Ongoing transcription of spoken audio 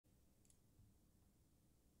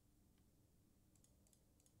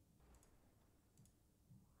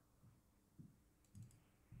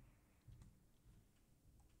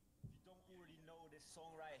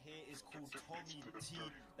song right here is called Tommy T.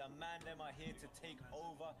 The man them are here to take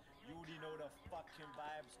over. You already know the fucking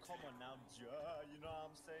vibes. Come on now, you know what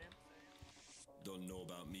I'm saying? Don't know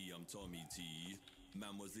about me, I'm Tommy T.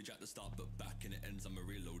 Man was the jack at the start, but back in the ends, I'm a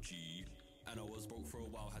real OG. And I was broke for a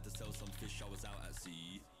while, had to sell some fish, I was out at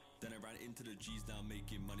sea. Then I ran into the G's, now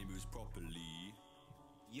making money moves properly.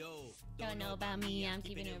 Yo, don't know about me, I'm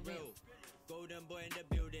keeping it real. Golden boy in the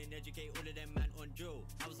building, educate all of them man on drill.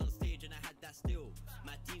 I was on stage and I had that still.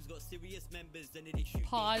 My team's got serious members and they shoot.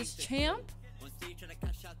 Pause, champ. On stage trying to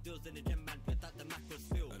cash out deals and the gem man put out the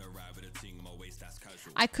macros fill. And arrive at a ting, my waist that's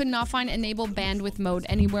casual. I could not find enable bandwidth mode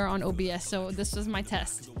anywhere on OBS, so this was my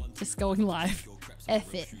test. Just going live.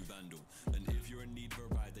 F it. And if you're in need of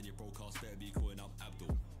a ride, then your broadcast better be calling up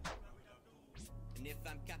Abdul. And if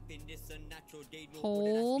I'm capping this unnatural, they know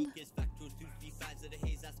hold. that I speak is factual. 2, 3 sides of the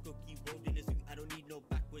haze, that's cookie rolled in the suit. I don't need no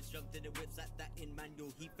backwards, jumped in the whips like that in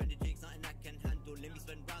manual. He friendly drinks, nothing I can handle. Let me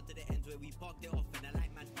spin round to the ends where we parked it off, and I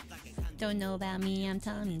like man up like a candle. Don't know about me, I'm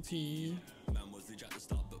Tommy T. Man was the jack at the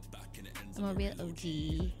start, but back in the ends, I'm a real OG.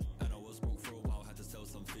 And I was broke for a while, had to sell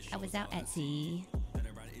some fish. I was out at sea. Then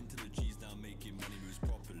I ran into the G's, now making money moves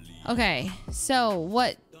properly. Okay, so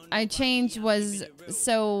what I changed was,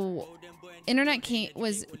 so internet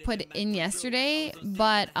was put in yesterday,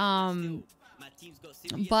 but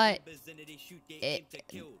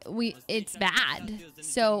it's bad.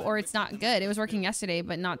 So, or it's not good. It was working yesterday,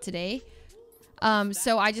 but not today.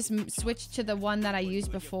 So I just switched to the one that I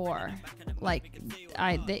used before. Like,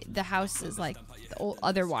 the house is like the old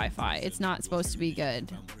other Wi-Fi. It's not supposed to be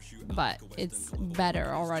good, but it's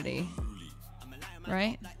better already.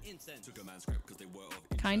 Right?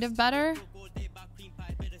 Kind of better.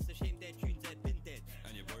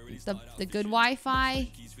 The good Wi-Fi.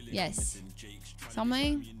 Yes.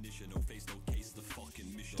 Something.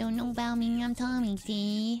 Don't know about me, I'm Tommy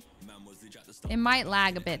T. It might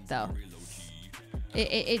lag a bit though.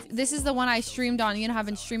 This is the one I streamed on. You know how I've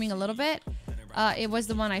been streaming a little bit. It was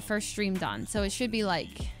the one I first streamed on, so it should be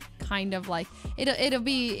like kind of like it'll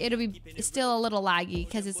be still a little laggy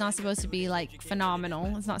because it's not supposed to be like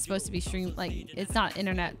phenomenal. It's not supposed to be streamed like it's not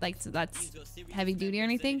internet like so that's heavy duty or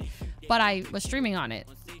anything. But I was streaming on it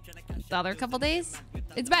the other couple days.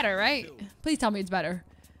 It's better, right? Please tell me it's better.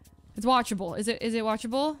 It's watchable. Is it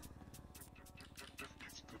watchable?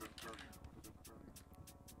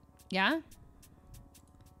 Yeah?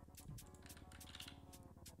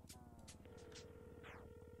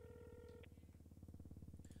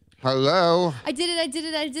 Hello. I did it.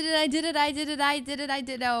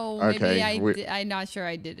 Oh, okay, maybe I'm not sure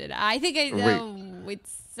I did it. I think I know.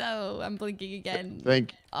 It's so I'm blinking again.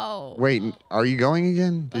 Oh. Wait, are you going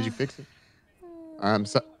again? Did you fix it?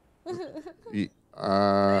 So,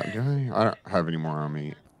 I don't have any more on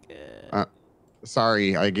me.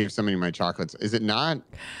 Sorry, I gave somebody my chocolates. Is it not?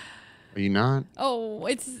 Are you not? Oh,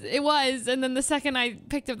 it was, and then the second I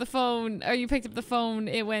picked up the phone, or you picked up the phone,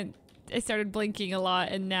 it started blinking a lot,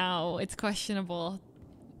 and now it's questionable.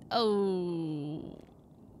 Oh.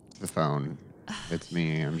 It's the phone. It's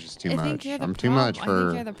me. I'm just too much. I'm too much for. I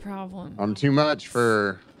think you're the problem. I'm too much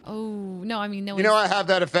for. Oh no! I mean, no. You know, I have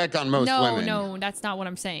that effect on most women. No, that's not what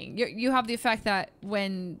I'm saying. You have the effect that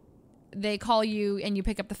when they call you and you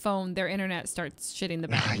pick up the phone, their internet starts shitting the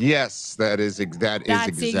bed. Yes, that's exactly.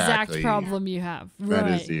 The exact problem you have. Right.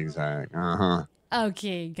 That is the exact.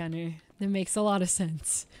 Okay, Gunner. That makes a lot of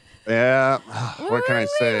sense. Yeah. What can I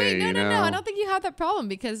say? No. I don't think you have that problem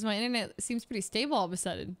because my internet seems pretty stable all of a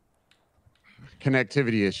sudden.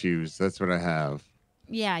 Connectivity issues. That's what I have.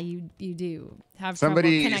 Yeah, you do have some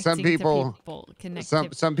people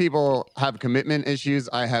have commitment issues.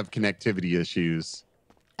 I have connectivity issues.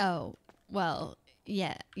 Oh, well,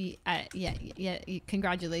 yeah.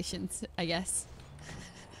 Congratulations, I guess.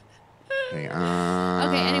 Okay,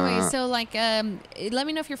 anyway, so like let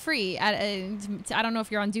me know if you're free. I don't know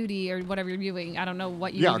if you're on duty or whatever you're doing. I don't know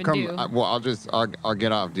what you even do. I'll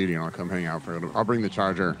get off duty and I'll come hang out for a little. I'll bring the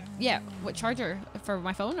charger. Yeah, what charger? For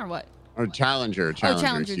my phone or what? Oh, Challenger. Oh,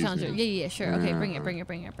 Challenger. Yeah, sure. Okay, bring it.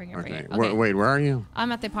 Okay. Wait, where are you?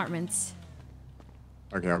 I'm at the apartments.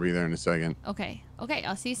 Okay, I'll be there in a second. Okay,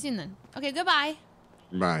 I'll see you soon then. Okay, goodbye.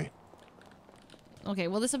 Bye. Okay,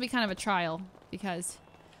 well, this will be kind of a trial because...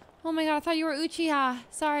 Oh my god, I thought you were Uchiha.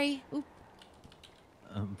 Sorry. Oop.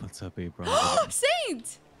 What's up, April?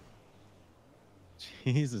 Saint!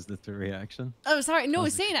 Jesus, that's the reaction. Oh, sorry. No,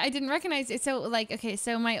 Saint, I didn't recognize it. So, like, okay,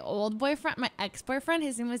 so my old boyfriend, my ex-boyfriend,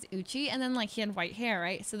 his name was Uchi, and then, like, he had white hair,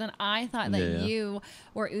 right? So then I thought that you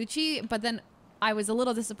were Uchi, but then I was a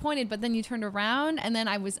little disappointed, but then you turned around, and then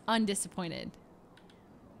I was undisappointed.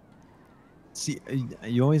 See,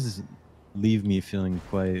 you always leave me feeling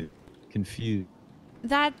quite confused.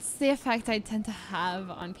 That's the effect I tend to have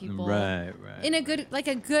on people. Right. In a good, like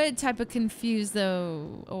a good type of confused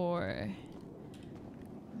though, or.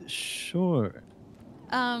 Sure.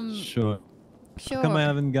 Sure. How come I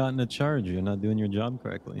haven't gotten a charge? You're not doing your job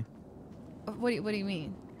correctly. What do you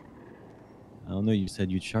mean? I don't know. You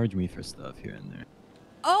said you charge me for stuff here and there.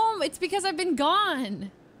 Oh, it's because I've been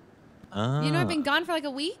gone. Ah. You know, I've been gone for like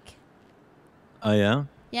a week. Oh yeah.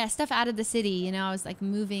 Yeah, stuff out of the city. You know, I was like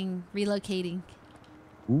moving, relocating.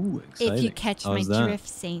 Ooh, exciting. If you catch my drift,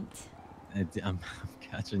 Saint. I'm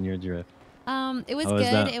catching your drift. It was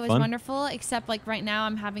good. It was wonderful. Except like right now,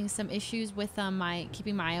 I'm having some issues with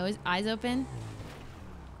keeping my eyes open.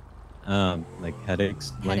 Like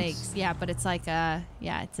headaches. Headaches, yeah. But it's like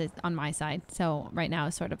it's on my side. So right now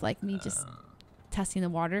it's sort of like me just testing the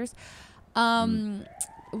waters.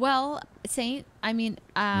 Well, Saint, I mean,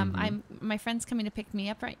 my friend's coming to pick me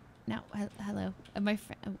up right now. Hello, my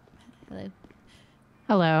friend. Hello.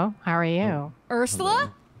 Hello. How are you? Ursula?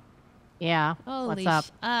 Hello. Yeah. Holy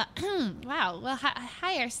What's up? Wow. Well,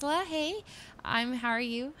 hi, Ursula. Hey. How are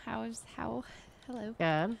you? Hello.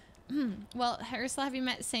 Good. Well, Ursula, have you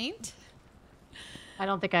met Saint? I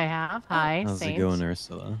don't think I have. Hi, How's Saint. it going,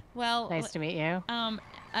 Ursula? Well, nice to meet you.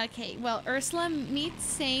 Okay. Well, Ursula meets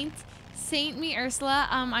Saint. Saint meet Ursula.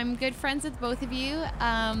 I'm good friends with both of you.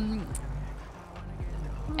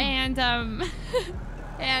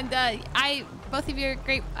 Both of you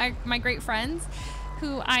are my great friends,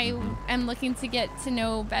 who I am looking to get to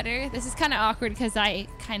know better. This is kind of awkward because I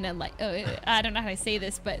kind of like, I don't know how to say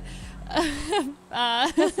this, but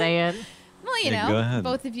say it. Well, you know,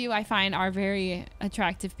 both of you I find are very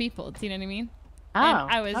attractive people. Do you know what I mean? Oh,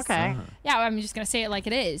 okay. Yeah, I'm just gonna say it like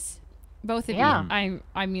it is. Both of you. I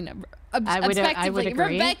mean, I would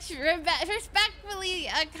agree.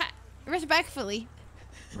 Respectfully.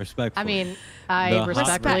 I mean, I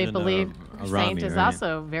respectfully believe Saint is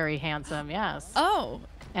also very handsome. Yes. Oh.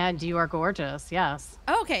 And you are gorgeous. Yes.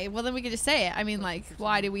 Okay. Well, then we could just say it. I mean, like,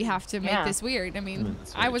 why do we have to make this weird? I mean,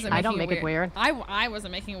 I wasn't. I don't make it weird. I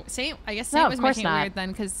wasn't making it. Saint. I guess Saint was making it weird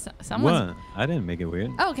then, because someone. What? I didn't make it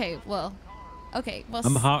weird. Okay. Well.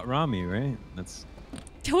 I'm hot Rami, right? That's.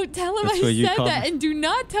 Don't tell him I said that, and do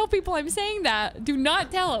not tell people I'm saying that. Do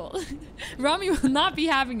not tell. Rami will not be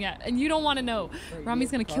having it, and you don't want to know.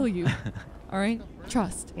 Rami's gonna kill you. All right,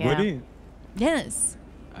 trust. Yeah. Would he? Yes.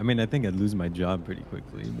 I mean, I think I'd lose my job pretty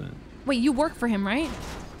quickly, but. Wait, you work for him, right?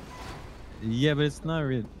 Yeah, but it's not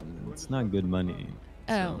it's not good money.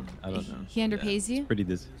 Oh. So, I don't know. He underpays you? It's pretty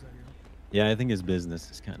Yeah, I think his business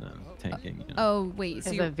is kind of tanking. You know? Oh wait,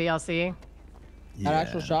 so is it VLC? Yeah. An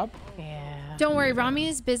actual shop? Yeah. Don't worry,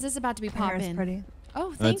 Rami's business is about to be popping. Pretty.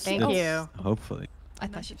 Oh, thank you. Hopefully. I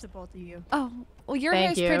thought she to both of you. Oh, well, your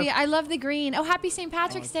hair's pretty. I love the green. Oh, happy St.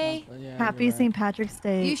 Patrick's Day. Yeah, Happy St. Patrick's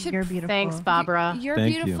Day. You're beautiful. Thanks, Barbara. You're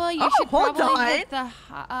beautiful. You should probably hit the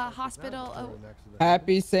hospital. Oh.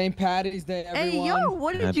 Happy St. Patty's Day, everyone. Hey, yo,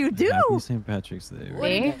 what did you do? Happy St. Patrick's Day.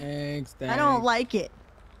 Me? Thanks. I don't like it.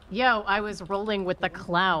 Yo, I was rolling with the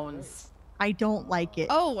clowns. I don't like it.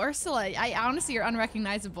 Oh, Ursula, I honestly, you're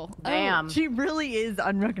unrecognizable. Damn. Oh, she really is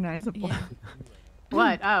unrecognizable. Yeah.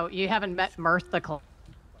 What? Oh, you haven't met Mirth the clown?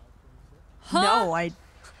 Huh? No, I...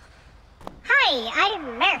 Hi,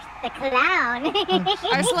 I'm Mirth the clown.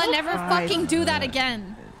 Ursula, never fucking do that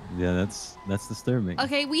again. Yeah, that's disturbing.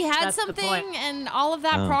 Okay, we had something, and all of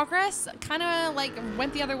that progress kind of like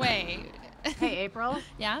went the other way. Hey, April.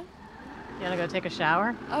 Yeah? You wanna go take a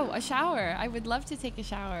shower? Oh, a shower. I would love to take a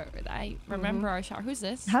shower. I remember our shower. Who's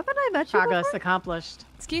this? Haven't I met you Progress before? accomplished.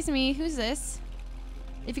 Excuse me, who's this?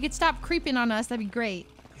 If you could stop creeping on us, that'd be great.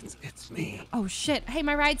 It's me. Oh shit. Hey,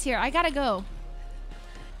 my ride's here. I gotta go.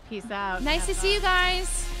 Peace out. Nice to see you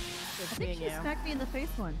guys. Good I think seeing she you. smacked me in the face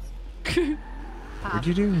once. What'd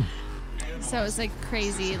you do? So it's like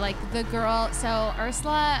crazy. Like the girl, so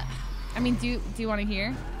Ursula, I mean, do you want to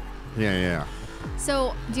hear? Yeah.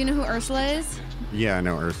 So, do you know who Ursula is? Yeah, I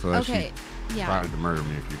know Ursula. Okay, she yeah. tried to murder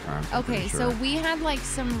me a few times. Okay, so we had like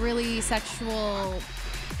some really sexual.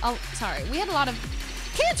 Oh, sorry. We had a lot of.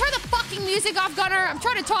 Can you turn the fucking music off, Gunner? I'm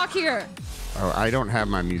trying to talk here. Oh, I don't have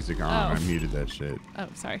my music on. Oh. I muted that shit. Oh,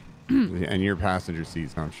 sorry. And your passenger seat,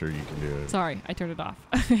 so I'm sure you can do it. Sorry, I turned it off.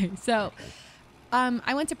 Okay, so,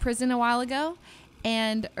 I went to prison a while ago,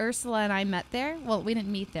 and Ursula and I met there. Well, we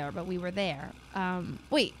didn't meet there, but we were there.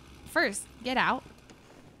 Wait. First, get out.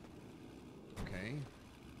 Okay.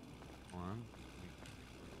 Hold on.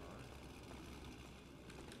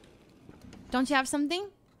 Don't you have something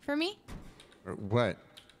for me? What?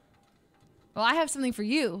 Well, I have something for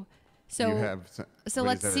you. So, You have so what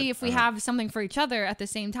let's is see it? if we have something for each other at the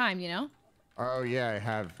same time, you know? Oh yeah,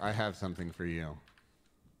 I have something for you.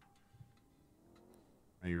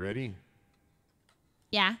 Are you ready?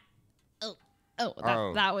 Yeah.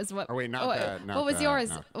 Oh, that was what. Oh wait, not that. Not what was that, yours?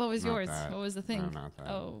 not- what was not yours? that. What was the thing? No, not that.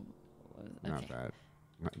 Oh. Okay. Not that.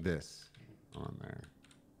 Not this. On there.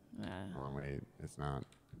 Oh wait, it's not.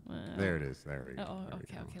 There it is. There we go. Oh,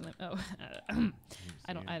 okay, okay. Oh,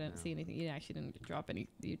 I didn't see anything. You actually didn't drop any.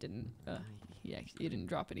 You didn't. You didn't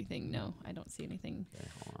drop anything. No, I don't see anything. Okay,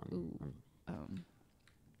 hold on.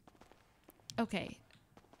 Ooh. Okay.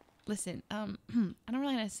 Listen. I don't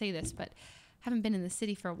really want to say this, but I haven't been in the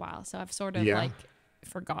city for a while, so I've sort of like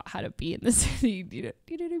forgot how to be in the city. You know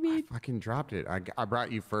what I mean? I fucking dropped it. I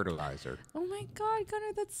brought you fertilizer. Oh my God,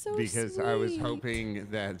 Gunnar, that's so because sweet. I was hoping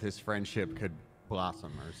that this friendship could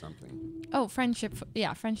blossom or something. Oh, friendship.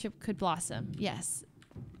 Yeah, friendship could blossom. Yes.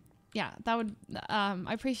 Yeah, that would.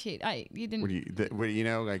 I appreciate. You didn't. What do you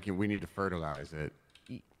know? Like we need to fertilize it.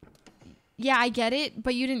 Yeah, I get it,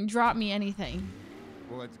 but you didn't drop me anything.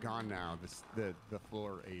 Well, it's gone now. The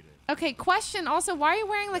floor ate it. Okay. Question. Also, why are you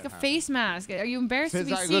wearing like a face mask? Are you embarrassed to be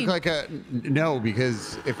Because I seen? look like a no.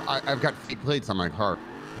 Because if I've got fake plates on my car.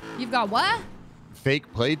 You've got what?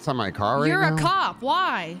 Fake plates on my car You're right now. a cop.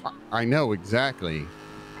 Why? I know exactly.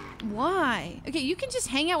 Why? Okay, you can just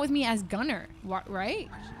hang out with me as Gunnar, right?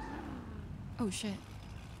 Oh shit.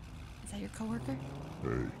 Is that your coworker? Hey.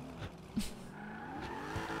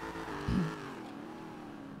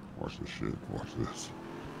 Watch this shit. Watch this.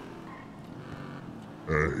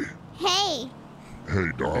 Hey. Hey.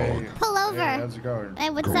 Hey, dog. Hey. Pull over. Hey, how's it going? Hey,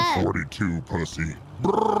 what's Go up? 42, pussy.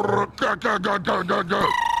 Go. Oh my God. I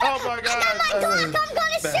got my Glock.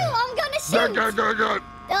 I'm gonna shoot. Go.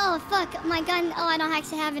 Oh fuck, my gun. Oh, I don't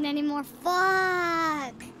actually have it anymore.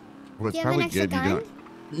 Fuck. Well, it's Do you have probably an extra good you gun? don't.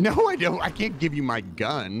 No, I don't. I can't give you my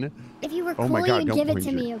gun. If you were Oh cool, my God, you'd don't give it point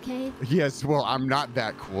to your- me, okay? Yes, well, I'm not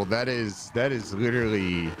that cool. That is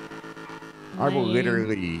literally. I will Lame.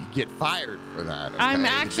 literally get fired for that. Okay? I'm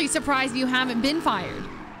actually surprised you haven't been fired.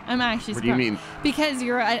 I'm actually What do you surprised. mean? Because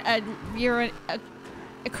you're a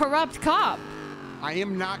corrupt cop. I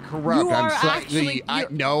am not corrupt. You are I'm slightly.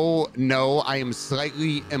 actually- No, I am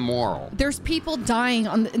slightly immoral. There's people dying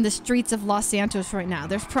in the streets of Los Santos right now.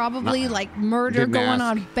 There's probably No. like murder Didn't going ask.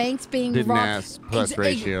 on, banks being Didn't robbed. ask. Plus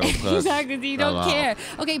ratio. Plus Exactly. You don't hello. care.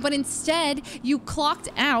 Okay, but instead you clocked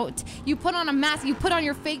out. You put on a mask. You put on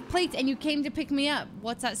your fake plates, and you came to pick me up.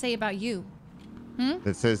 What's that say about you?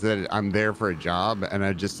 It says that I'm there for a job, and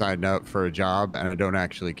I just signed up for a job, and I don't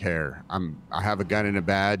actually care. I have a gun and a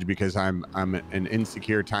badge because I'm an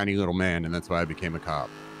insecure tiny little man, and that's why I became a cop.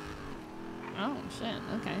 Oh shit.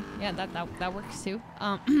 Okay. Yeah, that works too.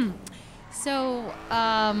 So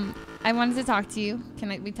I wanted to talk to you.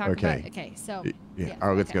 Can we talk Okay. about? Okay. So. Yeah.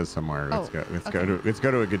 Oh, let's go somewhere. Let's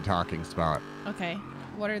go to a good talking spot. Okay.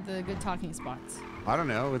 What are the good talking spots? I don't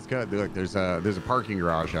know. Let's go. Look, there's a parking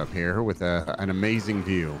garage up here with an amazing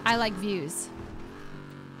view. I like views.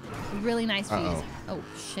 Really nice views. Uh-oh. Oh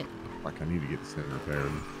shit. Fuck, I need to get this thing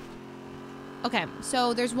repaired. Okay,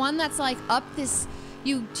 so there's one that's like up this.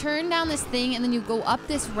 You turn down this thing and then you go up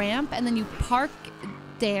this ramp and then you park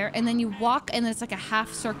there and then you walk and it's like a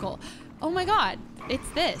half circle. Oh my god, it's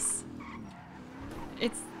this.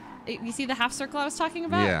 You see the half circle I was talking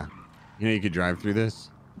about? Yeah. You know you could drive through this.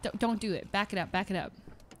 Don't do it. Back it up. Back it up.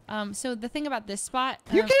 So the thing about this spot.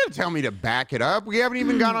 You can't tell me to back it up. We haven't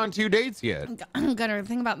even gone on 2 dates yet. Gunnar, the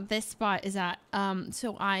thing about this spot is that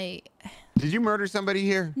Did you murder somebody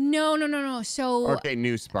here? No. So Okay,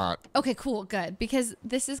 new spot. okay, cool, good, because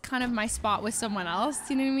this is kind of my spot with someone else.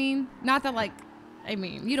 Do you know what I mean? Not that like, I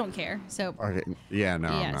mean, you don't care. So Okay. Yeah, no,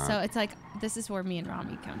 I'm yeah. not. So it's like this is where me and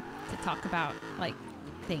Rami come to talk about like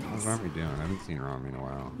things. What's Rami doing? I haven't seen Rami in a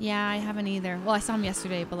while. Yeah, I haven't either. Well, I saw him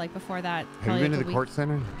yesterday, but like before that. Have probably you been like to a the week. court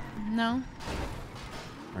center? No.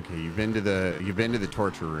 Okay, you've been to the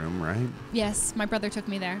torture room, right? Yes, my brother took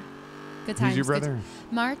me there. Good times. Who's your good brother?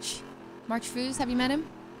 March Fooze. Have you met him?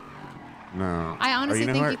 No. I honestly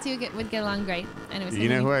know think who you two would get along great. Anyways, You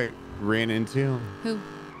know who I ran into? Who?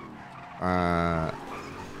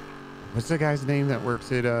 What's the guy's name that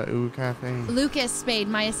works at Ooh Cafe? Lucas Spade,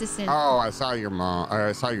 my assistant. Oh, I saw your mom.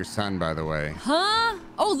 I saw your son, by the way. Huh?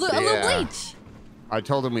 Oh, a little Yeah. bleach. I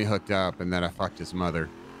told him we hooked up, and then I fucked his mother,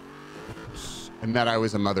 and that I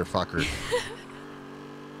was a motherfucker.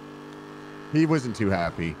 He wasn't too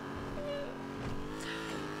happy.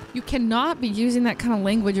 You cannot be using that kind of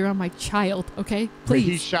language around my child, okay? Please.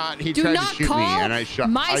 He Do tried not to shoot call me, and I shot.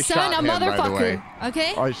 my I son shot a him, by the motherfucker, way.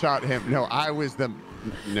 okay? I shot him. No, I was the.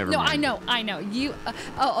 Never No, mind. I know. You.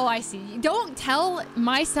 I see. Don't tell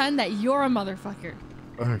my son that you're a motherfucker.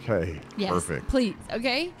 Okay. Yes. Perfect. Please,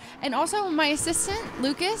 okay? And also, my assistant,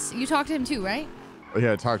 Lucas, you talked to him too, right? Oh,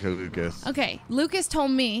 yeah, talk to Lucas. Okay, Lucas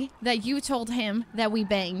told me that you told him that we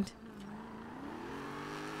banged.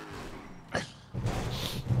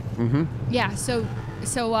 Mm-hmm. Yeah, so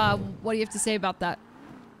what do you have to say about that?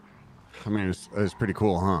 I mean, it's pretty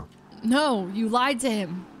cool, huh? No, you lied to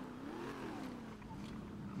him.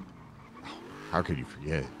 How could you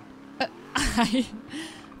forget?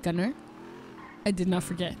 Gunner, I did not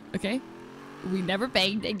forget, okay? We never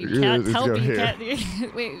banged, and you Yeah, can't let's tell go me you here. can't.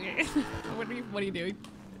 Wait. What are you doing?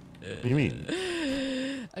 What do you mean?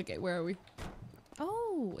 Okay, where are we?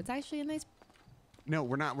 Oh, it's actually a nice... No,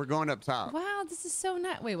 we're not. We're going up top. Wow, this is so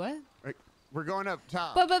nice. Wait, what? We're going up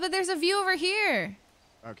top. But there's a view over here.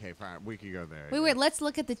 Okay, fine. We can go there. Wait, let's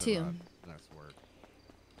look at the So tomb. Let's work.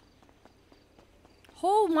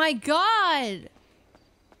 Oh my god!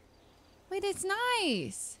 Wait, it's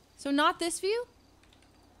nice. So not this view?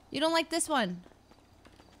 You don't like this one?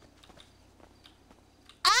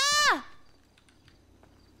 Ah!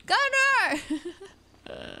 Gunner!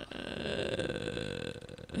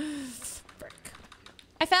 Frick.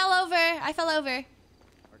 I fell over.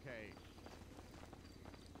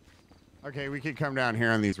 Okay, we could come down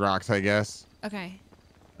here on these rocks, I guess. Okay.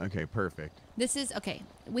 Okay, perfect. This is, okay.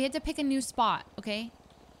 We had to pick a new spot, okay?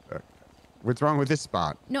 What's wrong with this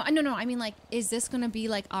spot? No. I mean, like, is this gonna be,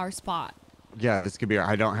 like, our spot? Yeah, this could be.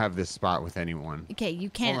 I don't have this spot with anyone. Okay, you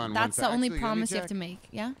Hold can't. on That's one the sec. only Actually, let me promise you have check. to make.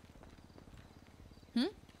 Yeah?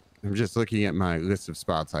 I'm just looking at my list of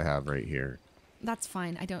spots I have right here. That's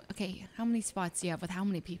fine. I don't. Okay, how many spots do you have with how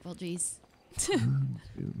many people? Jeez. 1,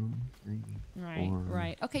 2, 3, Right, 4,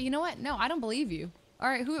 right. Okay, you know what? No, I don't believe you. All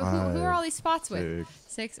right, who 5, are all these spots with?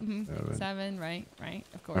 6, 6, 7, right,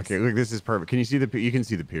 of course. Okay, look, this is perfect. Can you see the? You can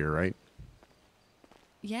see the pier, right?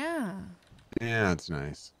 Yeah. Yeah, it's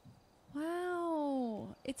nice. Wow,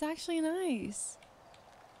 it's actually nice.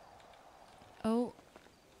 Oh.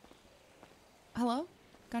 Hello,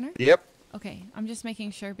 Gunner? Yep. Okay, I'm just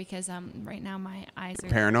making sure because right now my eyes are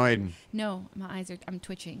Paranoid. No, my eyes are. I'm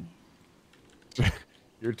twitching.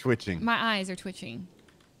 You're twitching. My eyes are twitching.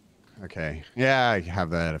 Okay. Yeah, I have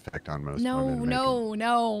that effect on most women.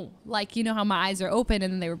 No. Like, you know how my eyes are open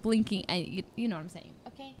and then they were blinking, and you know what I'm saying.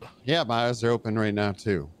 Okay. Yeah, my eyes are open right now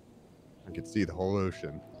too. I can see the whole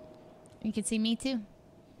ocean. You can see me too.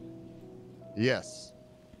 Yes.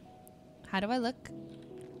 How do I look?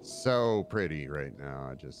 So pretty right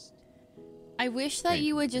now. I wish that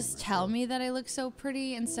you would just tell me that I look so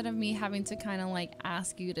pretty instead of me having to kind of like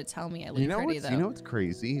ask you to tell me I look pretty though. You know what's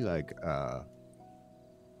crazy? Like,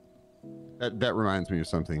 that reminds me of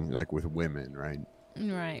something like with women, right?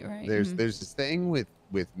 Right. There's this thing with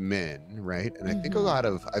men, right? And I think a lot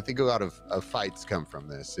of fights come from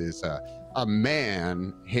this. Is a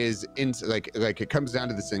man, like it comes down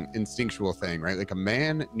to this instinctual thing, right? Like a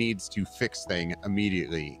man needs to fix thing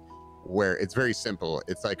immediately, where it's very simple.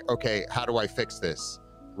 It's like, okay, how do I fix this,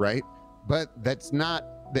 right? But that's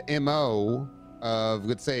not the MO of,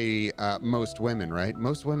 let's say, most women, right?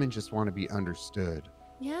 Most women just want to be understood.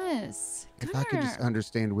 Yes. If I could just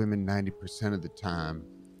understand women 90% of the time,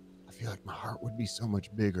 I feel like my heart would be so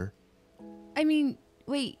much bigger. I mean,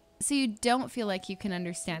 wait, so you don't feel like you can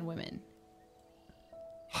understand women?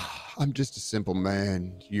 I'm just a simple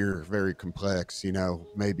man. You're very complex,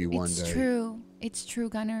 maybe one day. It's true,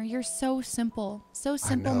 Gunner. You're so simple. So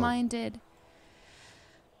simple-minded.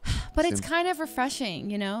 But it's kind of refreshing,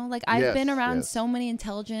 Like, I've been around so many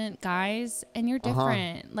intelligent guys, and you're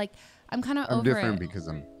different. Like, I'm kind of over it. I'm different because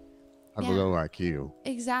I have a low IQ.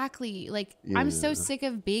 Exactly. Like, I'm so sick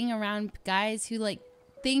of being around guys who, like,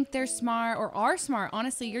 think they're smart or are smart.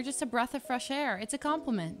 Honestly, you're just a breath of fresh air. It's a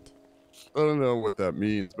compliment. I don't know what that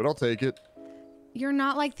means, but I'll take it. You're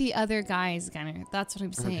not like the other guys, Gunner. That's what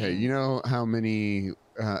I'm saying. Okay, you know how many,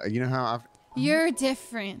 You're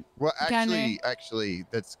different. Well, Gunner. actually,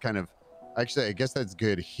 that's kind of, I guess that's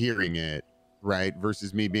good hearing it, right?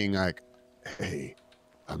 Versus me being like, hey,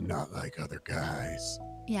 I'm not like other guys.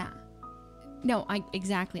 Yeah. No,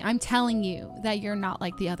 exactly. I'm telling you that you're not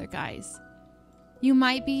like the other guys. You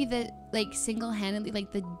might be the, like, single-handedly,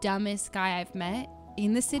 like, the dumbest guy I've met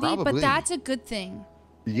in the city, Probably. but that's a good thing.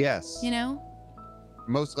 Yes.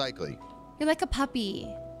 Most likely. You're like a puppy.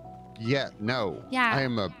 Yeah, no. Yeah.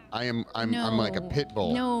 I'm like a pit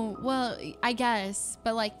bull. No, well, I guess,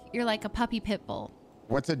 but like you're like a puppy pit bull.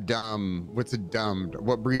 What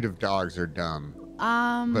breed of dogs are dumb?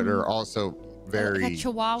 But are also very like a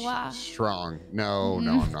chihuahua. Strong. No,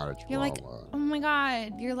 I'm not a chihuahua. You're like, oh my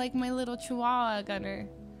god, you're like my little chihuahua, Gunner.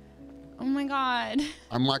 Oh my god.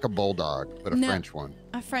 I'm like a bulldog, but a French one.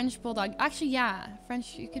 A French bulldog. Actually, yeah,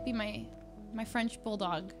 French. You could be my French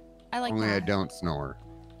bulldog. I like Only that. I don't snore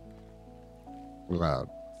loud.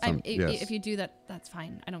 Yes. If you do that, that's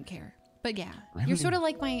fine. I don't care. But yeah, Really? you're sort of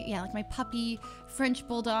like my puppy French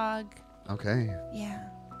bulldog. Okay. Yeah.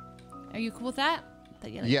 Are you cool with that?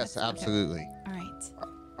 You like Yes, that? absolutely. Okay. All right.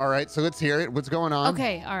 All right, so let's hear it. What's going on?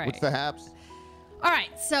 Okay, all right. What's the haps? All right,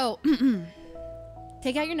 so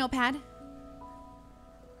take out your notepad.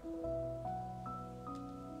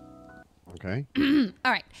 Okay.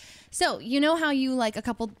 All right. So you know how you like a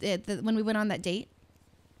couple when we went on that date?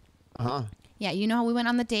 Uh-huh. Yeah, you know how we went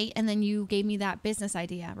on the date and then you gave me that business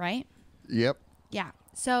idea, right? Yep. Yeah.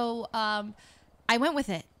 So I went with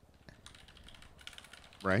it.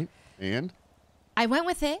 Right. And? I went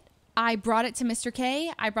with it. I brought it to Mr.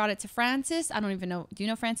 K. I brought it to Francis. I don't even know. Do you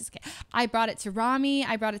know Francis K? I brought it to Rami.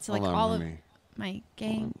 I brought it to like all of my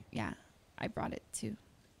gang. Yeah. I brought it to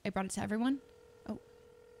everyone. Oh.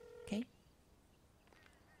 Okay.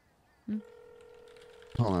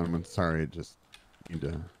 Hold on. I'm sorry. Just need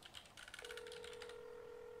to.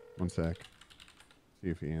 One sec. See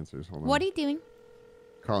if he answers. Hold on. What are you doing?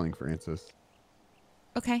 Calling Francis.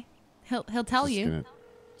 Okay. He'll tell Just you. gonna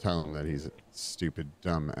tell him that he's a stupid,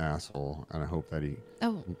 dumb asshole, and I hope that he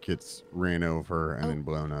gets ran over and then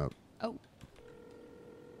blown up. Oh.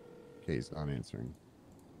 Okay, he's not answering.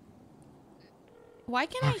 Why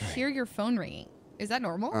can't I hear your phone ringing? Is that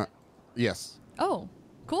normal? Yes. Oh,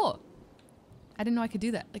 cool. I didn't know I could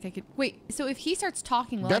do that. Like I could wait. So if he starts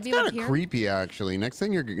talking, will I That's be able to kind hear? of creepy, actually. Next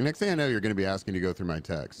thing I know, you're going to be asking to go through my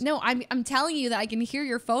text. No, I'm telling you that I can hear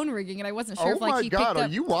your phone ringing, and I wasn't sure if like he picked up. Are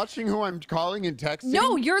you watching who I'm calling and texting?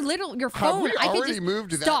 No, your phone. Have we already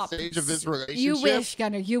moved to that stage of this relationship? You wish,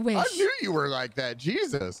 Gunner. You wish. I knew you were like that.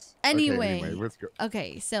 Jesus. Anyway, let's go.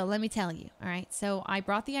 Okay, so let me tell you. All right, so I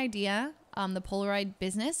brought the idea, the Polaroid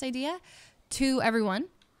business idea, to everyone,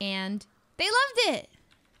 and they loved it.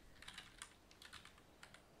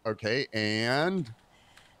 Okay, and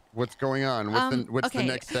what's going on? What's the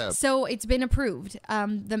next step? So it's been approved.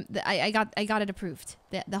 I got it approved.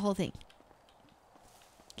 The whole thing.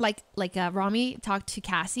 Like Rami talked to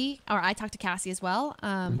Cassie, or I talked to Cassie as well.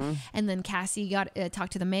 And then Cassie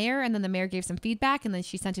talked to the mayor, and then the mayor gave some feedback, and then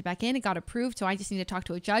she sent it back in. It got approved. So I just need to talk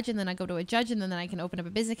to a judge, and then I go to a judge, and then I can open up a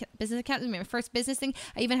business account. My first business thing.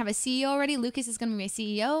 I even have a CEO already. Lucas is going to be my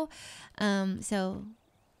CEO. So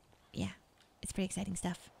yeah, it's pretty exciting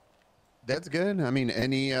stuff. That's good. I mean, is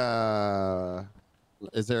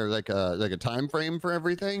there like a time frame for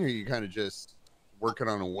everything, or are you kind of just working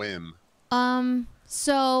on a whim?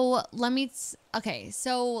 So let me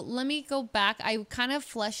go back. I kind of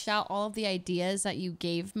fleshed out all of the ideas that you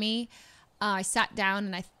gave me. I sat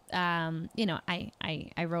down and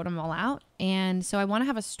I wrote them all out. And so I want to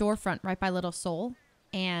have a storefront right by Little Seoul,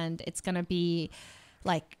 and it's going to be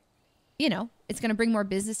like, it's going to bring more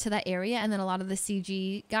business to that area. And then a lot of the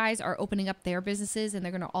CG guys are opening up their businesses, and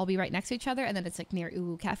they're going to all be right next to each other. And then it's like near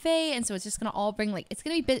Uwu Cafe. And so it's just going to all bring it's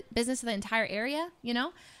going to be business to the entire area,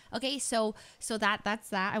 Okay, so that's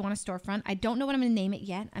that. I want a storefront. I don't know what I'm going to name it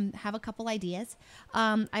yet. I have a couple ideas.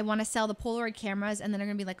 I want to sell the Polaroid cameras, and then they're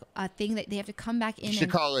going to be like a thing that they have to come back in. You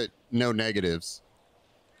should call it No Negatives.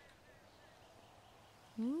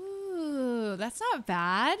 Ooh, that's not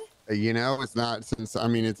bad. It's not,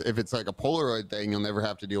 if it's like a Polaroid thing, you'll never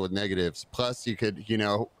have to deal with negatives. Plus, you could,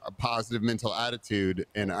 a positive mental attitude,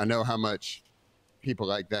 and I know how much people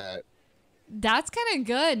like that. That's kind of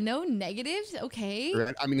good. No negatives. Okay.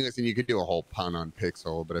 Right? I mean, listen, you could do a whole pun on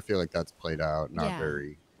Pixel, but I feel like that's played out. Not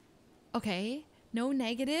very. Okay. No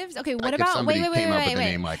negatives. Okay. What if about somebody came up with a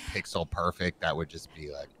name like Pixel Perfect, that would just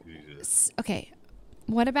be like. Ugh. Okay.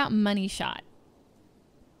 What about Money Shot?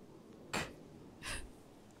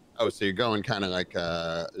 Oh, so you're going kind of like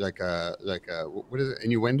a what is it,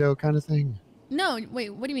 innuendo kind of thing? No,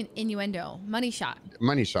 wait. What do you mean innuendo? Money Shot.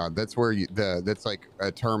 Money shot. That's where that's like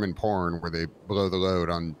a term in porn where they blow the load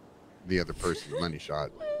on the other person. Money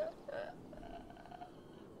shot.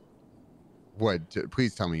 What?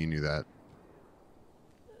 Please tell me you knew that.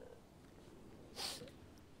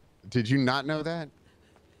 Did you not know that?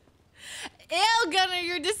 Ew, Gunner,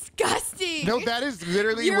 you're disgusting. No, that is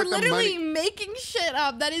literally you're what the literally money... making shit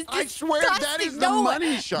up. That is disgusting. I swear that is the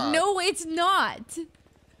money shot. No, it's not.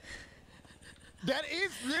 That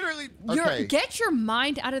is literally... Okay. Get your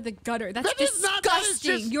mind out of the gutter. That's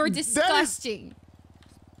disgusting. You're disgusting.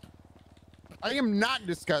 I am not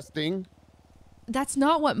disgusting. That's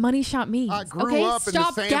not what Money Shot means. I grew up in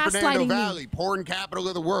the San Fernando Valley, me. Porn capital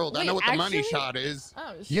of the world. I know what the money shot is.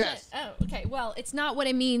 Oh, shit. Yes. Oh, okay. Well, it's not what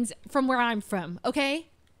it means from where I'm from, okay?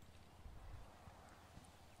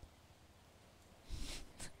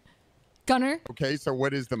 Gunner? Okay, so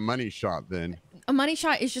what is the money shot then? A money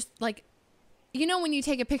shot is just like, when you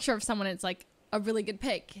take a picture of someone, it's like a really good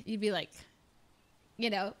pic. You'd be like, you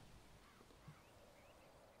know,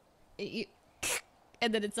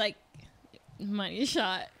 and then it's like money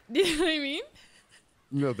shot. Do you know what I mean?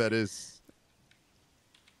 No, that is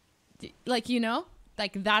like, you know,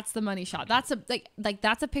 like that's the money shot. That's a like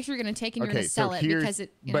that's a picture you're gonna take and you're gonna sell it because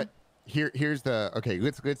it. But here's the okay.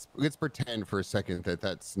 Let's pretend for a second that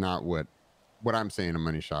that's not what I'm saying a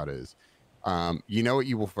money shot is. You know what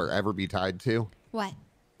you will forever be tied to? What?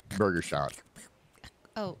 Burger shot.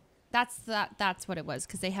 Oh, that's what it was,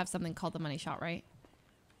 because they have something called the money shot, right?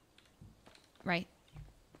 Right.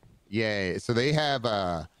 Yeah. So they have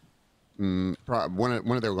one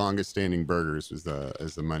of their longest standing burgers is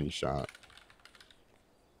the money shot.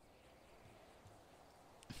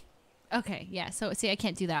 Okay, yeah. So see, I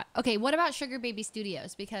can't do that. Okay, what about Sugar Baby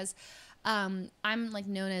Studios? Because I'm like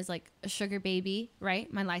known as like a Sugar Baby,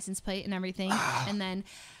 right? My license plate and everything. And then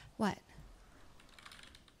what?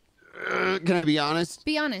 Can I be honest?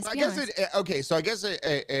 Be honest. I guess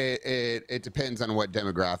it depends on what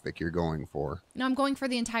demographic you're going for. No, I'm going for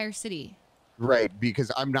the entire city. Right,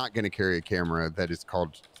 because I'm not going to carry a camera that is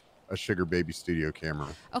called a Sugar Baby Studio camera.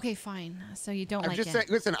 Okay, fine. So you don't I'm like just it. saying,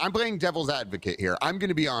 listen, I'm playing devil's advocate here. I'm going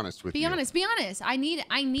to be honest with you. Be honest. Be honest. I need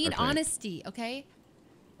Okay. honesty. Okay.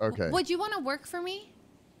 Okay. Would you want to work for me?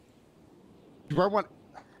 Do I want?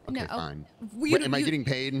 Okay, No. fine. Wait, am I getting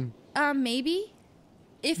paid? Maybe.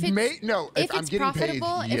 If it's if I'm it's getting paid,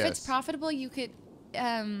 profitable, yes. if it's profitable, you could.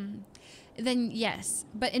 Then yes,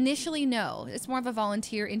 but initially no. It's more of a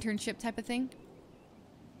volunteer internship type of thing.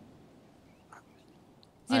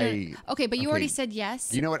 Okay, but you already said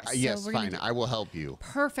yes. You know what? so Yes, we're gonna fine. I will help you.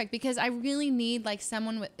 Perfect, because I really need like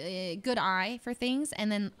someone with a good eye for things,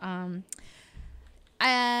 and then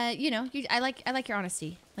you know, I like your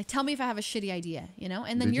honesty. Like, tell me if I have a shitty idea, you know.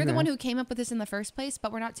 And then you're the one who came up with this in the first place,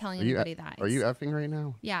 but we're not telling anybody that. Are you effing right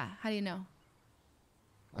now? Yeah. How do you know?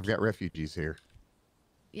 I've got refugees here.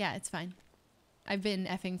 Yeah, it's fine. I've been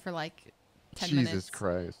effing for like 10 minutes. Jesus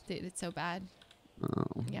Christ. Dude, it's so bad.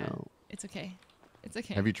 Oh, yeah, no. It's okay. It's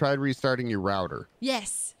okay. Have you tried restarting your router?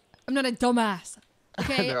 Yes. I'm not a dumbass.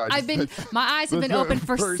 Okay. No, my eyes have been open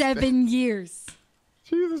for 7 years.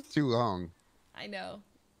 Jesus, too long. I know.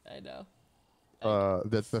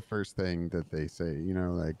 That's the first thing that they say, you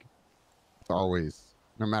know, like it's always,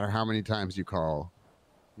 no matter how many times you call,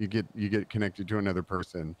 you get connected to another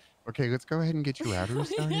person. Okay, let's go ahead and get your router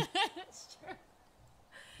restarted. Sure.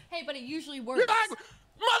 Hey, but it usually works. Motherfucker,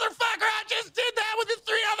 I just did that with the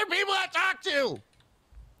 3 other people I talked to.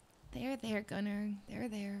 There, Gunner.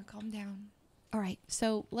 There. Calm down. All right.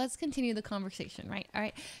 So let's continue the conversation, right? All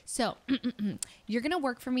right. So you're going to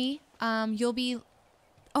work for me. You'll be,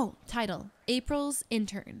 title, April's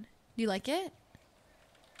intern. Do you like it?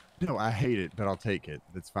 No, I hate it, but I'll take it.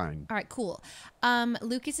 That's fine. All right, cool.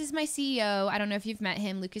 Lucas is my CEO. I don't know if you've met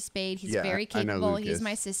him, Lucas Spade. He's very I know capable. Lucas. He's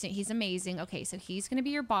my assistant. He's amazing. Okay, so he's going to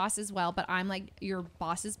be your boss as well, but I'm like your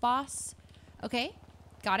boss's boss. Okay,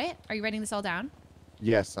 got it? Are you writing this all down?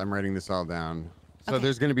 Yes, I'm writing this all down. So Okay.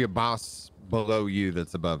 there's going to be a boss below you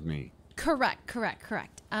that's above me. Correct.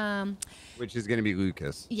 Which is going to be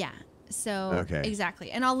Lucas. Yeah. So Okay.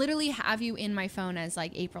 exactly. And I'll literally have you in my phone as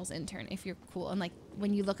like April's intern if you're cool. And like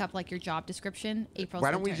when you look up like your job description, April's Why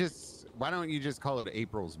don't intern. why don't you just call it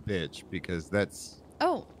April's bitch, because that's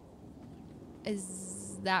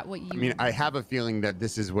is that what you I mean, I have a feeling that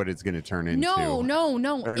this is what it's going to turn into. No.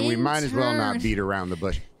 And we might as well not intern. beat around the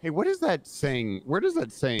bush. Hey, what is that saying? Where does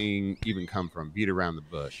that saying even come from? Beat around the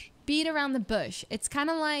bush. Beat around the bush. It's kind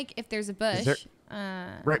of like if there's a bush.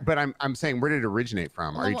 Right, but I'm saying, where did it originate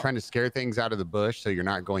from? Are you Well, trying to scare things out of the bush so you're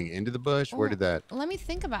not going into the bush? Where did that? Let me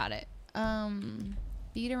think about it.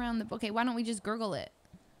 Beat around the. Okay, why don't we just gurgle it?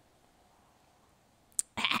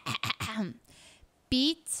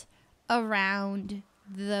 Beat around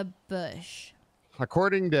the bush.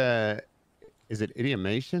 According to, is it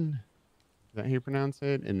idiomation? Is that how you pronounce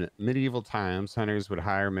it? In medieval times, hunters would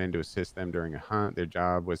hire men to assist them during a hunt. Their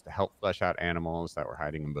job was to help flesh out animals that were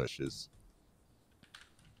hiding in bushes.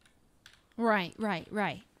 Right.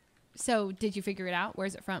 So, did you figure it out?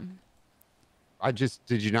 Where's it from?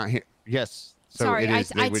 Did you not hear? Yes. So Sorry, it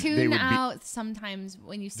is, I tune out sometimes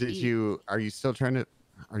when you speak. Are you still trying to,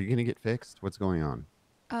 are you going to get fixed? What's going on?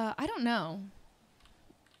 I don't know.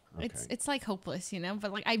 Okay. It's like hopeless, you know,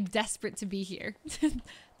 but like I'm desperate to be here.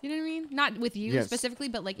 You know what I mean? Not with you Yes. specifically,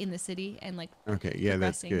 but like in the city and like. Okay, yeah,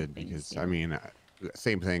 that's progressing good things, because yeah. I mean,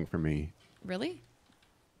 same thing for me. Really?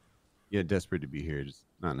 Yeah, desperate to be here, just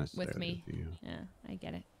not necessarily With me. with you. Yeah, I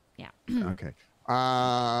get it. Yeah. Okay.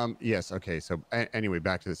 Yes. Okay. So anyway,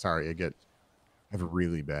 back to the. Sorry, I have a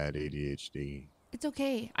really bad ADHD. It's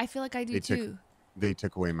okay. I feel like I do too. They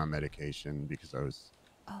took away my medication because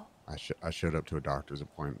I showed up to a doctor's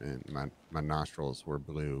appointment. My nostrils were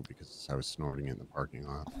blue because I was snorting it in the parking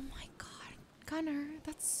lot. Oh my God, Gunner,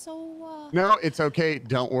 that's so. No, it's okay.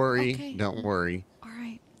 Don't worry. Okay. Don't worry. All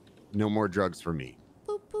right. No more drugs for me.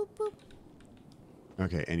 Boop boop boop.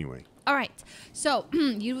 Okay. Anyway. All right. So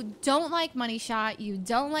you don't like Money Shot. You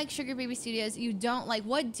don't like Sugar Baby Studios. You don't like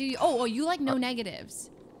what do you? Oh, you like No Negatives.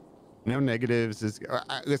 No Negatives is.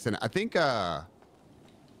 Listen, I think. I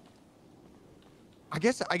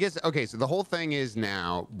guess. Okay. So the whole thing is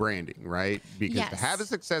now branding, right? Because to have a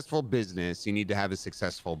successful business, you need to have a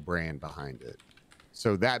successful brand behind it.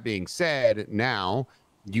 So that being said, now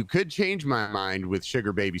you could change my mind with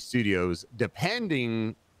Sugar Baby Studios,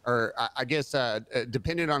 depending. Or I guess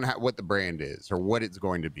depending on what the brand is or what it's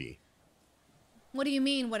going to be. What do you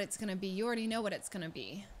mean what it's going to be? You already know what it's going to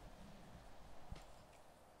be.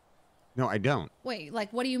 No, I don't. Wait,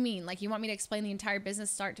 like what do you mean? Like you want me to explain the entire business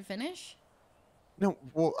start to finish? No,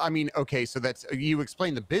 well, I mean, okay, so that's you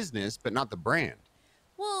explain the business, but not the brand.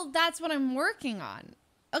 Well, that's what I'm working on.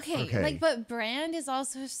 Okay. Like, but brand is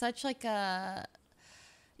also such like a,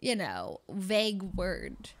 vague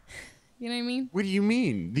word. You know what I mean? What do you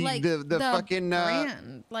mean? The fucking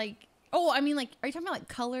brand. Like, oh, I mean, like, are you talking about like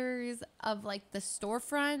colors of like the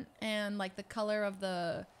storefront and like the color of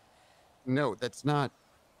the? No, that's not.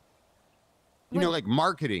 You know, like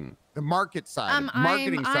marketing, the market side,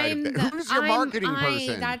 marketing side of things. Who's your marketing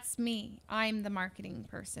person? That's me. I'm the marketing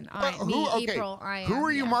person. April. Who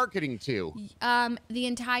are you marketing to? The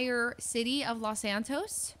entire city of Los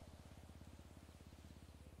Santos.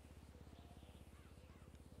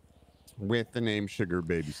 With the name Sugar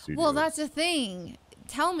Baby Studios. Well, that's the thing.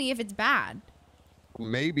 Tell me if it's bad.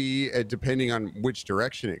 Maybe, depending on which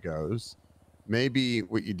direction it goes, maybe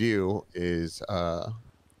what you do is...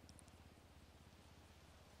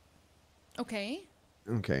 Okay.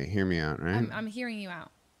 Okay, hear me out, right? I'm hearing you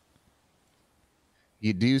out.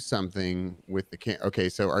 You do something with the... Okay,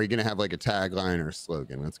 so are you going to have like a tagline or a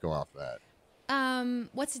slogan? Let's go off that.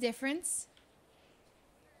 What's the difference?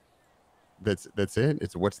 That's it?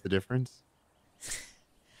 It's what's the difference?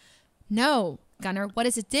 No, Gunner. What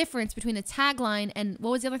is the difference between a tagline and what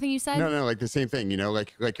was the other thing you said? No, like the same thing,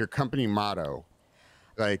 like your company motto.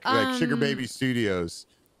 Like Sugar Baby Studios.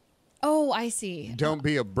 Oh, I see. Don't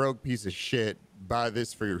be a broke piece of shit. Buy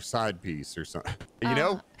this for your side piece or something. You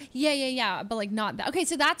know? Yeah. But like not that. Okay,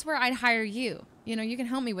 so that's where I'd hire you. You can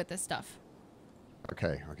help me with this stuff.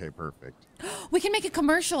 Okay, perfect. We can make a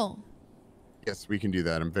commercial. Yes, we can do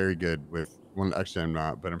that. I'm very good with... Well, actually, I'm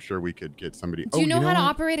not, but I'm sure we could get somebody... Do you know how to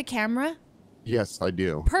operate a camera? Yes, I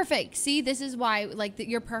do. Perfect. See, this is why, like,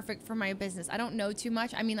 you're perfect for my business. I don't know too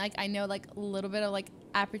much. I mean, like, I know, like, a little bit of, like,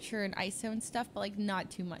 aperture and ISO and stuff, but, like,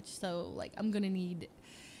 not too much. So, like, I'm going to need...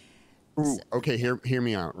 Ooh, okay, hear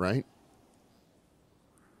me out, right?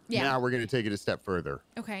 Yeah. Now we're going to take it a step further.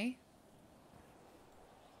 Okay.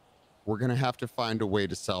 We're going to have to find a way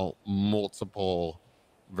to sell multiple...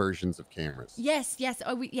 versions of cameras. Yes. Yes.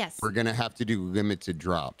 We're gonna have to do limited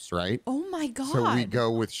drops, right? Oh my God. So we go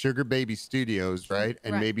with Sugar Baby Studios, right?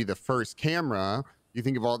 And maybe the first camera, you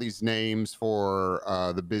think of all these names for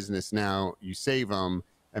the business now, you save them,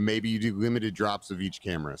 and maybe you do limited drops of each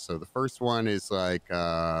camera. So the first one is like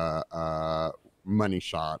Money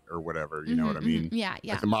Shot or whatever, you know what I mean? Yeah.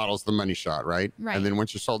 Like the model's the Money Shot, right? Right. And then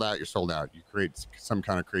once you're sold out, you're sold out. You create some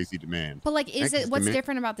kind of crazy demand. But like, what's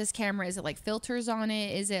different about this camera? Is it like filters on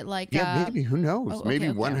it? Is it like... Yeah, maybe, who knows? Oh, maybe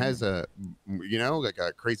okay. One has a, like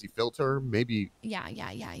a crazy filter, maybe. Yeah.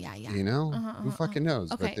 Who fucking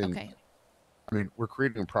knows? Okay, But then, okay. I mean, we're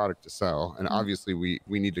creating a product to sell, and obviously we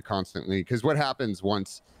need to constantly, because what happens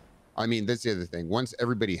once... I mean, that's the other thing. Once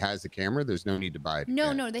everybody has a camera, there's no need to buy it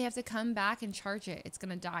again. No, they have to come back and charge it. It's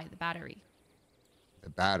going to die, the battery. The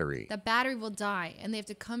battery? The battery will die, and they have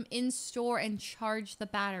to come in store and charge the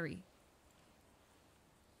battery.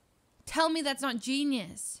 Tell me that's not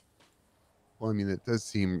genius. Well, I mean, it does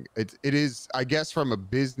seem... It is, I guess, from a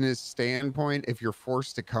business standpoint, if you're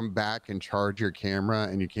forced to come back and charge your camera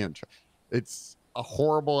and you can't... It's a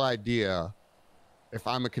horrible idea if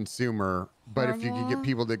I'm a consumer, but if you could get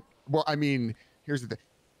people to... Well, I mean, here's the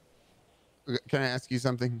thing. Can I ask you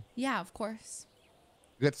something? Yeah, of course.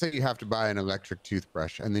 Let's say you have to buy an electric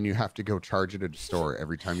toothbrush and then you have to go charge it at a store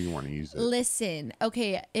every time you want to use it. Listen,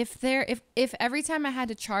 okay, if every time I had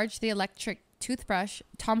to charge the electric toothbrush,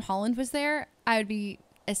 Tom Holland was there, I would be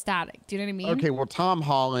ecstatic. Do you know what I mean? Okay, well, Tom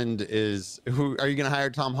Holland is... Who are you going to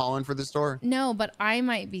hire Tom Holland for the store? No, but I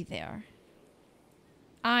might be there.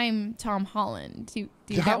 I'm Tom Holland. Do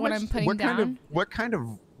you get what I'm putting down? What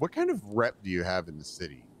kind of rep do you have in the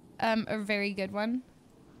city? A very good one.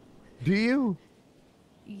 Do you?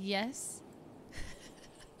 Yes.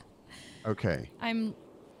 Okay. I'm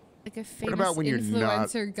like a famous about when you're not-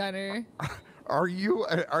 influencer gunner. Are you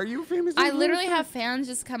famous? I literally influencer? have fans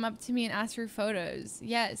just come up to me and ask for photos.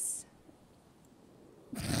 Yes.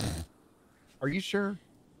 Are you sure?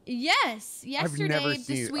 Yes. Yesterday, the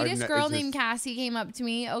seen- sweetest I've girl ne- named is Cassie came up to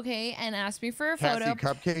me, okay, and asked me for a Cassie photo.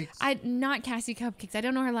 Cupcakes? Not Cassie Cupcakes. I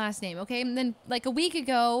don't know her last name, okay? And then, like, a week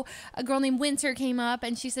ago, a girl named Winter came up,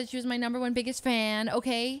 and she said she was my #1 biggest fan,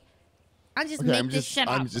 okay? I just make this shit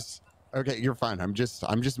up. Okay, you're fine. I'm just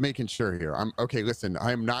making sure here. Okay, listen,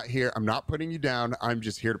 I'm not here. I'm not putting you down. I'm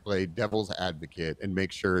just here to play devil's advocate and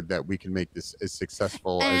make sure that we can make this as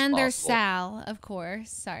successful as possible. And there's Sal, of course.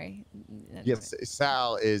 Sorry. Yes,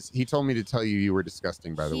 Sal he told me to tell you were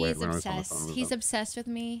disgusting, by the way, when I was on the phone with him. He's obsessed with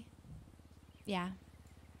me. Yeah.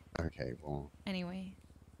 Okay, well. Anyway.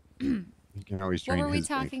 You can always What drain were we his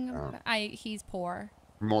bank talking account. about? He's poor.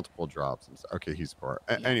 Multiple drops. And okay, he's poor.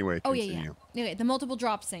 Anyway, Oh, continue. yeah. Okay, the multiple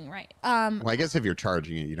drops thing, right. Well, I guess if you're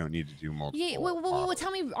charging it, you don't need to do multiple. Yeah, well,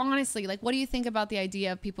 tell me honestly, like, what do you think about the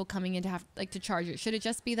idea of people coming in to have, like, to charge it? Should it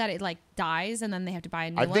just be that it, like, dies and then they have to buy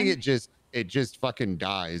a new one? I think it just fucking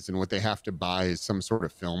dies, and what they have to buy is some sort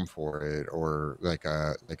of film for it, or like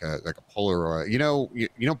a Polaroid. You know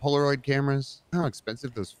Polaroid cameras? You know how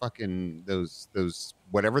expensive those fucking those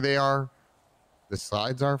whatever they are, the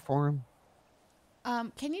slides are for them.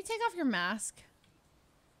 Can you take off your mask?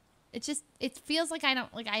 It feels like I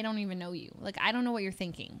don't even know you. Like, I don't know what you're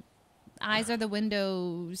thinking. Eyes are the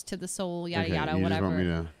windows to the soul, yada Okay, yada, you whatever. Just want me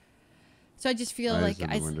to... So I just feel Eyes like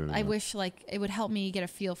are the window to I the- wish like it would help me get a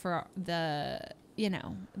feel for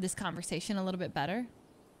this conversation a little bit better.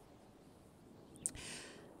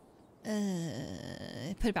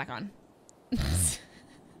 Put it back on.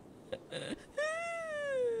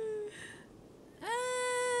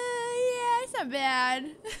 Yeah, it's not bad.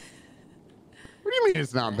 What do you mean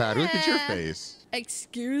it's not bad? Look at your face.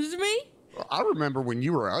 Excuse me? I remember when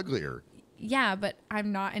you were uglier. Yeah, but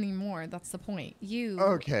I'm not anymore. That's the point.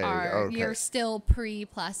 Okay. You're still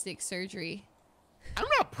pre-plastic surgery. I'm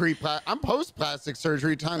not I'm post-plastic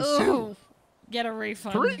surgery times Ooh. 2. Get a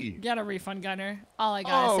refund. 3. Get a refund, Gunner. All I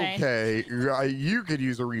gotta say. Okay, you could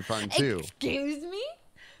use a refund too. Excuse me?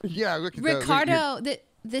 Yeah, look at Ricardo.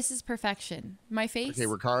 This is perfection. My face. Okay,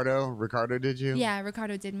 Ricardo did you? Yeah,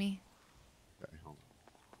 Ricardo did me. Okay, hold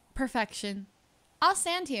Perfection. I'll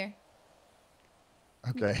stand here.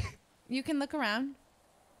 on. Okay. You can look around.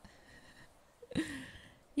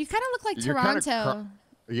 You kind of look like You're kinda Toronto.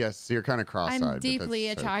 Yes, you're kind of cross-eyed. I'm but deeply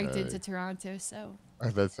that's attracted okay. to Toronto, so.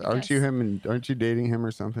 Aren't you dating him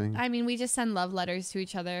or something? I mean, we just send love letters to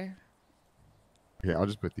each other. Okay, I'll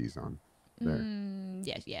just put these on. There.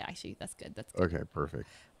 Yeah, actually, that's good. That's good. Okay, perfect.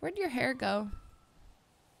 Where'd your hair go?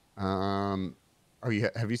 Oh yeah.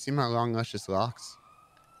 Have you seen my long, luscious locks?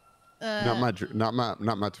 Not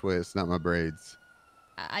my twists, not my braids.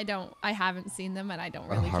 I haven't seen them, and I don't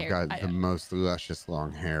really care. I've got the most luscious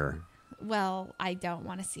long hair. Well, I don't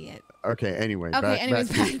want to see it. Okay. Anyway. Anyways,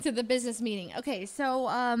 back to the business meeting. Okay, so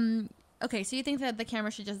so you think that the camera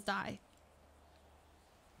should just die?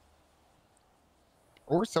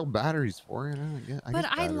 Or sell batteries for it. But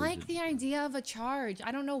I like the idea of a charge.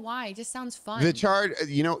 I don't know why. It just sounds fun. The charge, so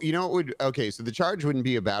the charge wouldn't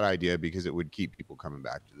be a bad idea because it would keep people coming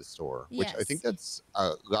back to the store, which I think that's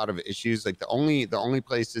a lot of issues. Like the only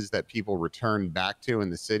places that people return back to in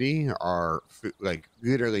the city are like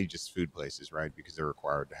literally just food places, right? Because they're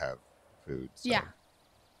required to have food. So.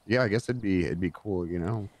 Yeah, I guess it'd be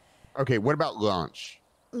cool, Okay, what about lunch?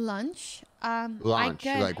 Lunch? Lunch.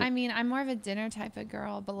 I mean, I'm more of a dinner type of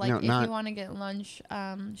girl, but if you want to get lunch,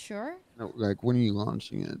 sure. No, like when are you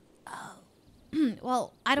launching it? Oh,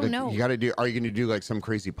 well, I don't know. You got to do. Are you going to do like some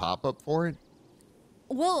crazy pop up for it?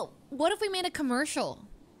 Well, what if we made a commercial?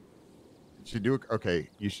 You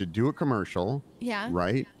should do a commercial. Yeah.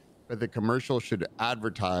 Right. But the commercial should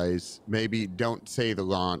advertise. Maybe don't say the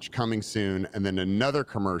launch coming soon, and then another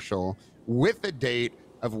commercial with a date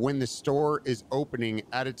of when the store is opening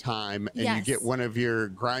at a time, and you get one of your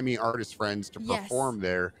grimy artist friends to perform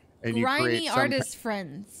there, and you create some artist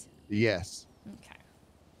friends. Yes. Okay.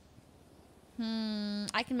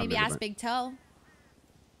 I can maybe ask Big Toe.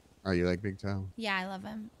 Oh, you like Big Toe? Yeah, I love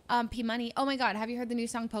him. P Money. Oh my God, have you heard the new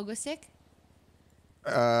song Pogo Stick?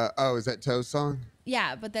 Is that Toe's song?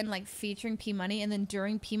 Yeah, but then like featuring P Money, and then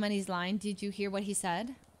during P Money's line, did you hear what he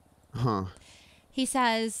said? Huh. He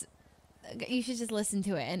says, you should just listen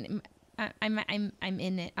to it, and I'm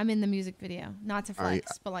in it. I'm in the music video, not to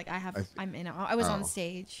flex, but like I'm in it. I was on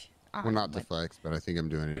stage. Well, not to flex, but I think I'm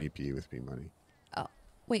doing an EP with P Money. Oh,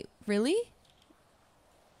 wait, really?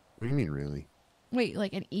 What do you mean, really? Wait,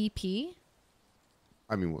 like an EP?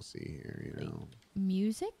 I mean, we'll see here.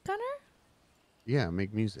 Music, Gunner? Yeah,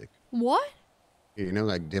 make music. What? You know,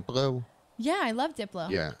 like Diplo? Yeah, I love Diplo.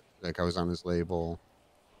 Yeah, like I was on his label.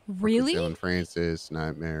 Really? Dylan Francis,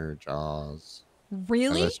 Nightmare, Jaws.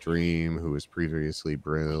 Really? LS Dream, who was previously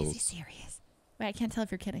Brill. Is he serious? Wait, I can't tell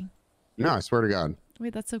if you're kidding. No, I swear to God.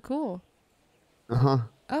 Wait, that's so cool. Uh-huh.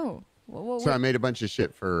 Oh. So I made a bunch of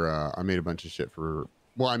shit for,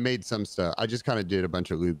 well, I made some stuff. I just kind of did a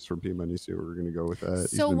bunch of loops for P-Money, so we're going to go with that.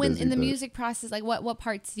 So when in the music process, like what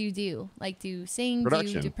parts do you do? Like do you sing?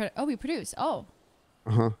 Production. Do you we produce. Oh.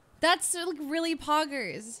 Uh-huh. That's like really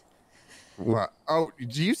poggers. What? Oh,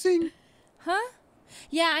 do you sing? Huh?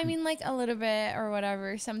 Yeah, I mean like a little bit or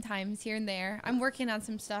whatever, sometimes here and there. I'm working on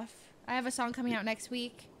some stuff. I have a song coming out next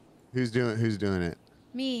week. Who's doing it?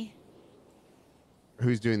 Me.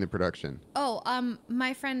 Who's doing the production? Oh,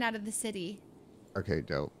 my friend out of the city. Okay,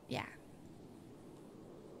 dope. Yeah.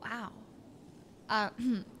 Wow.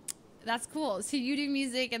 That's cool. So you do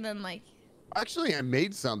music and then like. Actually, I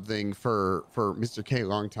made something for Mr. K a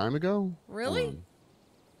long time ago. Really?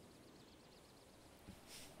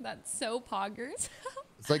 That's so poggers.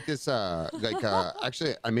 It's like this,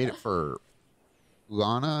 actually, I made it for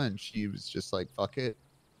Lana, and she was just like, fuck it.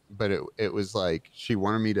 But it was like, she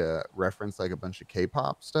wanted me to reference like a bunch of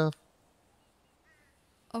K-pop stuff.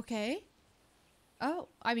 Okay. Oh,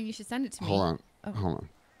 I mean, you should send it to me. Hold on. Oh. Hold on.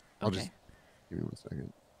 I'll Okay. just, give me 1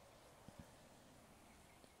 second.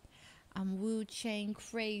 I'm Wu Chang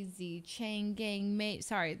crazy, Chang gang mate.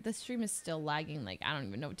 Sorry, the stream is still lagging. Like I don't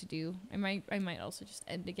even know what to do. I might also just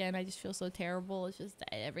end again. I just feel so terrible. It's just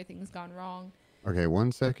everything's gone wrong. Okay,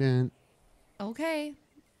 1 second. Okay.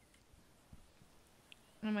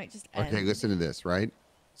 I might just end. Okay, listen to this, right?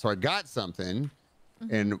 So I got something,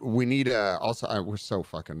 and we need also we're so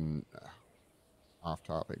fucking off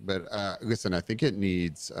topic, but listen, I think it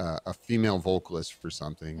needs a female vocalist for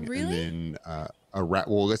something, Really? and then a rap.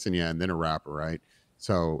 Well, listen, yeah, and then a rapper, right?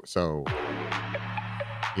 So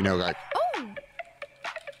you know, like,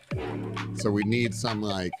 so we need some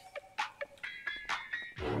like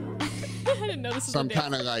I didn't know this was some a dance.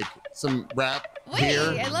 kind of like some rap Wait, here.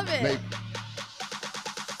 I love it. Make-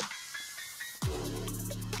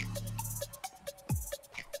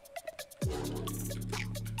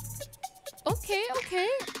 Okay.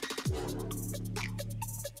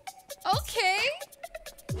 Okay.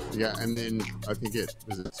 Yeah, and then I think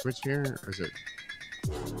does it switch here, or is it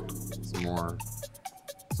some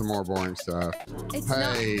more boring stuff? It's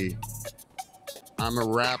hey, I'm a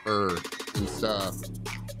rapper and stuff.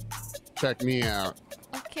 Check me out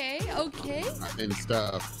Okay. and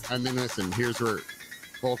stuff. And then listen, here's where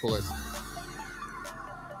vocalist.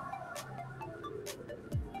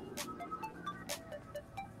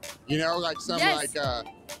 You know, like some Yes. like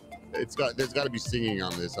there's got to be singing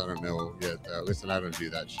on this. I don't know yet. Listen, I don't do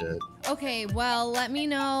that shit. Okay, well, let me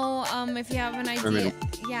know if you have an idea. then-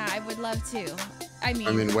 Yeah, I would love to. I mean.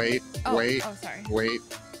 And then wait. Oh, sorry. Wait.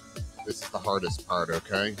 This is the hardest part,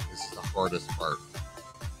 okay? This is the hardest part.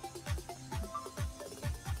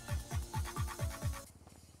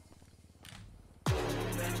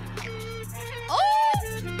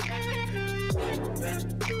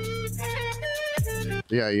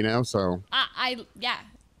 Yeah, you know, so Yeah.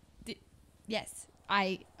 Yes.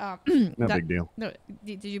 no that- big deal. No,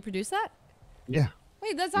 did you produce that? Yeah.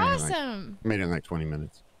 Wait, that's Made it awesome. Made it in like 20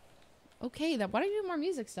 minutes. Okay, then why don't you do more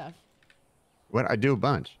music stuff? What? I do a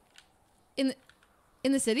bunch. In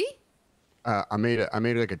the city? I made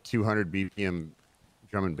like a 200 BPM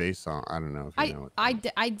drum and bass song. I don't know if you know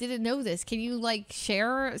it. I didn't know this. Can you like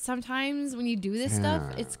share sometimes when you do this stuff?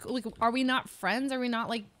 Yeah. It's like, are we not friends? Are we not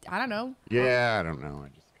like, I don't know. Yeah, I don't know. I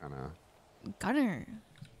just kind of. Gunner,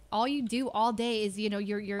 all you do all day is,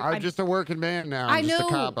 you're. I'm just a working man now. I'm just a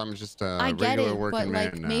cop. I'm just a I get regular it, working but man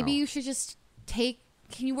like now. maybe you should just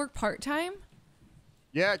can you work part-time?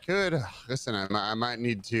 Yeah, I could. Listen, I might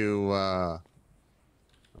need to. What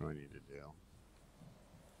do I need to do?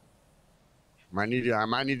 I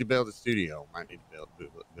might need to build a studio. Might need to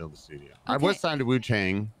build a studio. I was signed to Wu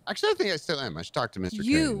Chang. Actually, I think I still am. I should talk to Mr. K.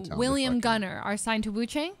 You, and tell him William Gunner, are signed to Wu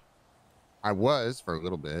Chang? I was for a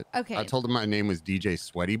little bit. Okay. I told him my name was DJ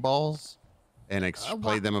Sweaty Balls, and I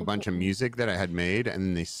played them a bunch of music that I had made, and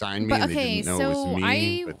then they signed me, But and they didn't know it was me.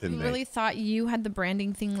 I really thought you had the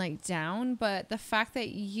branding thing like down, but the fact that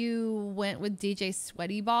you went with DJ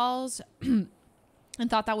Sweaty Balls and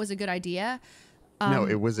thought that was a good idea. No,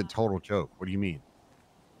 it was a total joke. What do you mean?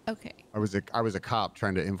 Okay. I was a cop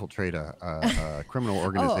trying to infiltrate a criminal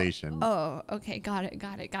organization. Oh, okay, got it.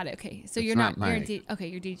 Okay, so It's you're not not you're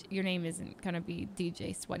Mike. your name isn't gonna be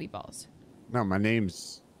DJ Sweaty Balls. No, my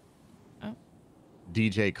name's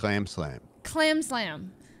DJ Clam Slam. Clam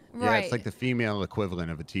Slam, right? Yeah, it's like the female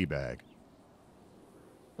equivalent of a teabag.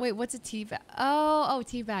 Wait, what's a tea bag? Oh,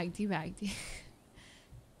 tea bag.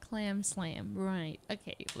 Clam slam. Right.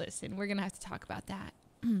 Okay, listen, we're gonna have to talk about that.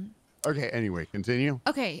 Okay, anyway, continue.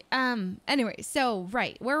 Okay, anyway, so,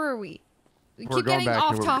 right, where were we? We We're keep going getting back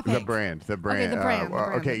off to topic. the brand. Okay, the brand.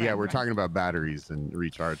 Okay, yeah, we're brand. talking about batteries and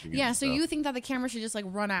recharging. Yeah, and so stuff. you think that the camera should just, like,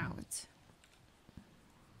 run out?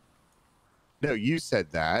 No, you said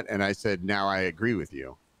that, and I said, now I agree with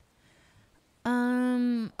you.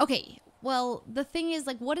 Okay. Well, the thing is,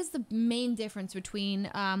 like, what is the main difference between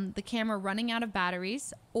the camera running out of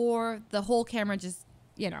batteries or the whole camera just,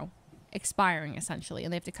 you know, expiring essentially,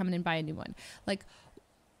 and they have to come in and buy a new one? Like,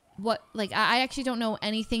 what? Like, I actually don't know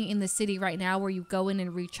anything in the city right now where you go in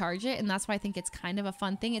and recharge it, and that's why I think it's kind of a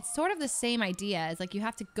fun thing. It's sort of the same idea as like you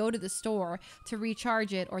have to go to the store to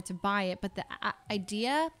recharge it or to buy it, but the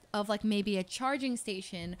idea of like maybe a charging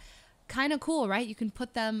station, kind of cool, right? You can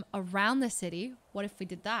put them around the city. What if we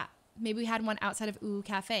did that? Maybe we had one outside of Ooh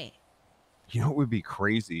Cafe. You know what would be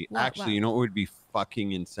crazy? What? Actually, you know what would be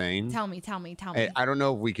fucking insane? Tell me. I don't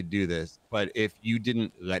know if we could do this, but if you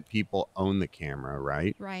didn't let people own the camera,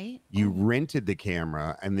 right? Right. You rented the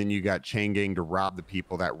camera, and then you got chain gang to rob the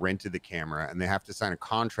people that rented the camera, and they have to sign a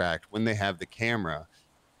contract when they have the camera,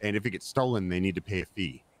 and if it gets stolen, they need to pay a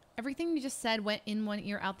fee. Everything you just said went in one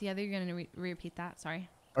ear, out the other. You're going to repeat that. Sorry.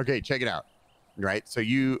 Okay, check it out. Right? So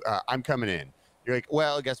I'm coming in. You're like,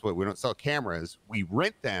 well, guess what? We don't sell cameras. We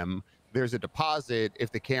rent them. There's a deposit.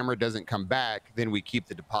 If the camera doesn't come back, then we keep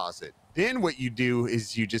the deposit. Then what you do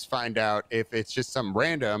is you just find out if it's just some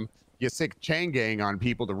random, you sick chain gang on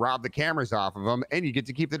people to rob the cameras off of them, and you get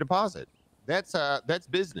to keep the deposit. That's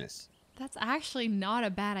business. That's actually not a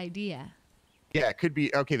bad idea. Yeah, it could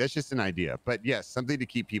be. Okay, that's just an idea. But yes, something to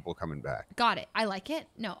keep people coming back. Got it. I like it.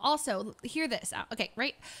 No, also, hear this out. Okay,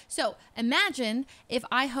 right? So imagine if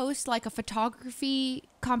I host like a photography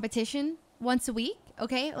competition once a week,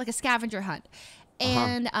 okay? Like a scavenger hunt.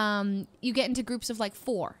 And you get into groups of like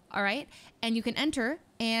 4, all right? And you can enter,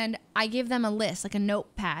 and I give them a list, like a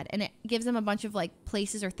notepad, and it gives them a bunch of like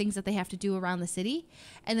places or things that they have to do around the city,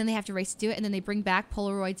 and then they have to race to do it, and then they bring back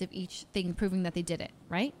Polaroids of each thing proving that they did it,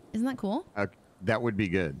 right? Isn't that cool? That would be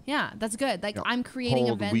good. Yeah, that's good. Like, I'm creating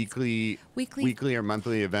hold events. weekly or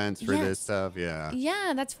monthly events for this stuff. Yeah.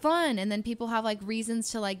 Yeah, that's fun. And then people have like reasons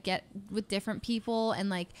to like get with different people, and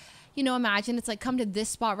like, you know, imagine it's like come to this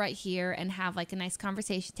spot right here and have like a nice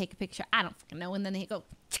conversation, take a picture. I don't fucking know. And then they go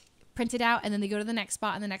print it out, and then they go to the next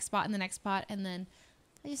spot and the next spot and the next spot. And then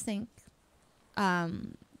I just think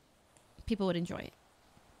people would enjoy it.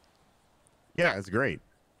 Yeah, it's great.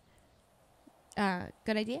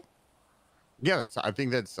 Good idea? Yeah, I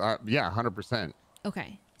think that's, 100%.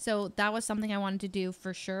 Okay. So that was something I wanted to do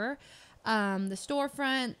for sure. The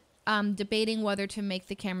storefront, debating whether to make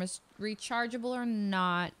the cameras rechargeable or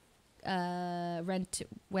not.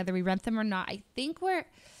 Whether we rent them or not. I think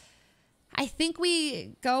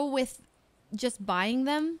we go with just buying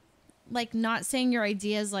them. Like, not saying your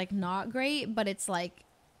idea is like not great, but it's like,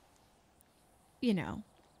 you know,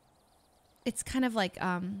 it's kind of like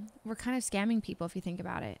we're kind of scamming people if you think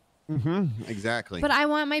about it. Mm-hmm. Exactly. But I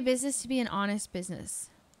want my business to be an honest business.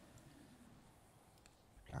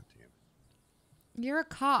 God damn. You're a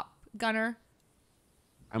cop, Gunner.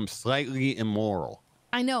 I'm slightly immoral.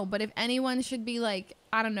 I know, but if anyone should be like,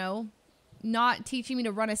 I don't know, not teaching me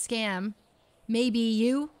to run a scam, maybe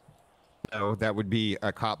you. No, that would be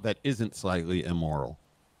a cop that isn't slightly immoral.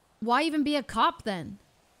 Why even be a cop then?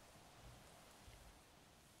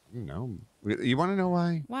 No. You want to know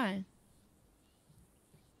why? Why?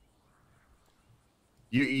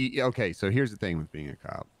 Okay, so here's the thing with being a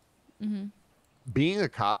cop. Mm-hmm. Being a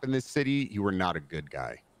cop in this city, you are not a good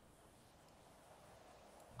guy.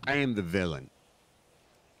 I am the villain.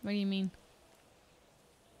 What do you mean?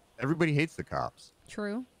 Everybody hates the cops.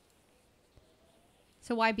 True.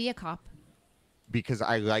 So why be a cop? Because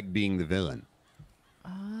I like being the villain.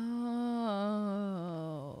 Oh.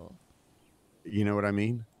 You know what I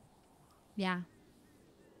mean? Yeah.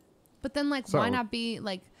 But then, like, why not be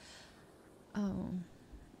like, oh.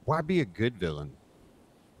 Why be a good villain?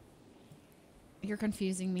 You're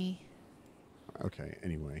confusing me. Okay,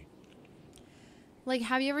 anyway. Like,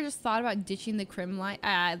 have you ever just thought about ditching the crim life,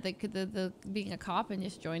 the being a cop and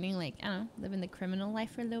just joining, like, I don't know, living the criminal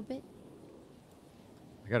life for a little bit?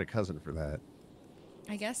 I got a cousin for that.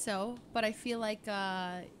 I guess so, but I feel like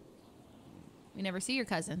we never see your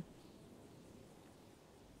cousin.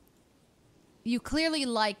 You clearly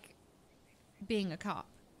like being a cop.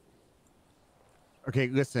 Okay,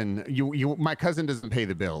 listen, my cousin doesn't pay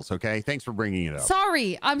the bills, okay? Thanks for bringing it up.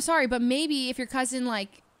 Sorry, I'm sorry, but maybe if your cousin,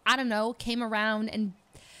 like, I don't know, came around and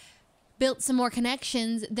built some more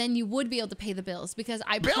connections, then you would be able to pay the bills because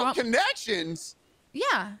I built connections.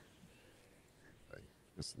 Yeah.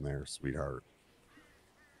 Listen there, sweetheart.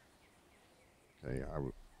 Okay,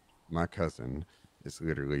 my cousin is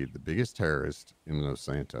literally the biggest terrorist in Los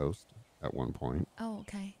Santos at one point. Oh,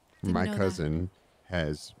 okay. My cousin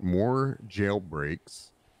has more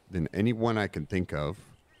jailbreaks than anyone I can think of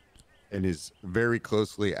and is very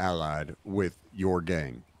closely allied with your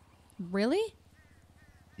gang. Really?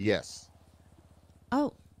 Yes.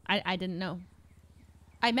 Oh, I didn't know.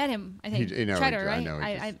 I met him, I think. Cheddar, right?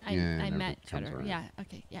 I met Cheddar. Yeah,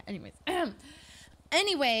 okay. Yeah, anyways.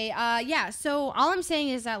 Anyway, yeah, so all I'm saying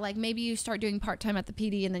is that, like, maybe you start doing part-time at the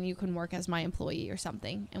PD and then you can work as my employee or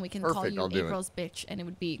something. And we can call you April's bitch and it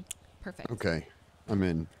would be perfect. Okay, I'm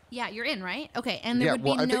in. Yeah, you're in, right? Okay, and there would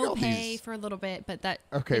be no pay for a little bit, but that...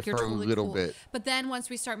 Okay, like, for a little bit. But then once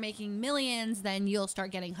we start making millions, then you'll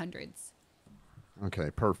start getting hundreds. Okay,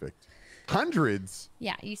 perfect. Hundreds?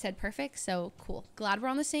 Yeah, you said perfect, so cool. Glad we're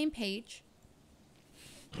on the same page.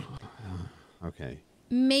 Okay.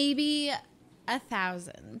 Maybe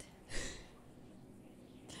 1,000.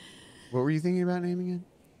 What were you thinking about naming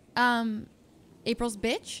it? April's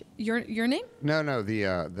bitch. Your name? No,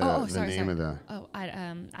 the name of the. Oh,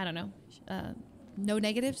 I don't know. No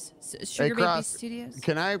negatives. Sugar Baby Studios.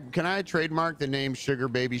 Can I trademark the name Sugar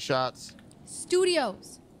Baby Shots?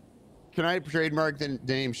 Studios. Can I trademark the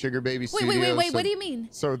name Sugar Baby Studios? Wait. What do you mean?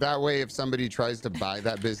 So that way, if somebody tries to buy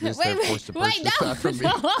that business, they're forced to purchase that from me.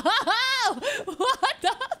 What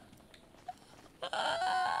the?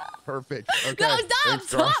 Perfect. Okay. No, stop! Thanks,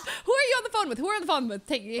 Stop! Ross. Who are you on the phone with? Who are on the phone with?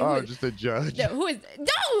 Just a judge. No, who is?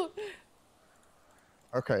 No!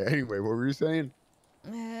 Okay. Anyway, what were you saying?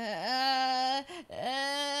 Where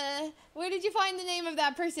did you find the name of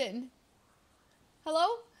that person?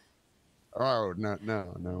 Hello? Oh,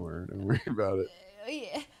 nowhere. Don't worry about it.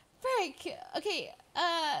 Frick. Okay.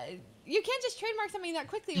 You can't just trademark something that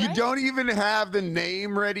quickly, You right? don't even have the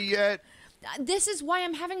name ready yet. This is why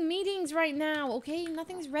I'm having meetings right now, okay?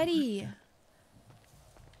 Nothing's ready.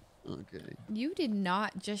 Okay. You did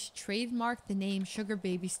not just trademark the name Sugar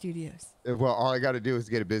Baby Studios. Well, all I got to do is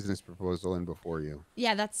get a business proposal in before you.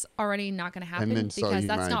 Yeah, that's already not going to happen then because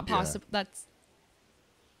that's not possible. That's.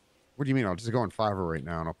 What do you mean? I'll just go on Fiverr right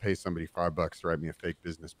now and I'll pay somebody $5 to write me a fake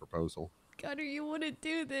business proposal. Gunner, you wouldn't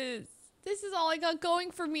do this. This is all I got going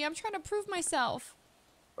for me. I'm trying to prove myself.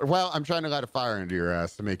 Well, I'm trying to light a fire into your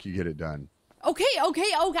ass to make you get it done. Okay.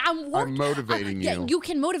 I'm motivating you. Yeah, you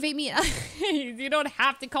can motivate me. You don't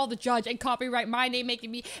have to call the judge and copyright my name, making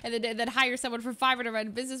me, and then hire someone for Fiverr to write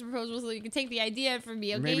a business proposal so you can take the idea from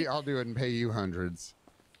me. Okay. Maybe I'll do it and pay you hundreds.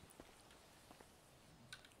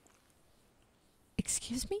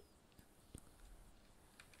 Excuse me?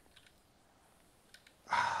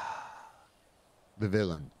 The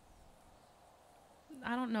villain.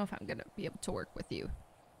 I don't know if I'm gonna be able to work with you.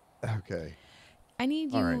 Okay. I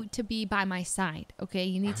need you to be by my side, okay?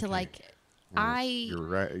 You need to, like,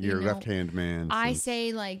 You're left-hand man. I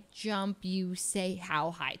say, like, jump, you say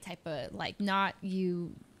how high type of, like, not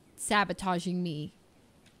you sabotaging me,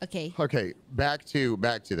 okay? Okay, back to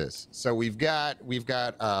this. So we've got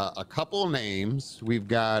a couple names. We've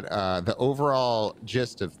got the overall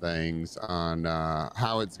gist of things on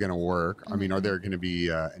how it's gonna work. I mean, are there gonna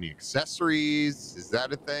be any accessories? Is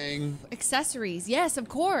that a thing? Accessories, yes, of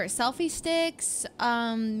course. Selfie sticks,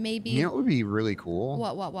 maybe. You know what would be really cool?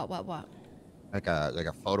 What? Like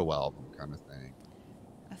a photo album kind of thing.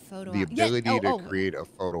 A photo. The ability to create a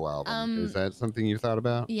photo album. Is that something you thought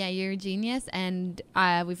about? Yeah, you're a genius, and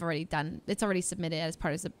we've already done. It's already submitted as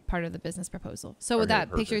part of the business proposal. So that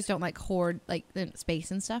perfect. Pictures don't like hoard like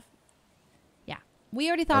space and stuff. Yeah, we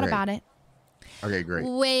already thought about it. Okay, great.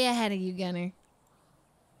 Way ahead of you, Gunner.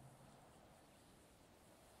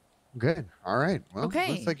 Good. All right. Well,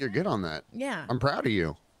 looks like you're good on that. Yeah. I'm proud of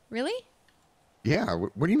you. Really? Yeah.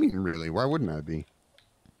 What do you mean, really? Why wouldn't I be?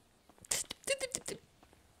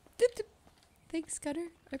 Thanks, Gunner.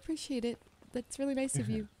 I appreciate it. That's really nice of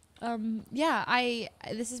you. Yeah,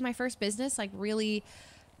 this is my first business, like, really,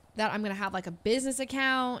 that I'm gonna have like a business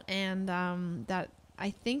account, and that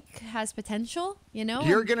I think has potential, you know?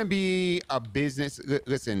 You're gonna be a business.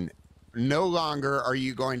 Listen, no longer are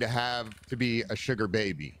you going to have to be a sugar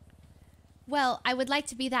baby. Well, I would like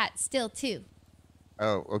to be that still too.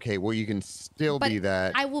 Oh, okay. Well, you can still be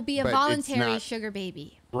that. I will be a voluntary sugar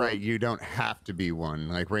baby. Right. You don't have to be one.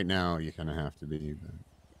 Like right now, you kind of have to be. But...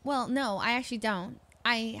 Well, no, I actually don't.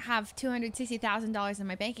 I have $260,000 in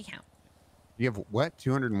my bank account. You have what?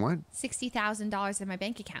 200 and what? $60,000 in my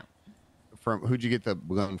bank account. From who'd you get the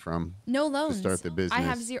loan from? No loans. To start the business. I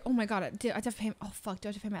have zero. Oh my god! I have to pay. Oh fuck! Do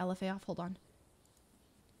I have to pay my LFA off? Hold on.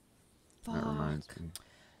 Fuck. That reminds me.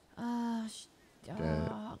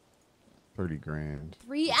 Debt. 30 grand.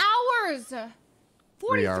 3 hours.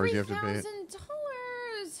 3 hours you have to pay $43,000.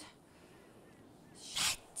 it.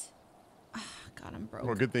 Shit. Oh, God, I'm broke.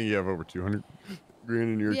 Well, good thing you have over 200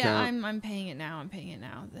 grand in your account. Yeah, I'm paying it now. I'm paying it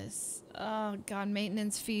now. This, oh God,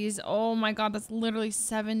 maintenance fees. Oh my God, that's literally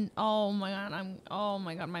 7. Oh my God, oh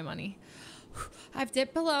my God, my money. I've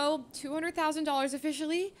dipped below $200,000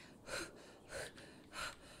 officially.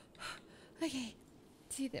 Okay,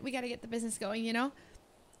 see that we got to get the business going, you know.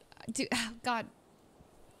 Dude, oh God.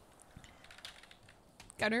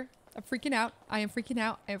 Gunner, I'm freaking out. I am freaking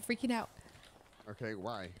out. I am freaking out. Okay,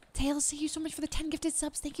 why? Tails, thank you so much for the 10 gifted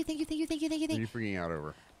subs. Thank you, thank you, thank you, thank you, thank you. What are you freaking out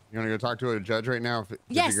over? You want to go talk to a judge right now? To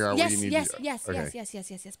Yes, figure out yes, what you need yes, to do? yes, Okay.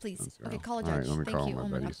 yes, please. Let's go. Okay, call a All judge. right, let me Thank call you. my Oh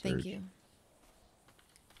my buddy God, thank Serge. you.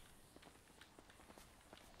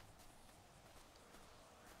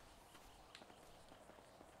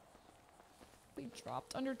 We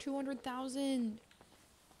dropped under 200,000.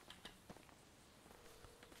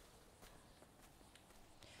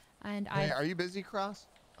 And Hey, are you busy, Cross?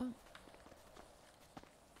 Oh.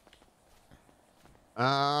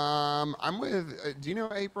 I'm with. Do you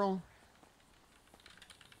know April?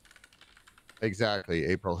 Exactly,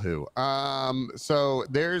 April who? So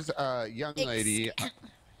there's a young lady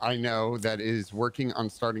I know that is working on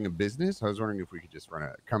starting a business. I was wondering if we could just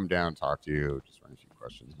come down, talk to you, just run a few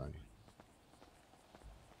questions by you.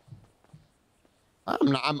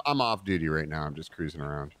 I'm off duty right now. I'm just cruising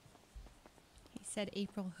around. He said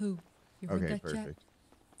April who? You heard Okay, that, chat? perfect.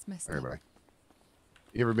 It's messed All right, up. bye.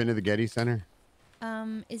 You ever been to the Getty Center?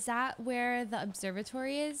 Is that where the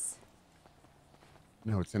observatory is?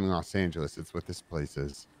 No, it's in Los Angeles. It's what this place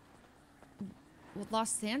is. Well,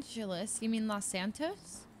 Los Angeles? You mean Los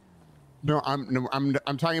Santos? No,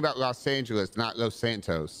 I'm talking about Los Angeles, not Los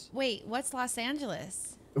Santos. Wait, what's Los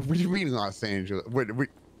Angeles? What do you mean Los Angeles?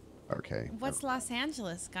 Okay. What's Los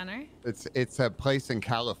Angeles, Gunner? It's a place in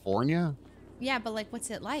California. Yeah, but like, what's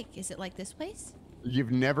it like? Is it like this place?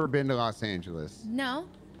 You've never been to Los Angeles? No.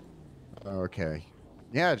 Okay.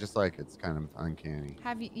 Yeah, just like it's kind of uncanny.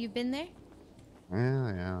 Have you been there?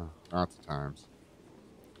 Yeah, lots of times.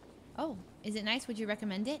 Oh, is it nice? Would you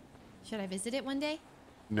recommend it? Should I visit it one day?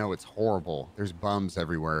 No, it's horrible. There's bums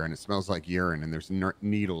everywhere, and it smells like urine, and there's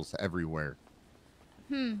needles everywhere.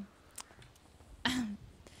 Where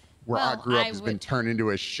I grew up has been turned into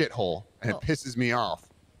a shithole, and it pisses me off.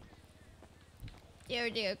 There,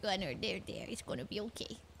 Gunner, there. It's gonna be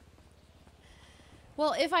okay.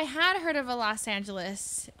 Well, if I had heard of a Los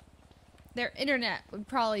Angeles, their internet would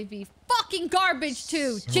probably be fucking garbage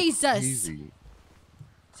too. So Jesus. Easy.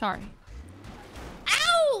 Sorry.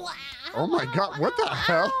 Ow! Oh my God! What the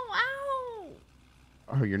hell? Ow!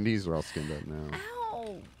 Oh, your knees are all skinned up now.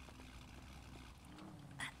 Ow!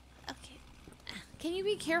 Okay. Can you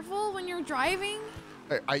be careful when you're driving?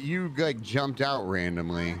 You like jumped out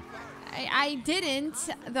randomly. I didn't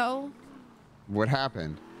though. What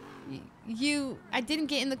happened? I didn't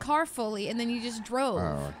get in the car fully, and then you just drove.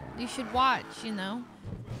 Oh, okay. You should watch, you know.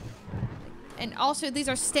 And also, these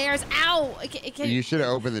are stairs. Ow! You should have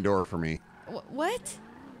opened the door for me. What?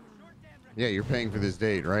 Yeah, you're paying for this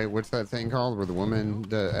date, right? What's that thing called where the woman,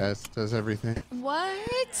 the S, does everything?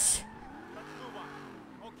 What?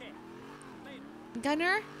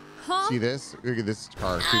 Gunner? Huh? See this? Look at this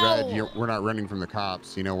car. Too bad we're not running from the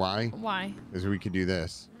cops. You know why? Why? Because we could do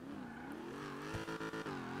this.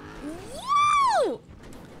 Woo!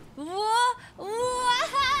 Whoa!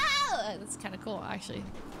 That's kind of cool, actually.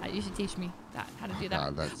 You should teach me how to do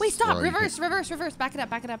that. Wait, stop! Reverse! Back it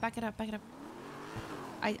up.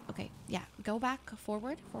 Okay, yeah. Go back,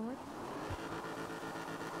 forward. Go right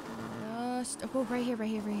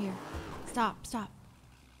here. Stop.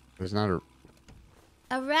 There's not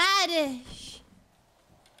a radish.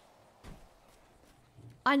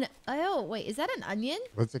 Oh, wait, is that an onion?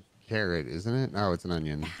 What's a carrot, isn't it? No, it's an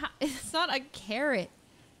onion. It's not a carrot.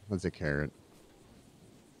 What's a carrot?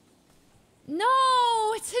 No,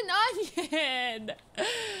 it's an onion.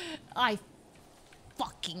 I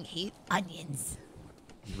fucking hate onions.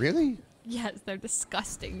 Really? Yes, they're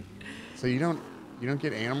disgusting. So you don't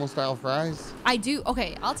get animal style fries? I do.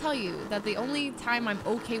 Okay, I'll tell you that the only time I'm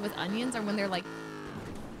okay with onions are when they're like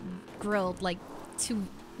grilled like to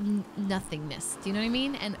nothingness. Do you know what I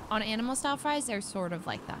mean? And on animal style fries, they're sort of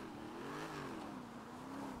like that.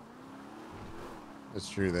 That's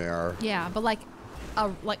true, they are. Yeah, but like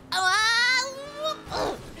oh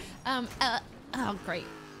great.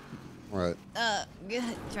 What?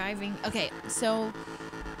 Driving. Okay, so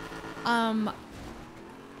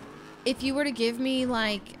if you were to give me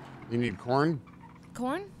like You need corn?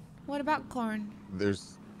 corn? What about corn?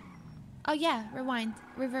 There's Oh yeah, rewind,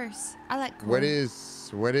 reverse. I like corn. What do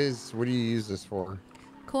you use this for?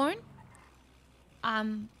 Corn?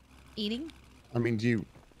 Eating. I mean, you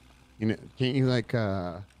know, can't you like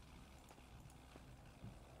Oh.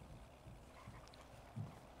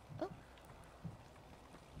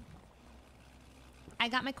 I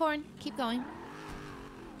got my corn. Keep going.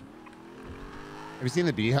 have you seen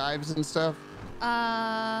the beehives and stuff?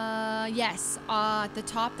 Yes. At the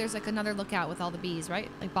top, there's like another lookout with all the bees, right?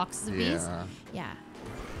 Like boxes of bees. Yeah.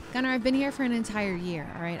 Gunnar, I've been here for an entire year.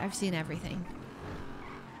 All right, I've seen everything.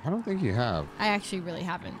 I don't think you have. I actually really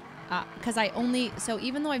haven't. Because so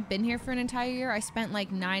even though I've been here for an entire year, I spent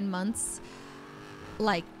like 9 months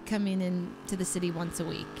like coming in to the city once a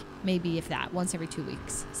week. Maybe if that, once every 2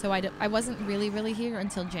 weeks. So I wasn't really here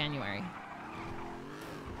until January.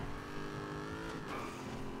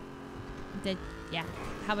 Yeah.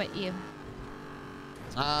 How about you?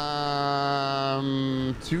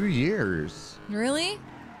 2 years. Really?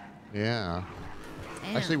 Yeah.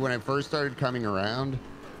 Damn. Actually, when I first started coming around,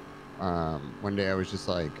 one day I was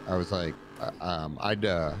like, I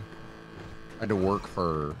had to work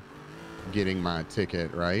for getting my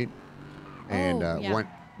ticket, right? And yeah.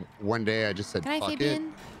 one day I just said, Can I fuck flip it,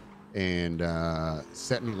 in? and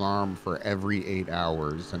set an alarm for every 8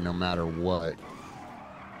 hours, and no matter what,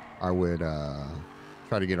 I would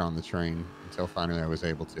try to get on the train until finally I was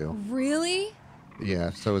able to. Really?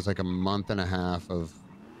 Yeah, so it was like a month and a half of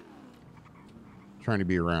trying to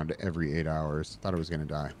be around every 8 hours. Thought I was gonna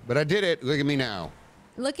die, but I did it. Look at me now.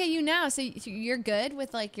 Look at you now. So you're good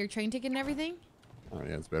with like your train ticket and everything? Oh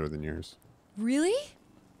yeah, it's better than yours. Really?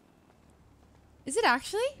 Is it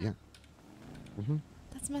actually? Yeah.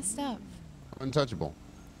 That's messed up. Untouchable.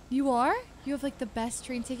 You are? You have like the best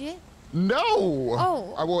train ticket? No.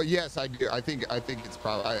 Oh. Well, yes, I do. I think it's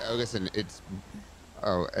probably. Listen, it's.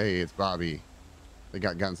 Oh, hey, it's Bobby. They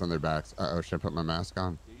got guns on their backs. Oh, should I put my mask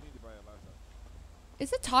on?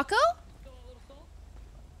 Is it Taco?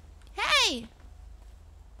 Hey!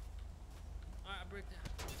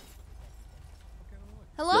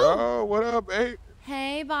 Hello? Yo, what up, Ape?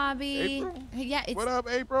 Hey, Bobby. April? Yeah, it's. What up,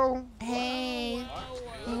 April? Hey.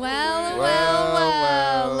 Well.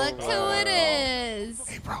 Look who it is.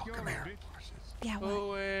 April, come here. Yeah, what?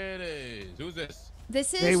 Who it is? Who's this?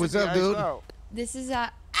 This is. Hey, what's up, dude? This is I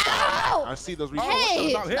see those reports.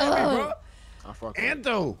 Hey!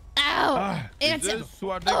 Anto. Ow! Is this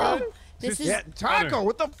who I think it is? This is. Yeah, Taco,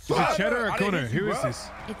 what the Is fuck? it Cheddar or Gunner? Who is this?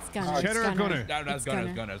 It's Gunner. Cheddar or Gunner? That's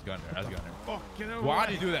Gunner. That's Gunner. Why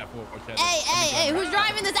do you do that for? Cheddar? Hey! Who's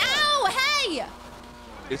driving this? Ow! Hey!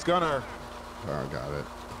 It's Gunner. Oh, got it.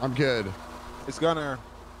 I'm good. It's Gunner.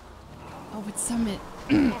 Oh, it's Summit.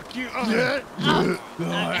 Fuck you. Hit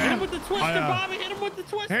him with the twister, Bobby. Hit him with the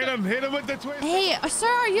twister. Hit him with the twister. Hey, sir,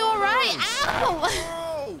 are you all right?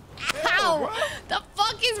 Ow! Ow! The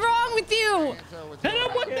fuck is wrong with you? Hit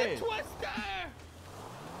him with the twister.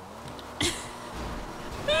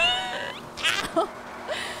 Ow!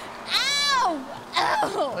 Ow!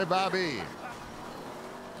 Ow! Hey, Bobby.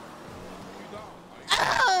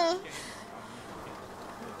 Ow!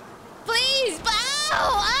 Please! Ow!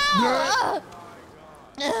 Ow!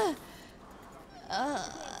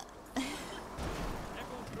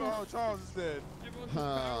 Oh, Charles is dead.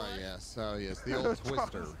 Oh yes, the old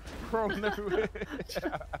twister. Crawling everywhere.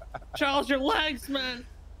 Charles, your legs, man.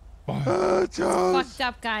 Charles. Fucked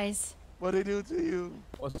up, guys. What they do to you?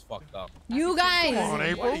 What's fucked up? You guys. Come on,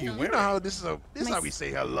 April. You know how this is how we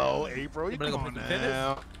say hello, April. You come on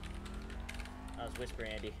now. I was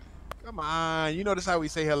whispering, Andy. Come on, you know this how we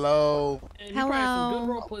say hello. And you probably some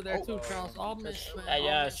good roleplay there too, Charles. All miss, man.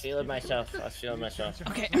 Yeah, I was feeling myself.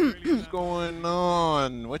 Okay. What's going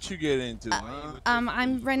on? What you get into, huh?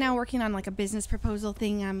 I'm right now working on like a business proposal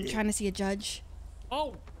thing. I'm trying to see a judge.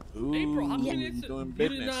 Oh, Ooh, April, how come you you doing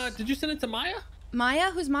didn't, business. did you send it to Maya? Maya?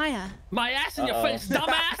 Who's Maya? My ass in your face,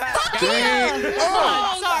 dumbass!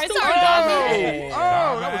 Oh, sorry, Bobby.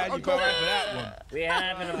 That was for that one. We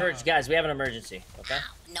have an emergency, guys. We have an emergency. Okay.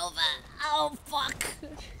 Nova. Oh fuck.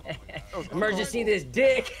 Emergency, this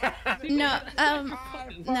dick. No.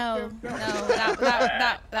 No. That was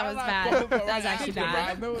bad. That was actually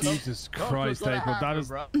bad. Jesus Christ, April. That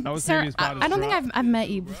was Sir, maybe as bad as I don't think I've met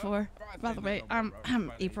you before. By the way,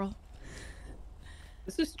 I'm April.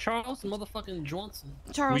 This is Charles motherfucking Johnson.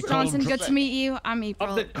 Charles Johnson, good to meet you. I'm April.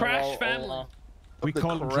 Of the Crash family. We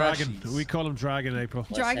call him Dragon. We call him Dragon, April.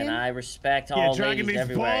 Listen, I respect all ladies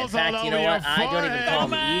everywhere. In fact, you know what? I don't even call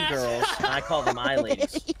them e-girls. I call them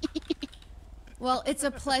I-ladies. Well, it's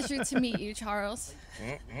a pleasure to meet you, Charles.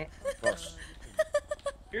 Of course.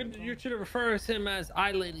 You should refer to him as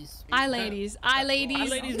I-ladies. I-ladies. I-ladies.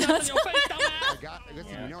 I-ladies, nothing in your face, dumbass.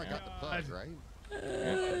 Listen, you know I got the plug, right?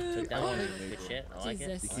 Yeah, took that one. Good shit. I like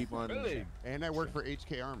it. You keep on. Really? And I work for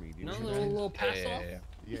HK Army. Do you know No, what I'm little pass off.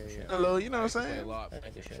 Yeah. Hello, you know what I'm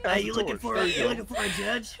saying? Hey, you looking for a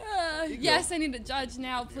judge? Yes, I need a judge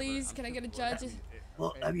now, please. Can I get a judge?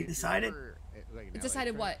 Well, have you decided?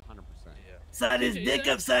 Decided what? 100%. Slide his dick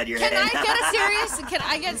upside your Can head. I get a serious? Can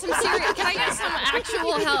I get some serious? Can I get some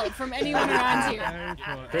actual help from anyone around here?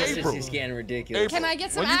 This is getting ridiculous. Can I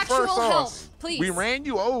get some When you actual first saw help, us, please? We ran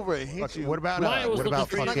you over and hit you. What about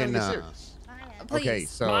fucking? Please. Okay,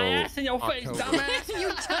 so My ass in your face, dumbass. You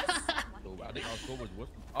just...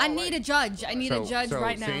 I need a judge. I need a judge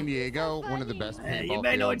right now. San Diego, one of the best paintball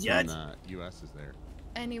fields in the U.S. is there.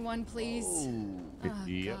 Anyone, please. Oh,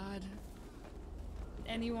 Yep. God.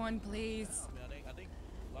 Anyone, please.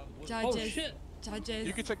 Oh, Judges. shit. Judges.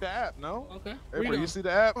 You can check the app, no? Okay. April, you see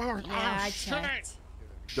the app? Yeah, I checked.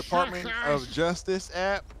 Department of Justice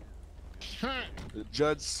app. The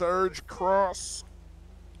Judge Surge Cross.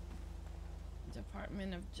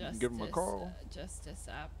 Department of Justice. Give him a call. Justice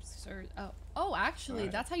apps. Oh, actually,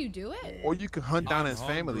 that's how you do it? Or you can hunt down his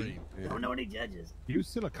family. Don't know any judges. You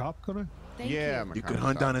still a cop, Connor? Thank You could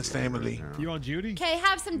hunt down his family. You on duty? Okay,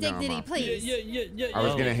 have some No, dignity, Mom. please. I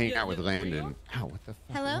was gonna hang out with Landon. Ow, what the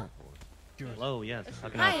fuck? Hello? Hello, yes.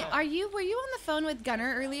 Hi, were you on the phone with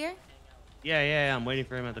Gunner earlier? Yeah, I'm waiting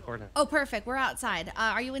for him at the courthouse. Oh, perfect. We're outside.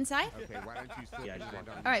 Are you inside? Okay, why don't you sit down?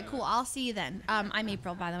 All right, cool. I'll see you then. I'm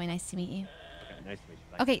April, by the way. Nice to meet you. Okay, nice to meet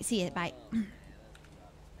you. Bye. Okay, see you. Bye.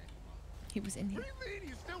 He was in here. What do you mean?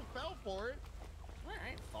 You still fell for it. What? I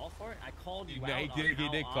didn't fall for it. I called you Yeah, out. he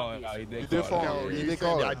did call it. He did fall. No, He you did said,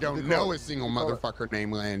 call it. I don't He did know call a it. single motherfucker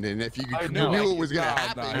named Landon. If you I knew know. it was gonna Nah,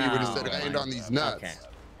 happen, nah, you would have nah, said, nah. land on these nuts.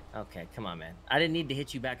 Okay, come on, man. I didn't need to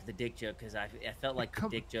hit you back with the dick joke because I felt like the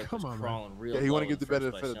dick joke was crawling real. Yeah, you want wanna to get the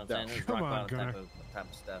benefit of the doubt. Come on, Gunner. type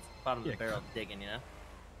of stuff. Bottom of the barrel digging, you know.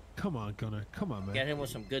 Come on, Gunner. Come on, man. Get him with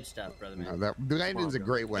some good stuff, brother, man. No, Landon's a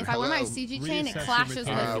great one. If I wear my CG chain, it clashes with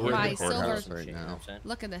we're my at the courthouse silver. right now.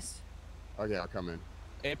 Look at this. Okay, I'll come in.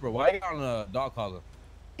 April, why are you on a dog collar?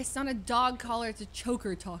 It's not a dog collar. It's a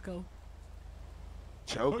choker taco.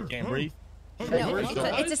 Choker. Can't breathe. No,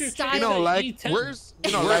 it's a style. You don't like where's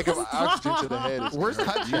lack of oxygen to the head. Where's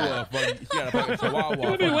Hutch at? You got a fucking chihuahua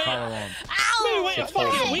fucking collar on. Ow! Wait a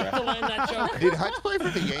fucking week to land that joke. Did Hutch play for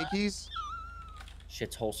the Yankees?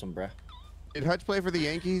 Shit's wholesome, bruh. Did Hutch play for the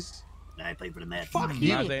Yankees? I played for the Mets. Fuck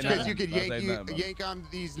you. Because you could yank on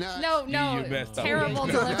these nuts. No, terrible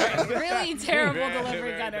delivery. Really terrible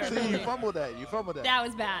delivery, Gunner. See, you fumbled that. You fumbled that. That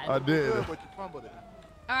was bad. I did. Good, but you fumbled it.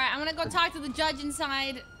 All right, I'm gonna go talk to the judge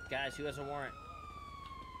inside. Guys, who has a warrant?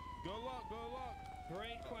 Good luck.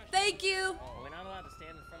 Great question. Thank you. Are we not allowed to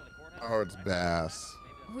stand in front of the courthouse? Oh, it's Bass,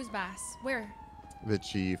 Who's Bass? Where? the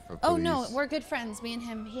chief of Oh police. no, we're good friends. Me and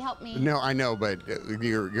him. He helped me. No, I know, but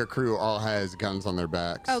your crew all has guns on their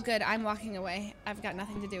backs. Oh good. I'm walking away. I've got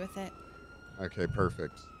nothing to do with it. Okay,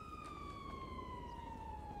 perfect.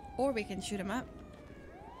 Or we can shoot him up.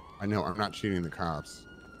 I know. I'm not shooting the cops.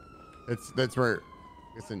 That's where.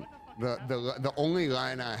 Listen, the only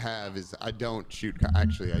line I have is I don't shoot.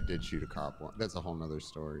 Actually, I did shoot a cop once. That's a whole nother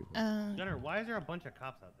story. Gunner, why is there a bunch of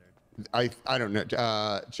cops out there? I don't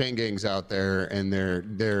know. Chain gang's out there and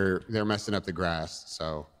they're messing up the grass.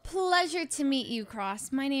 So Pleasure to meet you,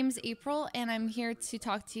 Cross. My name's April, and I'm here to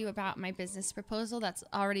talk to you about my business proposal that's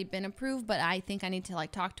already been approved. But I think I need to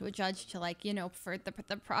talk to a judge to for the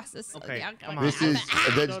process. Okay,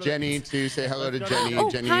 that's Jenny. To say hello to Jenny. Oh,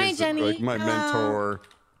 Jenny hi, is Jenny. like my mentor.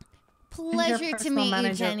 Pleasure to meet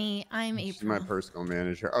you, Jenny. I'm She's April. my personal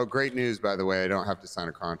manager. Oh, great news, by the way. I don't have to sign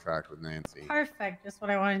a contract with Nancy. Perfect. Just what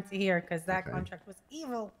I wanted to hear, because that contract was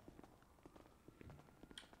evil.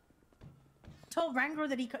 Told Rango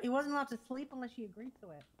that he wasn't allowed to sleep unless she agreed to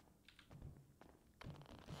it.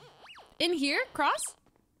 In here, Cross?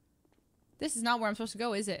 This is not where I'm supposed to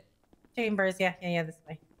go, is it? Chambers, yeah, this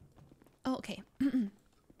way. Oh, okay.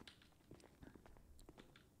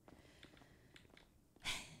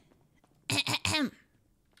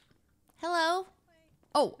 Hello?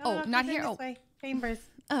 Oh, not here. Oh, way. Chambers.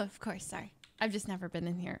 Oh, of course. Sorry. I've just never been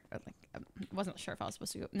in here. I wasn't sure if I was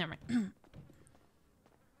supposed to go. Never mind.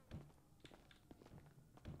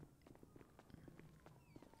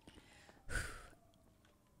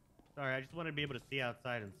 Sorry, I just wanted to be able to see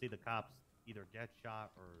outside and see the cops either get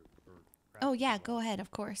shot or Oh yeah, go ahead. Of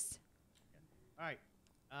course. All right.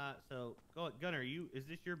 So Gunner, is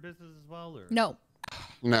this your business as well, or no?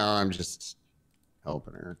 No, I'm just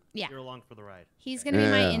helping her. Yeah. You're along for the ride. He's gonna be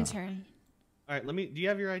my intern. All right. Do you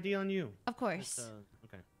have your ID on you? Of course.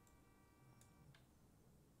 Okay.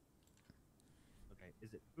 Okay.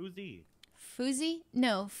 Is it Fuslie? Fuslie?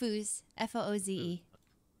 No, Fooze. F-O-O-Z-E.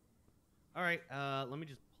 All right. Let me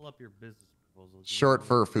just pull up your business proposal. Short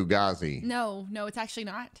for Fugazi. No, it's actually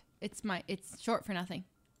not. It's short for nothing.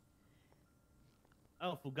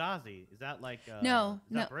 Oh, Fugazi. Is that like? No,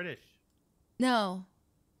 is that British? No.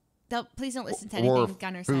 Please don't listen to anything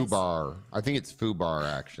Gunner says. Fubar. I think it's Fubar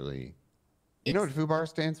actually. You know what Fubar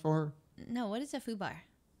stands for? No, what is a Fubar?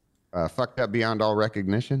 Fucked up beyond all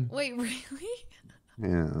recognition. Wait, really?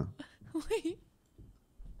 Yeah. Wait.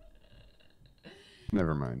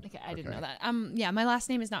 Never mind. Okay, I didn't know that. Yeah, my last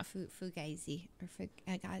name is not Fugazi or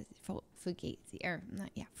Fugazi or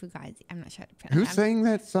not. Yeah, Fugazi. I'm not sure. Who's saying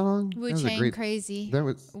that song? Wu Chang Crazy. That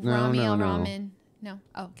was Romeo Ramen. No.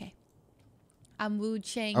 Oh, okay. I'm Wu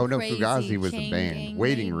Chang. Oh no, Crazy, Fugazi was Chang the band. Gang,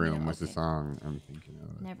 Waiting Gang, Room no, was the okay. song I'm thinking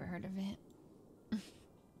of. Never heard of it.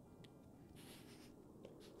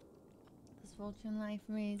 This Fortune Life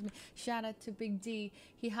raised me. Shout out to Big D.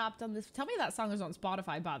 He hopped on this. Tell me that song is on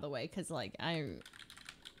Spotify, by the way, because like I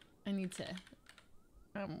need to.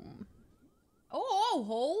 Oh,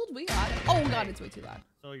 hold. We got it. Oh God, it's way too loud.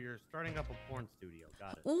 So you're starting up a porn studio.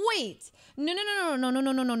 Got it. Wait. No.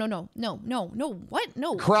 What?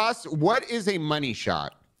 No. Cross, what is a money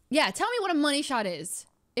shot? Yeah, tell me what a money shot is,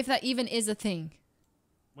 if that even is a thing.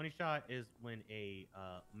 Money shot is when a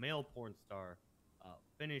male porn star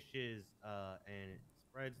finishes and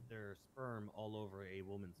spreads their sperm all over a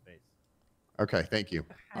woman's face. Okay, thank you.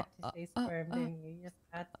 Had to say sperm, didn't you? You just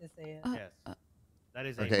had to say it. Yes. That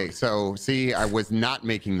is Okay, so see, I was not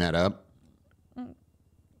making that up.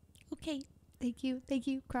 Okay, thank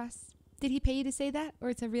you, Cross. Did he pay you to say that, or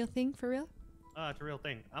it's a real thing for real? It's a real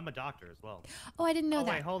thing. I'm a doctor as well. Oh, I didn't know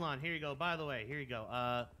that. Wait, hold on. Here you go. By the way, here you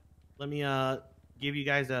go. Let me give you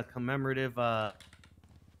guys a commemorative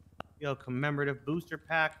commemorative booster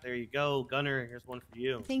pack. There you go, Gunner. Here's one for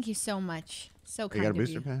you. Thank you so much. So kind You got a of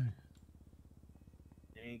booster you. pack?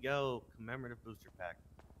 There you go, commemorative booster pack.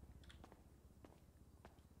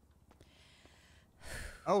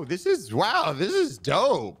 Oh, this is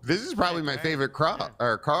dope. This is probably my favorite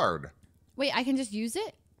card. Wait, I can just use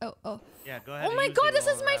it? Oh. Yeah, go ahead. Oh my God, this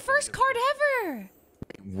is my first card ever.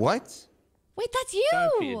 What? Wait, that's you.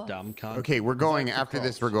 Don't be a dumb cunt. Okay, we're going after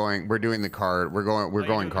this. We're doing the card. We're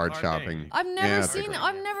going card shopping. I've never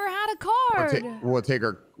I've never had a card. We'll take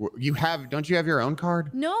our. Don't you have your own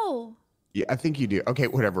card? No. Yeah, I think you do. Okay,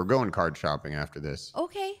 whatever. We're going card shopping after this.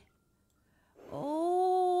 Okay.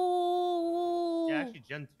 Oh. Yeah, actually,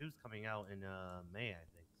 Gen 2's coming out in May, I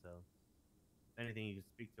think. So, if anything, you can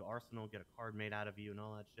speak to Arsenal, get a card made out of you, and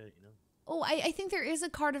all that shit. You know. Oh, I think there is a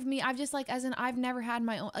card of me. I've just like, as in, I've never had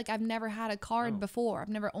my own. Like, I've never had a card before. I've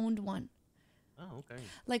never owned one. Oh, okay.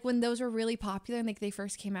 Like when those were really popular and like they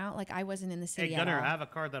first came out, like I wasn't in the city. Hey, Gunner, I have a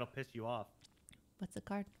card that'll piss you off. What's the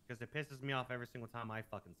card? Because it pisses me off every single time I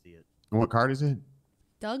fucking see it. What card is it?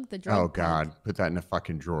 Doug, the drug. Oh God, put that in a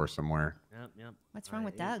fucking drawer somewhere. Yep. What's wrong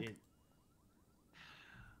with Doug?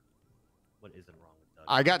 What isn't wrong with Doug?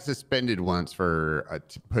 I got suspended once for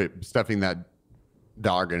stuffing that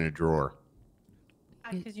dog in a drawer.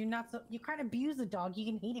 Because you can't abuse a dog. You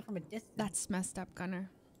can hate it from a distance. That's messed up, Gunner.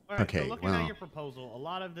 All right, Okay, so looking at your proposal, a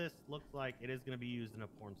lot of this looks like it is going to be used in a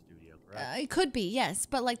porn studio, correct? It could be, yes,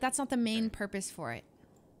 but like that's not the main purpose for it.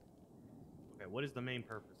 Okay, what is the main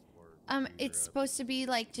purpose for? It's supposed to be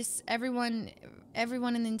like just everyone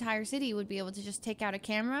in the entire city would be able to just take out a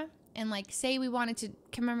camera and like say we wanted to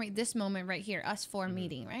commemorate this moment right here, us four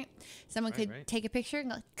meeting, right? Someone could take a picture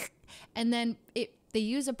and go, and then they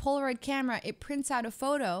use a Polaroid camera, it prints out a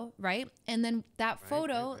photo, right? And then that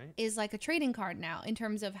photo is like a trading card now in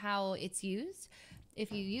terms of how it's used.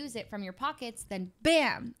 If you use it from your pockets, then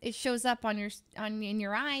bam, it shows up on in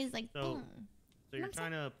your eyes like boom. So you're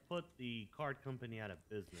trying to put the card company out of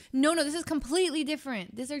business. No, this is completely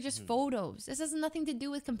different. These are just photos. This has nothing to do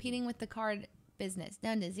with competing with the card business.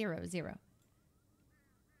 Down to 0.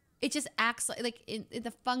 It just acts like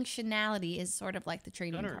the functionality is sort of like the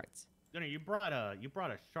trading cards. Gunner, you brought a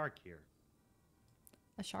shark here.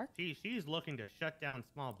 A shark? She's looking to shut down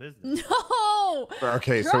small business. No.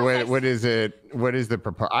 Okay, so what is it? What is the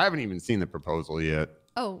proposal? I haven't even seen the proposal yet.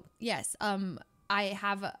 Oh yes. I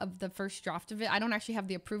have the first draft of it. I don't actually have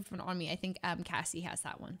the approved one on me. I think Cassie has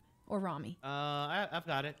that one or Rami. I've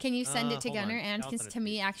got it. Can you send it to Gunner and to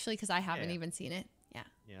me actually because I haven't even seen it. Yeah.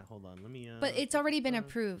 Yeah. Hold on. Let me. But it's already been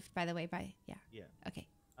approved, by the way. Yeah. Okay.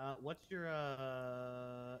 What's your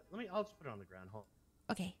I'll just put it on the ground. Hold.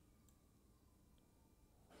 Okay.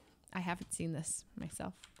 I haven't seen this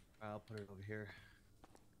myself. I'll put it over here.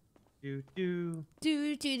 Do.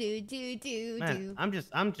 Man,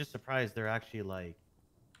 I'm just surprised they're actually like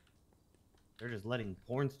They're just letting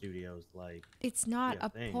porn studios like. It's not a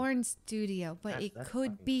thing. porn studio, but it That's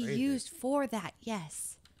could fucking be crazy. used for that.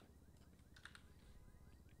 Yes.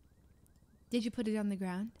 Did you put it on the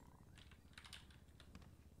ground?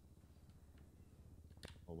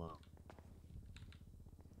 Hold on.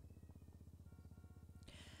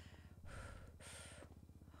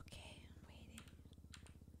 Okay, I'm waiting.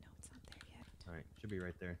 No, it's not there yet. All right, should be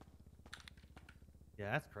right there.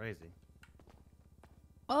 Yeah, that's crazy.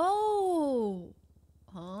 Oh.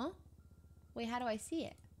 Huh? Wait, how do I see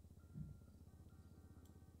it?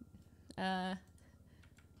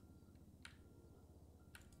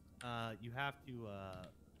 You have to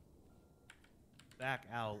back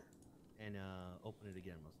out and open it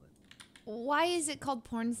again, most likely. Why is it called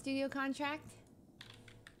porn studio contract?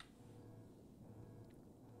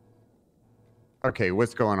 Okay,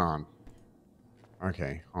 what's going on?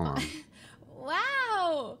 Okay, hold on.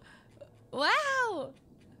 Wow. Wow.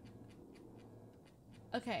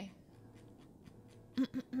 Okay.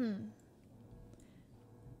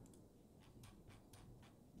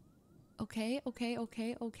 Okay.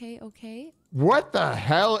 What the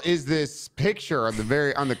hell is this picture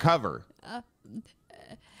on the cover?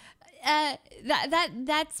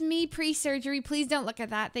 That's me pre-surgery. Please don't look at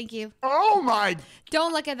that. Thank you. Oh my!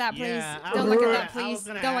 Don't look at that, please. Yeah, don't look at that, please.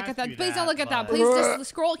 Don't look at that. Please don't look at that. Please just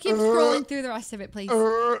scroll. Keep scrolling through the rest of it, please.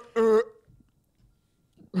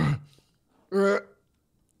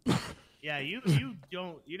 Yeah, you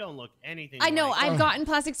don't look anything. I know. like I've gotten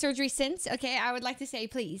plastic surgery since. Okay, I would like to say,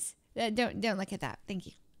 please don't look at that. Thank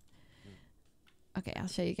you. Okay, I'll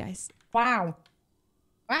show you guys. Wow.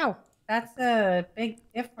 Wow. That's a big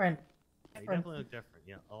difference. You definitely look different.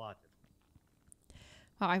 Yeah, a lot different.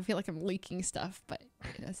 Wow, I feel like I'm leaking stuff, but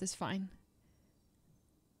this is fine.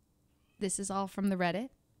 This is all from the Reddit.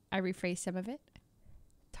 I rephrased some of it.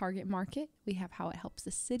 Target market. We have how it helps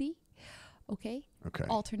the city. Okay. Okay.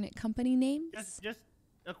 Alternate company names. Just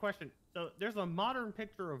a question. So there's a modern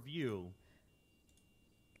picture of you.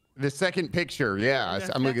 The second picture, yeah,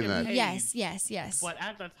 The I'm looking at second that. page, Yes. But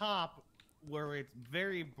at the top, where it's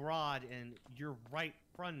very broad and you're right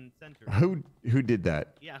front and center. Who did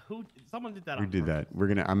that? Yeah, someone did that. Who on did that?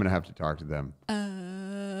 I'm gonna have to talk to them.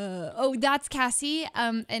 Oh, that's Cassie.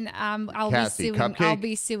 And Cassie, Cupcake? I'll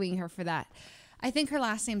be suing her for that. I think her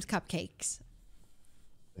last name's Cupcakes.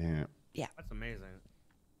 Yeah. Yeah. That's amazing.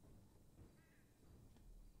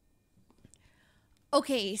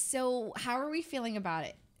 Okay, so how are we feeling about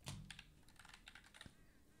it?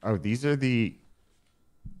 Oh, these are the.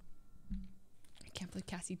 I can't believe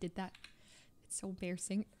Cassie did that. It's so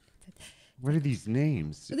embarrassing. What are these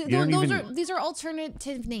names? These are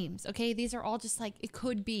alternative names, okay? These are all just like, it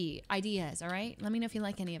could be ideas, all right? Let me know if you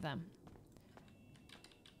like any of them.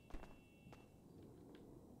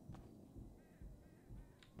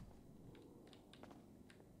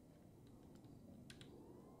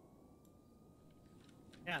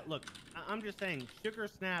 Yeah, look, I'm just saying, sugar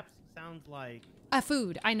snaps sounds like A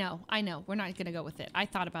food. I know. We're not gonna go with it. I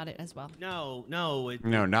thought about it as well. no,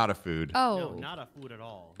 No, not a food. Oh. no, not a food at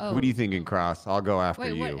all. Oh. What are you thinking, Cross? I'll go after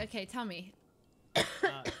Wait, you. what? Okay, tell me.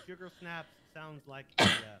 Sugar snaps sounds like a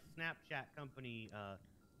Snapchat company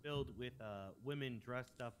filled with women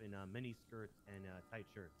dressed up in mini skirts and tight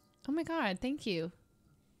shirts. Oh my God, thank you.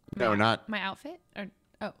 No, not. My outfit? Or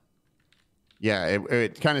oh. Yeah,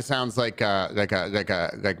 it kind of sounds like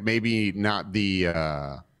maybe not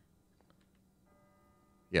the.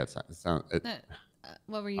 Yeah, it sounds.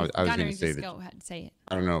 What were you? I was Gunner, going to say just that. go ahead, say it.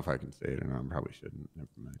 I don't know if I can say it or not. I probably shouldn't. Never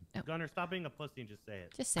mind. Oh. Gunner, stop being a pussy and just say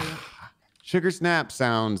it. Just say it. Sugar Snap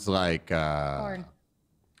sounds like Corn.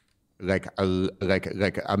 like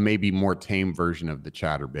a maybe more tame version of the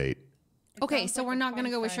Chatterbait. Okay, so we're not gonna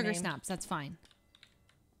go with porn sugar star name. snaps. That's fine.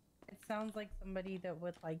 It sounds like somebody that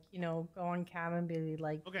would like, go on cam and be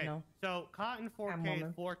like, Okay, so Cotton 4K,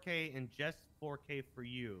 woman. 4K, and just 4K for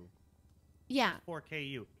you. Yeah. 4K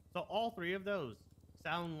you. So all three of those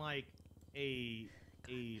sound like a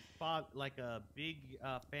spot, like a big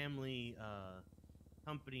family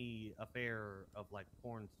company affair of like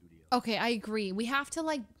porn studios. Okay, I agree. We have to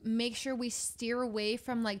like make sure we steer away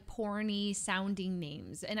from like porny sounding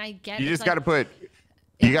names. And I get You it's just got to put.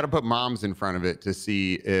 You got to put moms in front of it to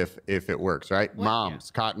see if it works, right? What?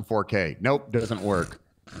 Moms, Cotton 4K. Nope, doesn't work.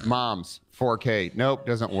 Moms, 4K. Nope,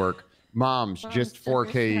 doesn't work. Moms, just Sugar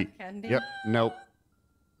 4K. Snap Candy. Yep, nope.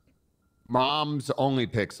 Moms, only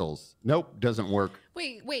pixels. Nope, doesn't work.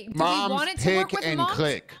 Wait. Do Moms, we want it to pick work with and moms?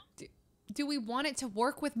 click. Do we want it to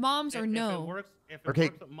work with moms or no? If it Okay.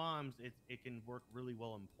 works with moms, it can work really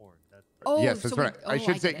well in porn. That's Oh, Yes, that's so right. I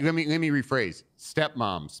should say. get it. Let me rephrase.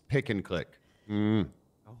 Stepmoms, pick and click. Mm.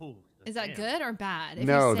 Oh, Is that good or bad? If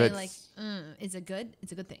No, you say that's- like, is it good?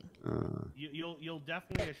 It's a good thing. You'll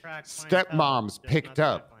definitely attract Stepmoms picked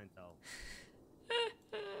up.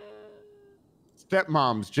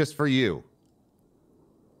 Stepmoms just for you.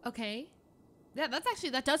 Okay. Yeah,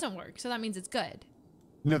 that doesn't work. So that means it's good.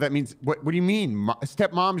 No, that means what do you mean?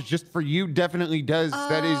 Stepmoms just for you definitely does.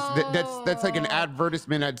 That's like an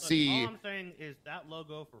advertisement I'd see. All I'm saying is that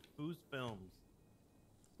logo for Fooze Films.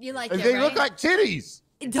 You like They look like titties.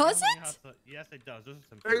 Does it? Yes, it does. Those are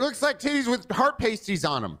some It looks like titties with heart pasties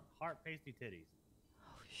on them. heart pasty titties.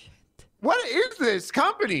 What is this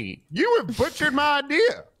company? You have butchered my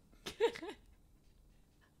idea.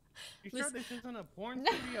 You sure this isn't a porn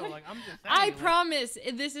studio? Like, I'm just saying. I promise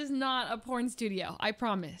this is not a porn studio. I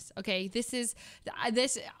promise. Okay, this.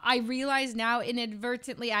 I realize now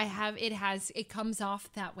inadvertently it comes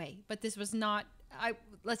off that way, but this was not.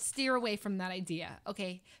 Let's steer away from that idea.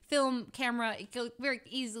 Okay, film camera very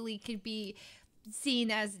easily could be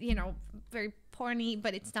seen as very porny,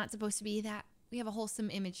 but it's not supposed to be that. We have a wholesome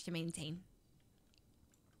image to maintain.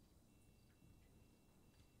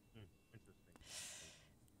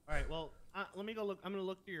 All right, well, let me go look. I'm gonna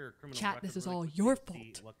look through your criminal Chat, record this is really all quick your to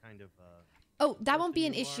see fault. What kind of? Oh, that won't be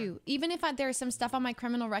an issue. Even if there's some stuff on my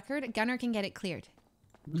criminal record, Gunner can get it cleared.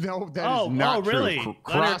 No, that is not really? true.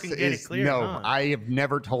 Gunner Cross can get it cleared, no. huh? I have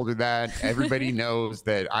never told her that. Everybody knows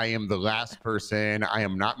that I am the last person. I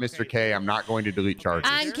am not Mr. K. I'm not going to delete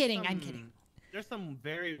charges. I'm kidding. I'm kidding. There's some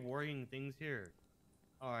very worrying things here.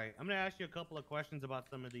 All right, I'm gonna ask you a couple of questions about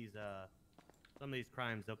some of these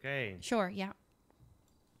crimes. Okay. Sure. Yeah.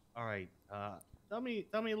 All right. Tell me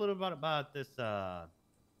a little bit about this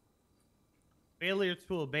failure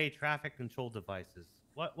to obey traffic control devices.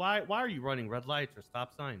 Why are you running red lights or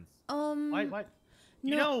stop signs? Why?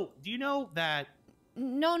 Do you know that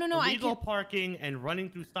No. illegal parking and running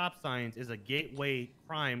through stop signs is a gateway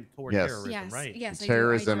crime toward terrorism, right? Yes,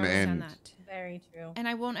 terrorism I do understand and that. Very true. And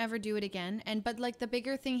I won't ever do it again. But like the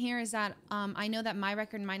bigger thing here is that I know that my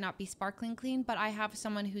record might not be sparkling clean, but I have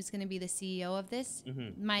someone who's going to be the CEO of this.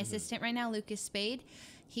 My assistant right now, Lucas Spade.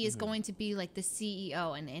 He is going to be like the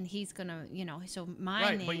CEO, and he's gonna, so my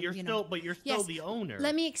Right, name. but you're still the owner.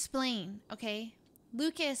 Let me explain, okay?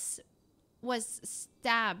 Lucas was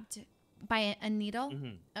stabbed by a needle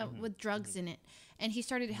with drugs in it, and he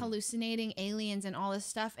started hallucinating aliens and all this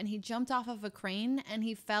stuff, and he jumped off of a crane and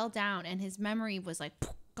he fell down, and his memory was like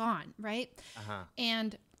gone, right?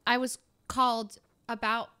 And I was called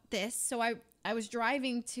about this, so I was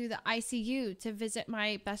driving to the ICU to visit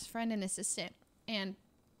my best friend and assistant, and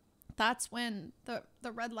that's when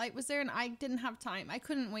the red light was there, and I didn't have time. I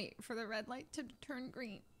couldn't wait for the red light to turn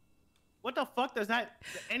green. What the fuck does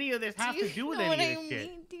any of this have to do with any of this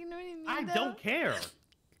shit? Do you know what I mean? I don't care.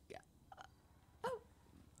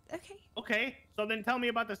 Okay. Okay, so then tell me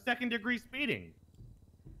about the second-degree speeding.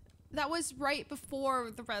 That was right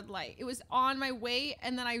before the red light. It was on my way,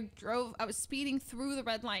 and then I was speeding through the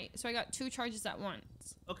red light, so I got 2 charges at once.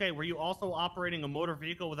 Okay, were you also operating a motor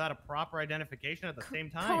vehicle without a proper identification at the same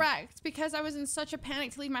time? Correct, because I was in such a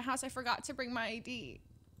panic to leave my house, I forgot to bring my ID.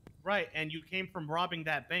 Right, and you came from robbing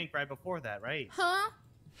that bank right before that, right? Huh?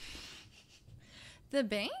 The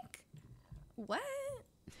bank? What?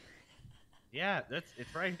 Yeah,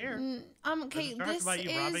 it's right here. Okay, this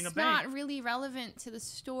is not really relevant to the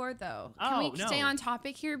store, though. Can we stay on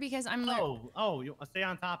topic here? Because I'm you stay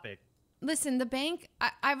on topic. Listen, the bank,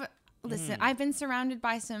 I've been surrounded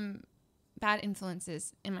by some bad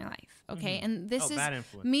influences in my life, okay? And this is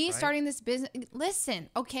me starting this business. Listen,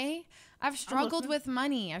 okay? I've struggled with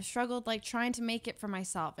money. I've struggled like trying to make it for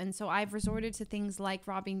myself. And so I've resorted to things like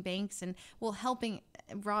robbing banks and helping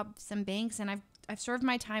rob some banks, and I've served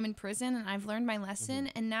my time in prison, and I've learned my lesson,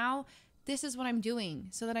 and now this is what I'm doing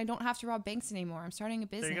so that I don't have to rob banks anymore. I'm starting a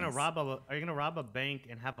business. So are you gonna rob a bank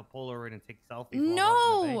and have a Polaroid and take selfies?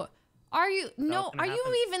 No. Are you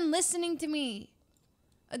even listening to me?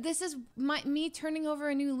 This is me turning over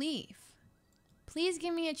a new leaf. Please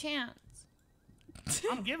give me a chance.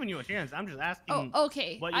 I'm giving you a chance. I'm just asking. Oh,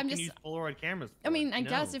 okay. What you can use Polaroid cameras for. I mean, I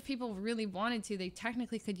guess if people really wanted to, they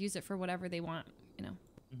technically could use it for whatever they want,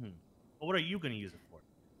 But what are you going to use it for?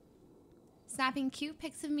 Snapping cute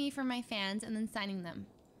pics of me for my fans and then signing them.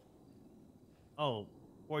 Oh,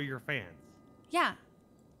 for your fans? Yeah.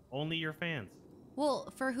 Only your fans?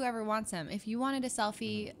 Well, for whoever wants them. If you wanted a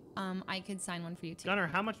selfie, I could sign one for you too. Gunnar,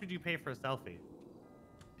 how much would you pay for a selfie?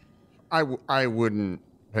 I wouldn't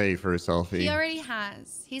pay for a selfie. He already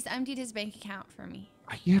has. He's emptied his bank account for me.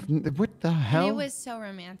 What the hell? And it was so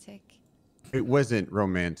romantic. It wasn't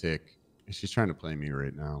romantic. She's trying to play me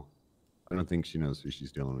right now. I don't think she knows who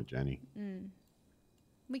she's dealing with, Jenny.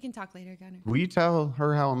 We can talk later, Gunner. Will you tell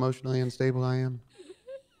her how emotionally unstable I am?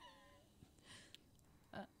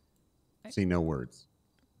 See, no words.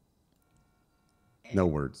 No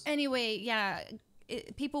words. Anyway, yeah,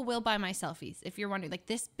 people will buy my selfies. If you're wondering, like,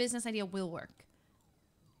 this business idea will work.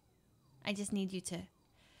 I just need you to,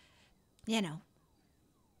 you know,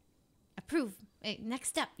 approve. Hey, next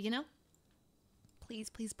step, you know? Please,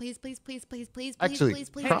 please, please, please, please, please, please, Actually, please,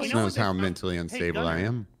 please, Cross please. knows how mentally unstable I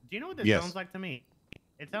am. Do you know what this Yes. sounds like to me?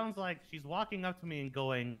 It sounds like she's walking up to me and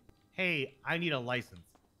going, "Hey, I need a license.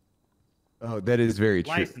 Oh, that is very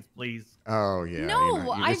true. License, please." Oh yeah.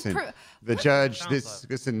 No, listen, the judge. This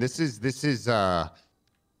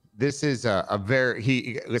is a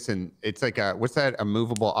very listen. It's like a what's that? A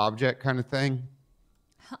movable object kind of thing.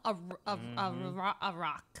 A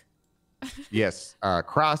rock. Yes,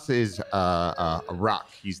 Cross is a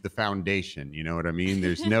rock. He's the foundation. You know what I mean?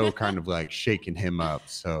 There's no kind of like shaking him up.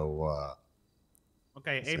 So.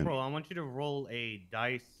 Okay, listen. April, I want you to roll a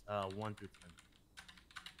dice 1 through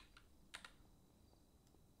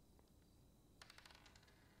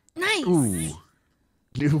 10. Nice.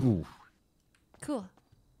 Ooh. Cool.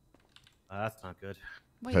 That's not good.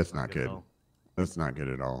 Wait. That's not good. That's not good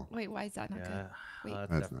at all. Wait, why is that not good? Wait.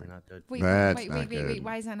 That's definitely not good. Wait, That's wait, not wait, good. wait.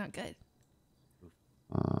 Why is that not good?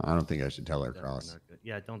 I don't think I should tell her, Cross. Not good.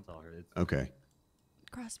 Yeah, don't tell her. It's Okay.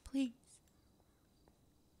 Cross, please.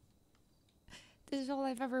 This is all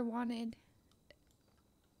I've ever wanted.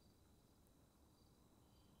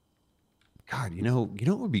 God, you know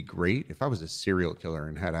what would be great if I was a serial killer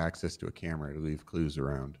and had access to a camera to leave clues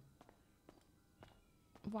around.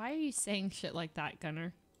 Why are you saying shit like that,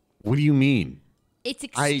 Gunner? What do you mean? It's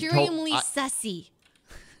extremely sussy.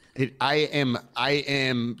 I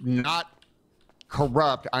am not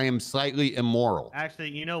corrupt. I am slightly immoral. Actually,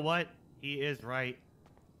 you know what? He is right.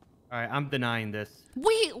 All right, I'm denying this.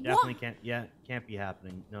 Wait, Definitely can't. Yeah, can't be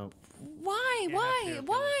happening. No. Why? Why?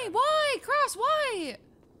 Cross, why?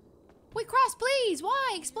 Wait, Cross, please.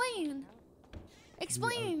 Why? Explain.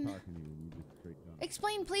 Explain.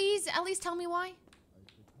 Explain, please. At least tell me why.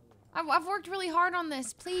 I've worked really hard on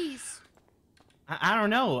this. Please. I don't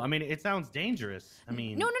know. I mean, it sounds dangerous. I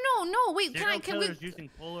mean. No. Wait, can we? Using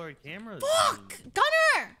Polaroid cameras. Fuck,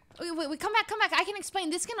 Gunner. Wait, come back. I can explain.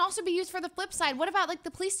 This can also be used for the flip side. What about like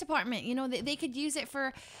the police department? You know, they could use it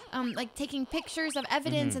for, like taking pictures of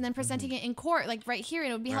evidence and then presenting it in court, like right here.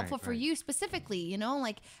 It would be helpful for you specifically. You know,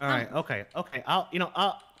 like. All right. Okay. I'll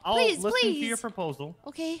listen to your proposal.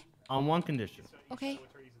 Okay. On one condition. Okay.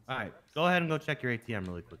 All right. Go ahead and go check your ATM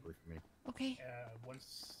really quickly for me. Okay.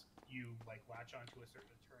 Once you like latch onto a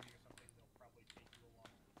certain attorney or something, they'll probably take you along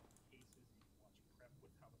cases. You can watch prep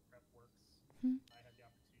with how the prep works. I had the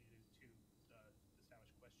opportunity to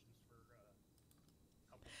establish questions for a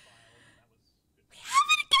couple files, and that was good. We have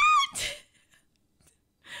an account.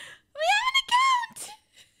 We have an account.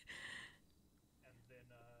 And then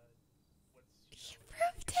you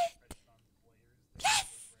proved it.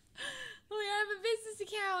 Yes. We have a business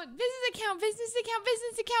account.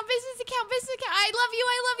 I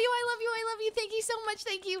love you. Thank you so much.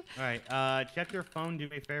 Thank you. All right. Check your phone. Do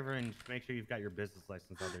me a favor and just make sure you've got your business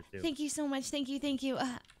license out there too. Thank you so much. Thank you.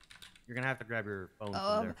 You're gonna have to grab your phone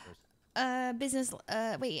from there first. Business.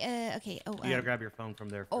 Wait. Okay. Oh. You gotta grab your phone from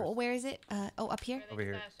there first. Oh, where is it? Up here. Over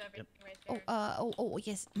here. Yep. Oh.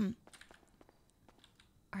 Yes. All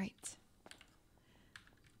right.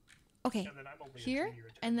 Okay. Here,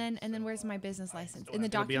 and then where's my business license? In the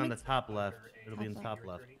document. It'll be on the top left. It'll be in the top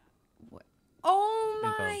left. Oh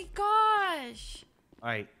my gosh. All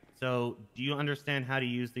right. So, do you understand how to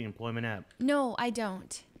use the employment app? No, I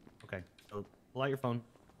don't. Okay. So, pull out your phone.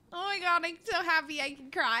 Oh my god, I'm so happy I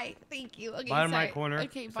can cry. Thank you. Okay, bottom right corner.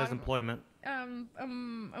 Okay, it says employment.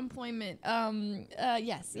 Employment.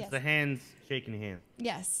 Yes. It's the hands shaking hands.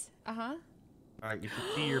 Yes. Uh-huh. All right, you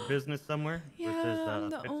should see your business somewhere. Yeah, I'm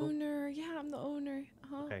the owner. Yeah, I'm the owner.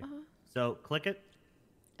 Okay. So click it.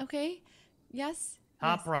 Okay. Yes.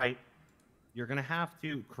 Top right. You're gonna have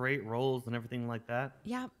to create roles and everything like that.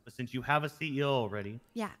 Yeah. But since you have a CEO already.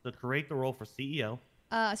 Yeah. So create the role for CEO.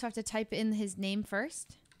 So I have to type in his name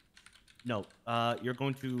first. No. You're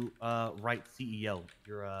going to write CEO.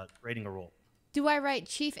 You're creating a role. Do I write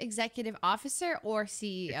Chief Executive Officer or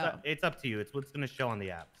CEO? It's up to you. It's what's gonna show on the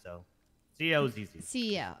app. So. CEO is easy.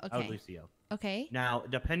 CEO, okay. I would leave CEO. Okay. Now,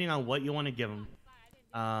 depending on what you want to give him,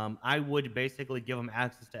 I would basically give him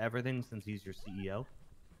access to everything since he's your CEO.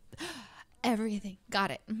 Everything. Got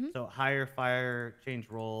it. So hire, fire, change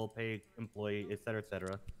role, pay employee, etc.,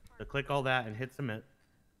 etc. So click all that and hit submit.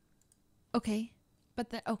 Okay.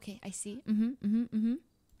 Okay, I see.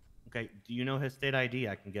 Okay. Do you know his state ID?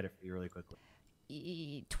 I can get it for you really quickly.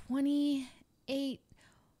 28.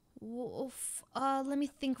 Let me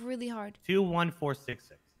think really hard.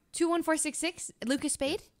 21466. 21466. Lucas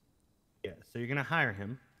Spade. Yeah. So you're gonna hire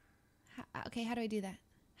him. Okay, how do I do that?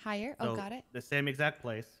 Hire. So Oh, got it. The same exact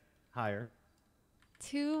place. Hire.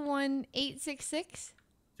 21866.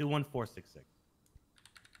 21466.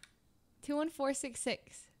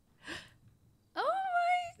 21466. Oh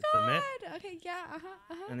Submit. my god. Okay, yeah.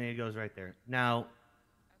 And then it goes right there. Now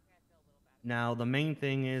the main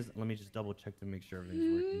thing is, let me just double check to make sure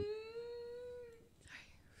everything's working.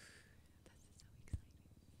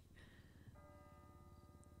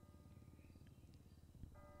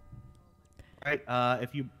 All right.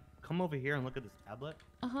 If you come over here and look at this tablet.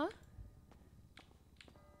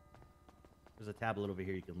 There's a tablet over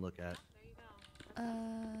here you can look at.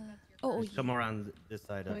 Just come around this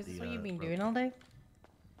side of the. Is this what you've been doing all day?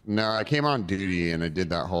 No, I came on duty and I did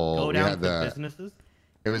that whole. Go we down had to the businesses.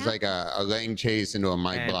 It was like a lane chase into a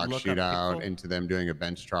mic And block look up shootout, Pixel. into them doing a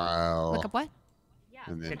bench trial. Look up what?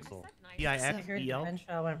 And then Pixel. I heard the bench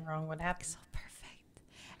trial went wrong. What happened?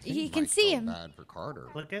 You can see him. Bad for Carter.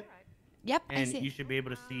 Click it. Yep, I And see it. you should be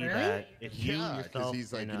able to see Really? that it's you Yeah, yourself. because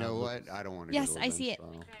he's like, and, you know Lucas. what? I don't want to. Yes, I see it.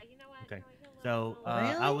 Okay. So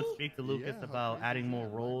I would speak to Lucas about adding more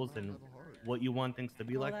roles and what you want things to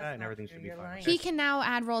be like that, and everything should be fine. He can now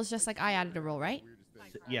add roles just like I added a role, right?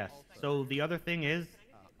 Yes. So the other thing is,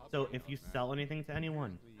 so if you sell anything to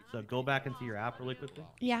anyone, so go back into your app really quickly.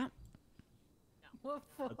 Yeah.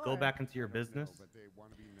 Go back into your business.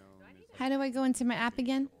 How do I go into my app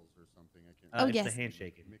again? Oh, it's yes. the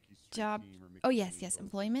handshaking. Job. Oh, yes.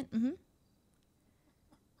 Employment. Mm-hmm.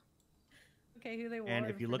 Okay, who they And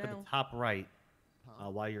if you look at the top right,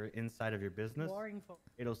 while you're inside of your business, Warring for-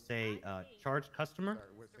 it'll say charge customer.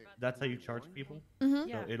 That's how you charge people. Mhm. So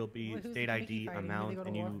Yeah. it'll be Who's the state ID, Mickey fighting? Who they amount, go to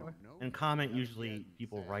and war you for? and comment. Usually,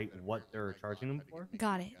 people write what they're charging them for.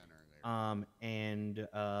 Got it. And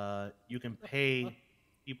you can pay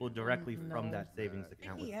people directly from that savings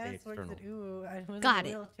account with Pay External. Got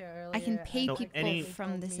it. I can pay So people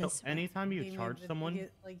from this. So anytime you charge someone,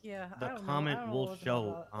 the comment will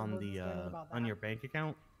show on the on your bank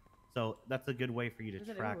account. So that's a good way for you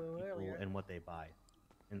to track people and what they buy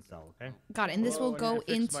and sell. Okay. Got it. And this will go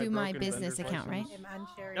into my business account, right?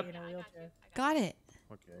 Yep. Got it.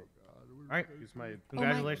 Okay. All right.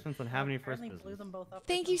 Congratulations on having your first business.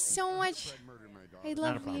 Thank you so much. I Not a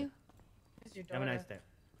love problem. you. Have a nice day.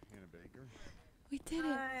 We did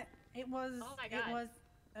it. It was.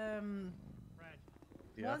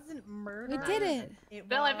 Yeah. Wasn't murder. We did it.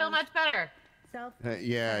 Bill, I feel much better. Self.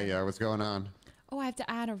 Yeah. What's going on? Oh, I have to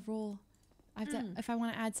add a role. I have to if I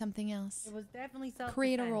want to add something else. It was definitely self.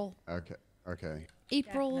 Create a role. Okay.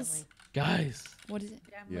 April's. Guys. What is it?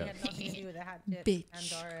 Yeah. Had nothing to do with the hat tip Bitch.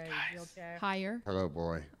 and our wheelchair. Hire. Hello,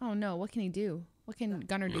 boy. Oh no, what can he do? What can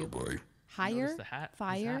Gunner do? Hire? Notice the hat? His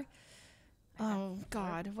Fire? hat. Oh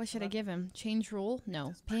god, what should I give him? Change role?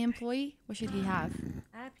 No. Pay employee? What should he have?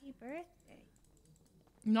 Happy birthday.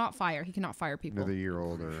 Not fire. He cannot fire people. Another year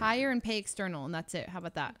older. Hire and pay external, and that's it. How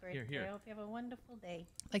about that? Here. I hope you have a wonderful day.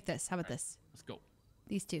 Like this. How about this? Let's go.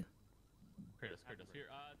 These two. Kratos, here.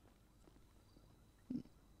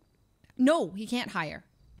 No, he can't hire.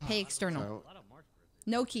 Pay external.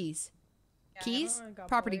 No keys. Keys?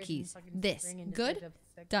 Property keys. This. Good?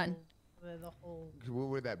 Done. What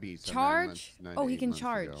would that be? So Charge? 9 Oh, to he 8 can months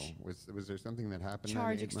charge. ago. Was there something that happened? 9 to 8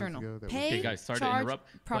 Charge months external. ago that Pay, Okay, guys, sorry charge, to interrupt.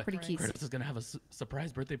 but property keys. Kratos is gonna have a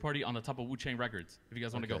surprise birthday party on the top of Wu Chang Records. If you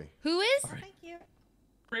guys want to go. Who is? All right. Thank you.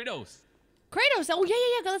 Kratos. Kratos. Oh,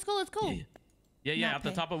 yeah. Let's go. Yeah, Not at the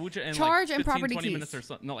pay. top of Wu Chang. And Charge like and 15, property 20 keys. minutes or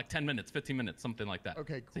something. No, like 10 minutes, 15 minutes, something like that.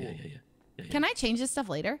 Okay, So, cool. yeah. Can I change this stuff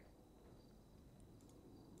later?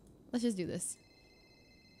 Let's just do this.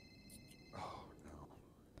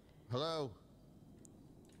 Hello.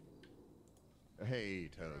 Hey,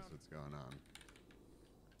 Toast, what's going on?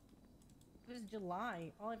 It was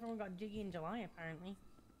July. Everyone got jiggy in July, apparently.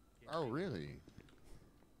 Oh, really?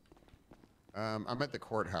 I'm at the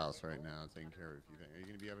courthouse right now, taking care of a few things. Are you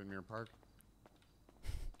gonna be up in Mirror Park?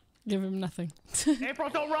 Give him nothing. April,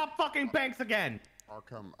 don't rob fucking banks again. I'll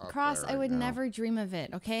come up Cross, there I right would now. never dream of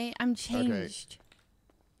it, okay? I'm changed.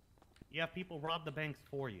 Yeah, people rob the banks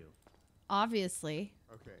for you. Obviously.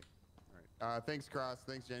 Okay. All right. Thanks, Cross.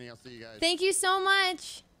 Thanks, Jenny. I'll see you guys. Thank you so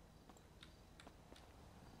much.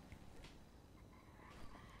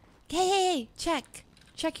 Hey, check.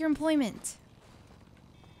 Check your employment.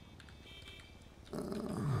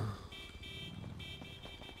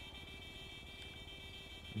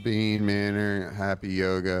 Bean Manor, Happy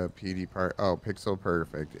Yoga, PD Park. Oh, Pixel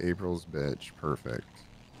Perfect. April's bitch. Perfect.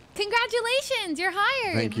 Congratulations, you're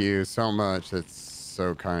hired. Thank you so much. That's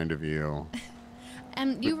so kind of you.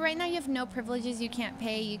 And you right now you have no privileges. You can't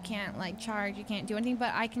pay. You can't like charge. You can't do anything.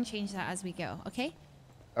 But I can change that as we go. Okay.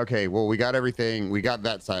 Okay. Well, we got everything. We got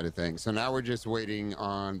that side of things. So now we're just waiting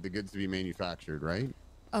on the goods to be manufactured, right?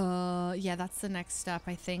 Yeah, that's the next step.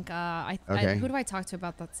 I think. Okay. Who do I talk to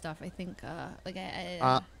about that stuff? I think.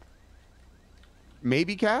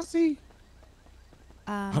 Maybe Cassie.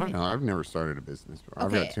 I don't maybe. know. I've never started a business. I've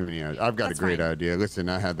Okay, got too many. I've got that's a great fine. idea. Listen,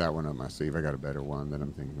 I had that one up my sleeve. I got a better one that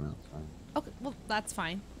I'm thinking about. Okay, well that's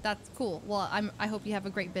fine. That's cool. Well, I hope you have a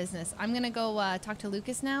great business. I'm gonna go talk to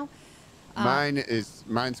Lucas now.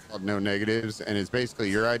 Mine's called No Negatives, and it's basically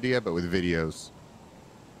your idea, but with videos.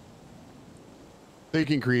 So you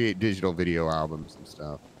can create digital video albums and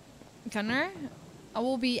stuff. Gunner, I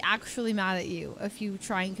will be actually mad at you if you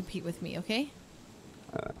try and compete with me. Okay?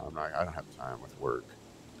 I don't have time with work.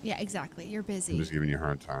 Yeah, exactly. You're busy. I'm just giving you a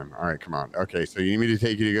hard time. All right, come on. Okay, so you need me to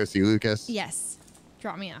take you to go see Lucas? Yes.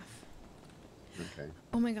 Drop me off. Okay.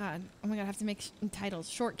 Oh my god. Oh my god. I have to make titles.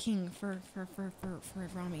 Short King for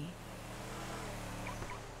Rami.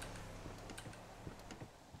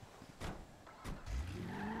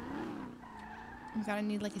 Oh god, I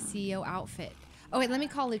need like a CEO outfit. Oh wait, let me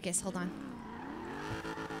call Lucas. Hold on.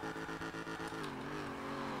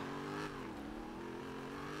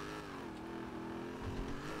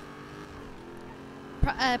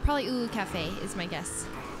 Probably Ulu Cafe is my guess.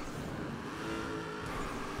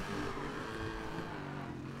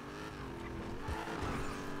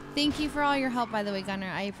 Thank you for all your help, by the way, Gunner.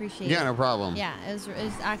 I appreciate it. Yeah, no problem. Yeah, it was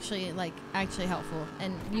actually helpful,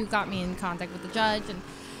 and you got me in contact with the judge, and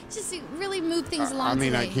just really moved things along. I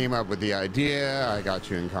mean, today. I came up with the idea. I got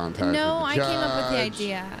you in contact. No, with the I judge. came up with the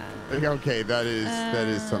idea. Okay, that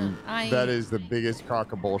is the biggest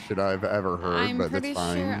crock of bullshit I've ever heard. I'm but pretty that's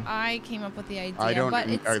fine. sure I came up with the idea. I don't. But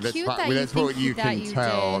it's cute that you that's think what you that can you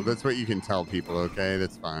tell. did. That's what you can tell people. Okay,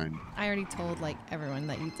 that's fine. I already told like everyone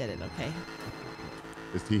that you did it. Okay.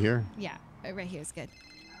 Is he here? Yeah, right here is good.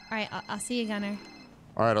 All right, I'll see you, Gunner.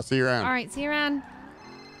 All right, I'll see you around. All right, see you around.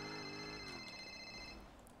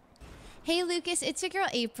 Hey, Lucas, it's your girl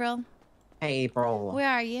April. Hey, April. Where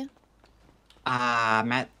are you?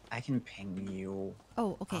 Matt, I can ping you.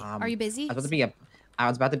 Oh, okay. Are you busy? I was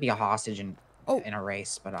about to be a hostage in a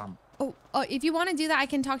race, but Oh, if you want to do that, I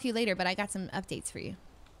can talk to you later. But I got some updates for you.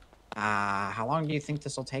 how long do you think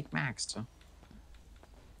this will take, Max?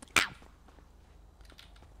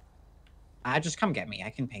 Just come get me. I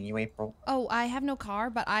can ping you, April. Oh, I have no car,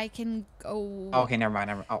 but I can go. Okay, never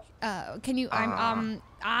mind. Oh. Can you?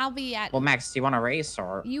 I'll be at. Well, Max, do you want to race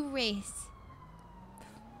or? You race.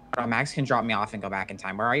 Max can drop me off and go back in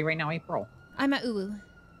time. Where are you right now, April? I'm at Ulu.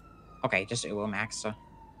 Okay, just Ulu, Max.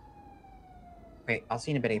 Okay, I'll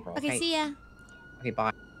see you in a bit, April. Okay, see ya. Okay,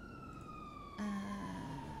 bye.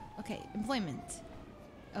 Okay, employment.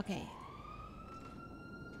 Okay.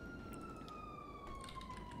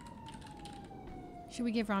 Should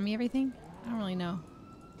we give Rami everything? I don't really know.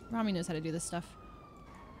 Rami knows how to do this stuff.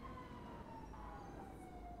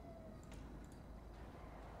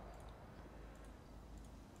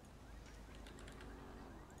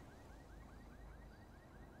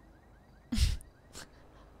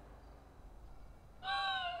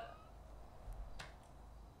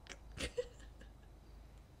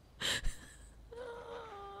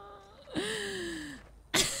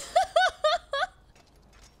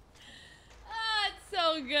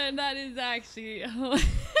 So good. That is actually hilarious.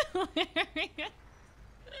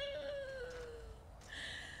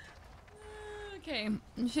 Okay.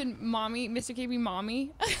 Should mommy, Mr. K be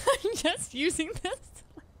mommy? I'm just using this.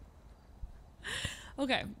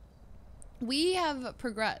 Okay. We have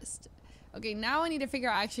progressed. Okay, now I need to figure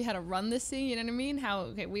out actually how to run this thing, you know what I mean? How,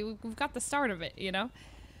 okay, we've got the start of it, you know?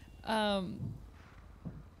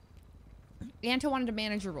 Anto wanted a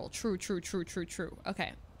manager role. True.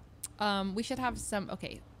 Okay. We should have some,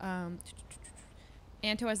 okay.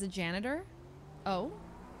 Anto as a janitor. Oh.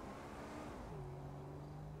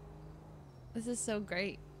 This is so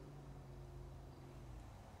great.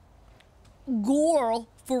 Girl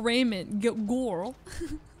for Raymond. Girl.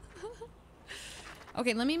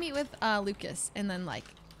 Okay, let me meet with Lucas and then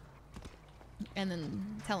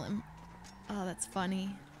tell him. Oh, that's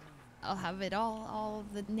funny. I'll have it all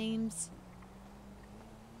of the names.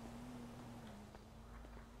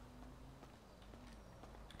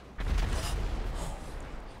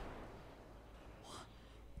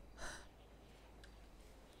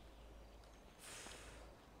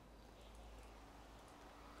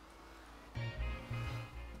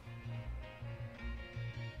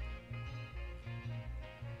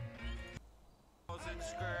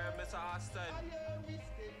 Mr. Austin.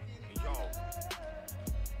 Yo,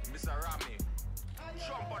 Mr. Rami.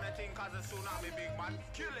 Jump on the thing, cause a tsunami, big man.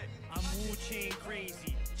 Kill it. I'm Wu Chain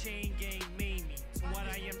crazy, chain gang made me. To what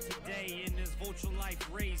I am today, in this vulture life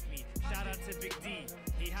raised me. Shout out to Big D,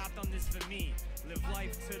 he hopped on this for me. Live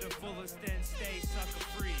life to the fullest and stay sucker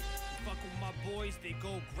free. You fuck with my boys, they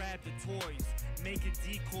go grab the toys. Make a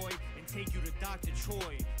decoy and take you to Dr.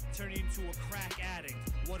 Troy. Turn you into a crack addict.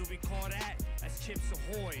 What do we call that? That's Chips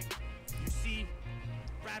Ahoy. You see,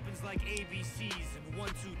 rapping's like ABCs and 1,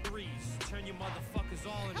 2, 3s. Turn your motherfuckers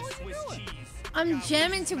all into Swiss cheese. I'm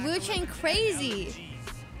jamming to Wu Chain crazy.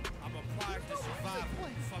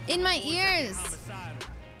 In my ears.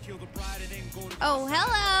 Oh,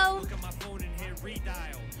 hello.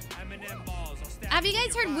 Have you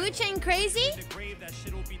guys heard Wu Chain crazy?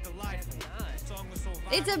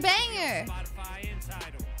 It's a banger.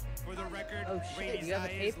 Oh shit, you have a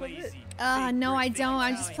tape of it? No, I don't.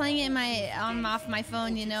 I'm just playing it in my off my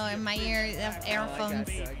phone, you know, in my earphones.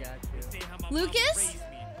 I got you. Lucas?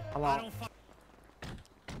 Hello.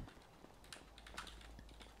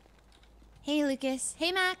 Hey, Lucas.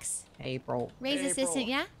 Hey, Max. Hey, bro. Ray's assistant,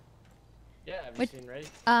 yeah? Yeah, have you seen Ray?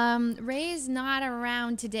 Ray's not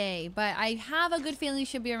around today, but I have a good feeling he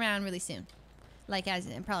should be around really soon. Like, as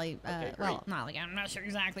in probably, well, not like, I'm not sure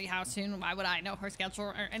exactly how soon. Why would I know her schedule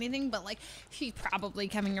or anything? But, like, she's probably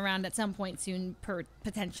coming around at some point soon,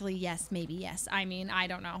 potentially, yes, maybe, yes. I mean, I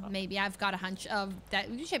don't know. Maybe I've got a hunch of that.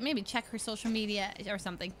 You should maybe check her social media or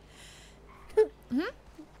something. Yeah,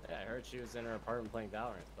 I heard she was in her apartment playing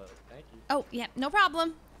Valorant, but thank you. Oh, yeah, no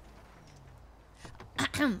problem.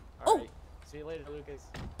 All right. See you later, Lucas.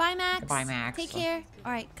 Bye, Max. Bye, Max. Take care.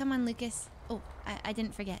 All right, come on, Lucas. Oh, I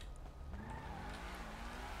didn't forget.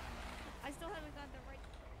 I still haven't got the right.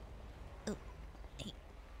 Oh, hey.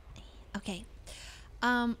 Okay.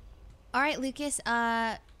 All right, Lucas.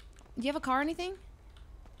 Do you have a car or anything?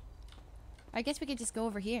 I guess we could just go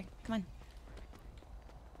over here. Come on.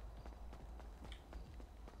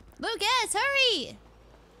 Lucas, hurry!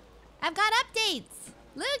 I've got updates.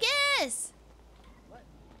 Lucas!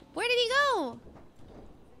 Where did he go?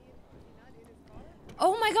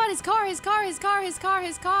 Oh my god, his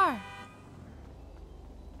car.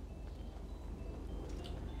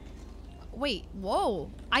 Wait,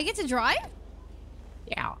 whoa. I get to drive?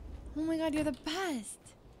 Yeah. Oh my god, you're the best.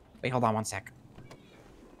 Wait, hold on one sec.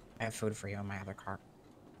 I have food for you in my other car.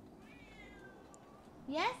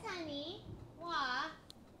 Yes, honey. What?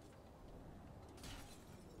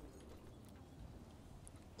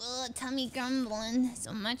 Ugh, tummy grumbling.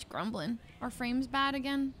 So much grumbling. Are frames bad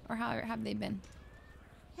again? Or how have they been?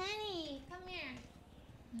 Honey, come here.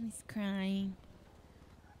 He's crying.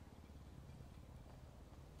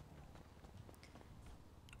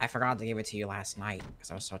 I forgot to give it to you last night because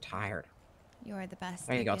I was so tired. You are the best.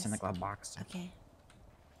 There you go. It's in the glove box. Okay.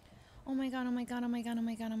 Oh my god,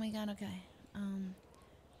 okay.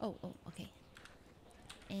 Oh, okay.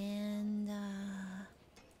 And,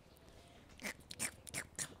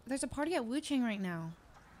 there's a party at Wu Chang right now.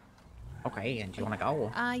 Okay, and do you want to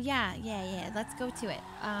go? Yeah. Let's go to it.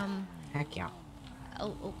 Heck yeah.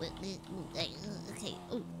 Okay.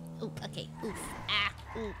 Okay. Oof.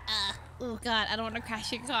 Oh god, I don't want to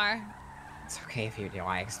crash your car. It's okay if you do.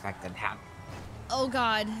 I expected that. Oh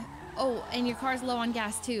god. Oh, and your car's low on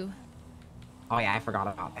gas too. Oh yeah, I forgot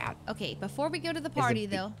about that. Okay, before we go to the party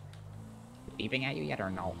though. Beeping at you yet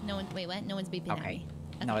or no? No one. Wait, what? No one's beeping at me. Okay.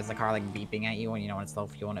 No, is the ar like beeping at you when you know when it's low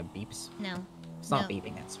fuel and it beeps? No. It's not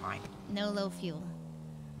beeping. It's fine. No low fuel.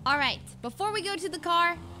 All right. Before we go to the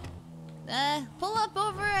car, pull up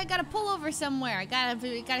over. I gotta pull over somewhere. I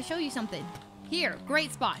gotta show you something. Here,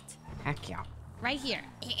 great spot. Heck yeah. Right here.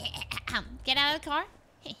 Get out of the car.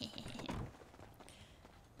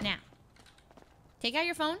 Now, take out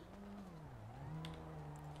your phone.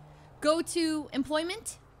 Go to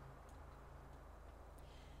employment.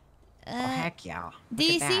 Oh heck yeah. Do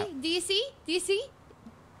you see?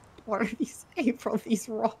 What are these April? These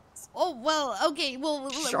rolls. Oh well, okay, well.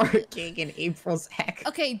 Short King and April's heck.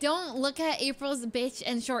 Okay, don't look at April's bitch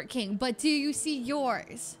and Short King, but do you see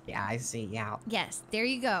yours? Yeah, I see. Yeah. Yes, there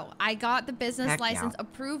you go. I got the business license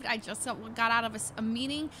approved. I just got out of a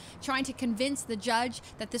meeting trying to convince the judge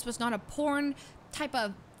that this was not a porn type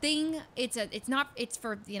of thing. It's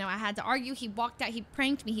for, you know, I had to argue. He walked out. He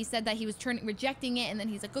pranked me. He said that he was rejecting it, and then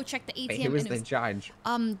he's like, go check the ATM. Wait, who was the judge?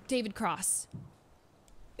 David Cross.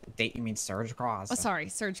 You mean Serge Cross? Oh, sorry,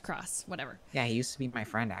 Serge Cross. Whatever. Yeah, he used to be my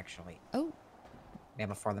friend, actually. Oh. Yeah,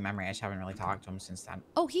 before the memory. I just haven't really talked to him since then.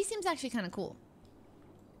 Oh, he seems actually kind of cool.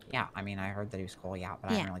 Yeah, I mean, I heard that he was cool, yeah,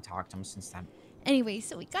 but I haven't really talked to him since then. Anyway,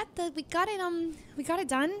 so we got it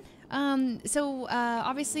done. So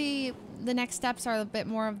obviously the next steps are a bit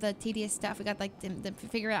more of the tedious stuff. We got like to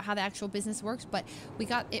figure out how the actual business works, but we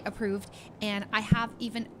got it approved, and I have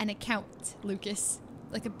even an account, Lucas.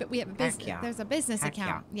 Like we have a business. Yeah. There's a business Heck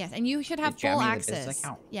account. yeah. Yes, and you should have Did Jeremy full have a business access.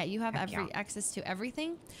 account? Yeah, you have Heck yeah. access to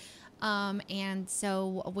everything. And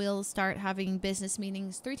so we'll start having business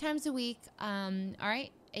meetings 3 times a week. All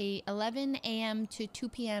right, 11 a.m. to 2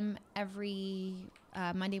 p.m. every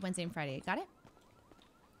Monday, Wednesday, and Friday. Got it?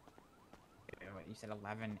 You said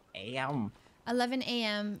 11 a.m. 11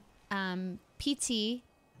 a.m. PT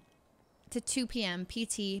to 2 p.m.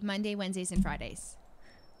 PT Monday, Wednesdays, and Fridays.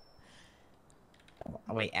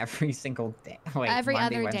 Oh, wait, every single day. Wait, Every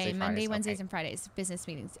Monday, other Wednesday, day, Monday, Fridays. Wednesdays, Okay. and Fridays. Business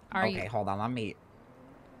meetings. Are Okay, you? hold on. Let me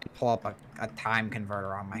pull up a time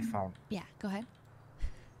converter on my phone. Yeah, go ahead.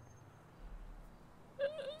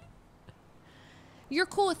 You're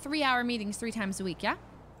cool with 3-hour meetings 3 times a week, yeah?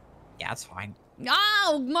 Yeah, that's fine.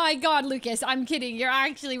 Oh my God, Lucas! I'm kidding. You're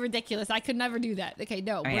actually ridiculous. I could never do that. Okay,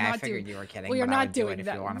 no, we're yeah, not I figured doing. you were kidding. We are but I not would do doing it if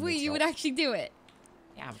that. you wanted me You to. would actually do it.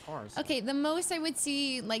 Yeah, of course. Okay, the most I would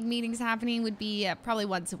see like meetings happening would be probably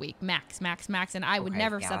once a week, max, and I would Okay,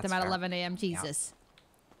 never yeah, set them that's at fair. 11 a.m. Jesus,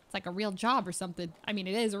 it's like a real job or something. I mean,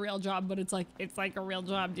 it is a real job, but it's like a real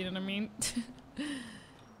job. Do you know what I mean?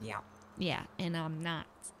 Yeah. Yeah, and I'm not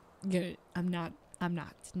good. I'm not.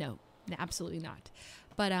 No, absolutely not.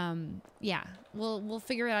 But yeah, we'll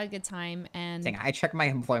figure it out at a good time. And Dang, I check my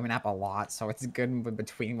employment app a lot, so it's good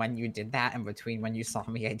between when you did that and between when you saw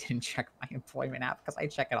me. I didn't check my employment app because I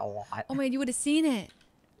check it a lot. oh man, you would have seen it.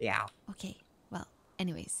 Yeah. Okay. Well,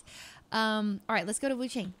 anyways, all right, let's go to Wu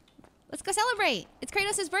Ching. Let's go celebrate. It's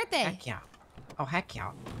Kratos' birthday. Heck yeah. Oh heck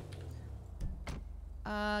yeah.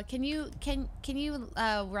 Can you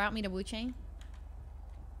route me to Wu Ching?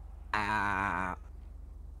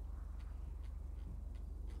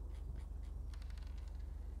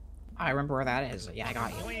 I remember where that is. Yeah, I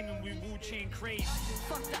got you.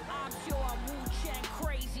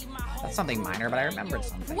 That's something minor, but I remembered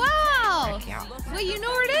something. Wow! Heck yeah. Wait, you know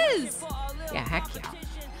where it is? Yeah, heck yeah.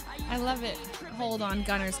 I love it. Hold on,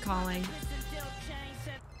 Gunner's calling.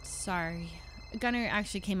 Sorry. Gunner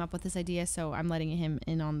actually came up with this idea, so I'm letting him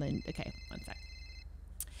in on the... Okay, one sec.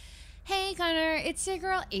 Hey, Gunner, it's your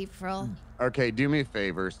girl, April. Okay, do me a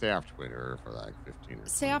favor. Stay off Twitter for like 15 or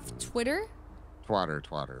Stay off Twitter?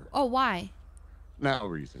 Twatter. Oh, why? No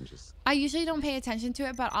reason, just... I usually don't pay attention to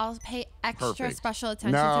it, but I'll pay extra Perfect. special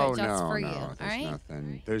attention to it just for you. There's all right?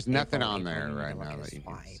 Nothing. There's nothing on there right now that you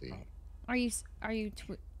can see. Are you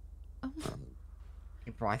oh.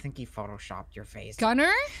 April, I think he photoshopped your face.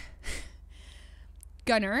 Gunner?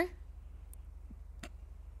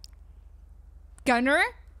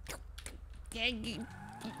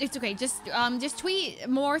 It's okay. Just tweet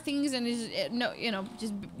more things and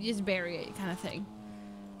just bury it, kind of thing.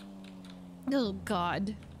 Oh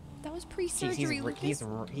God, that was pre-surgery. He's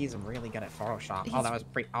really good at Photoshop. He's- Oh, that was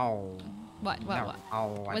pre. Oh. What? No,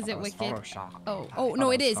 oh, I Was thought it wicked? Photoshop. Oh no,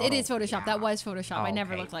 it is. It is Photoshop. Yeah. That was Photoshop. Oh, I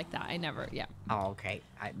never okay. looked like that. I never. Yeah. Oh, okay.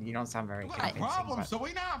 You don't sound very convincing. problem, but-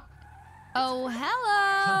 Selena? Oh,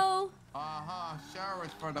 hello. Sure,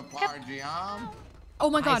 it's for the party, huh? Oh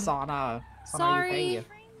my God. Hi, Sana. Sorry.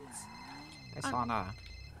 Hi, Sana.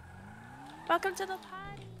 Welcome to the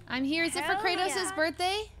party. I'm here. Is it for Hell Kratos' yeah.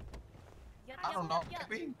 birthday? I don't know.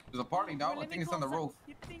 Maybe. There's a party now. I think it's on the roof.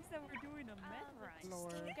 He thinks that we're doing a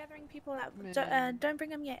med gathering people out. Don't bring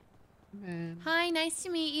them yet. Hi, nice to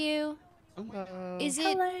meet you. Is it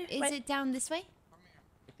Hello. is Wait. it down this way?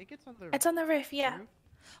 I think it's on the. It's on the roof. Yeah.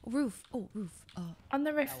 Roof. Oh, roof. On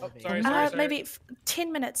the roof. Sorry. Maybe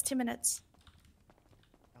 10 minutes. 10 minutes.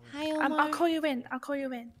 Hi, Omar. I'll call you in.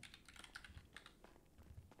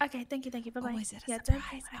 Okay. Thank you. Bye bye. Oh, is it a yeah,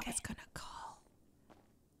 surprise? Okay. I was gonna call.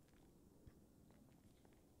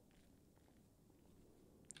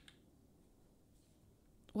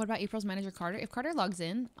 What about April's manager, Carter? If Carter logs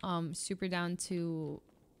in, super down to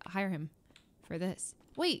hire him for this.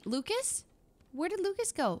 Wait, Lucas? Where did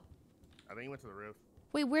Lucas go? I think he went to the roof.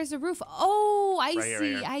 Wait, where's the roof? Oh, I Right here,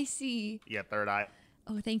 see. right here. I see. Yeah, third eye.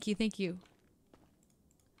 Oh, thank you. Thank you.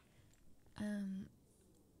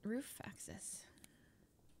 Roof access.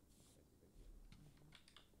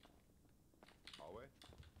 Hallway.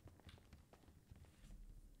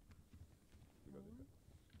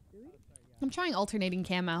 I'm trying alternating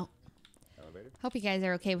cam out. Elevator. Hope you guys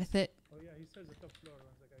are okay with it. Oh yeah, he says the top floor. I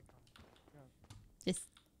was like, I can't. Just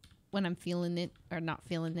when I'm feeling it or not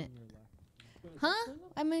feeling it. Huh?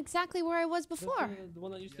 I'm exactly where I was before. The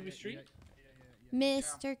one that used to be street?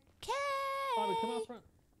 Mr. K. Bobby, come out front.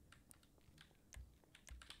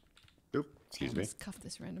 Oop, excuse me. Let's cuff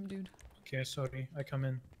this random dude. Okay, sorry. I come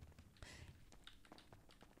in.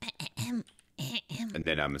 And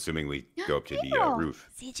then I'm assuming we go up to the roof.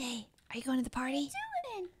 CJ, are you going to the party?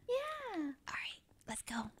 Doing? Yeah. All right, let's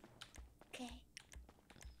go. Okay.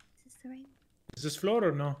 Is this the right? Is this floor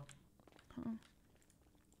or no?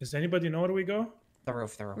 Does anybody know where we go? The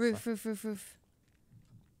roof, the Roof.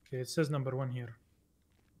 Okay, it says number 1 here.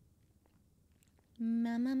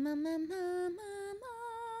 Mama.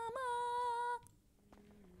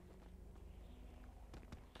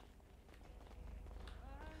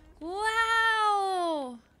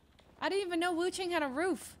 Wow! I didn't even know Wu Chang had a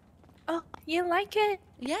roof. Oh, you like it?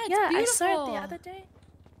 Yeah, it's beautiful. I beautiful. saw it the other day.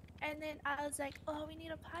 And then I was like, oh, we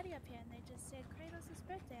need a party up here. And they just said, Kratos'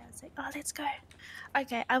 birthday. I was like, oh, let's go.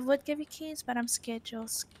 Okay, I would give you keys, but I'm scared you'll...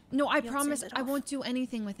 No, I promise I won't do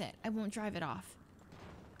anything with it. I won't drive it off.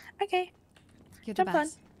 Okay. You're the Jump on.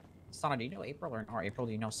 best. Sana, do you know April or April,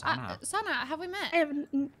 do you know Sana? Sana, have we met? I have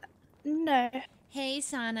no. Hey,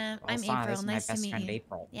 Sana. Well, I'm Sana, April. this is my Nice to best meet friend, you.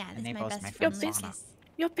 April. Yeah, And this is my April's best my friend, friend, Lucas.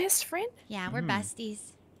 Your best friend? Yeah, we're besties.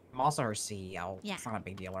 I'm also her CEO. Yeah. It's not a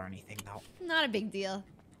big deal or anything, though. Not a big deal.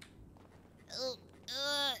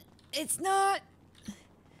 It's not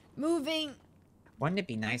moving. Wouldn't it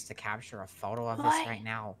be nice to capture a photo of this What? right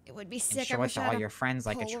now? It would be And sick. I show it wish to I all had your friends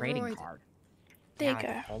like a trading Polaroid. card. There you like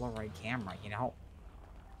go. a Polaroid camera, you know?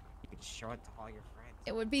 You could show it to all your friends.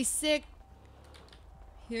 It would be sick.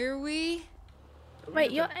 Here we.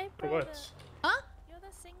 Wait, you're April? What? Huh? You're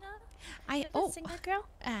the singer? I You're the singer girl?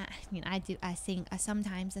 I mean, I do. I sing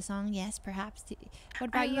sometimes a song. Yes, perhaps.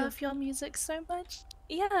 What I about you? love your music so much.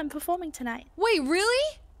 Yeah, I'm performing tonight. Wait,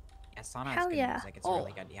 really? Yeah, Sana Hell has good yeah. music. It's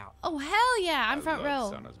really good, yeah. Oh hell yeah! I'm I front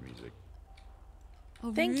love row. Sana's music.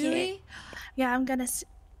 Oh Thank really? you. Yeah, I'm gonna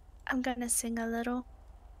sing a little.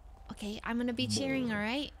 Okay, I'm gonna be cheering. All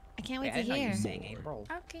right. I can't wait I to didn't know hear. you sang April.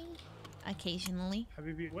 Okay. Occasionally.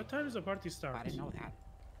 Habibi, what time does the party start? I didn't know that.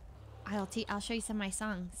 I'll show you some of my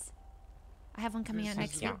songs. I have one coming out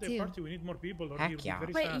next week birthday too. party. We need more people or Heck we'll be yeah.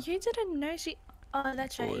 very Wait, sad. you didn't know she... Oh,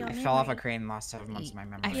 that's right. You're I on fell off a memory. crane the last 7 months of my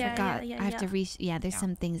memory. I forgot. yeah, I have to yeah. there's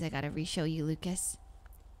some things I gotta re-show you, Lucas.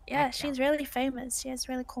 Yeah, she's really famous. She has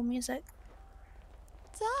really cool music.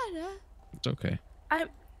 Zara. It's okay. I'm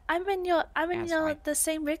in the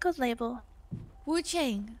same record label. Wu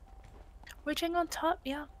Chang. Wu Chang on top,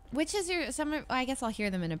 yeah. Which is your summer? I guess I'll hear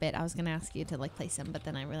them in a bit. I was gonna ask you to like play some, but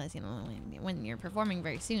then I realized, when you're performing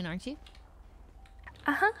very soon, aren't you?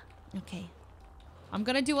 Okay. I'm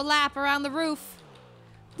gonna do a lap around the roof.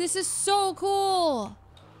 This is so cool.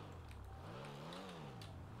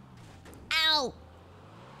 Ow.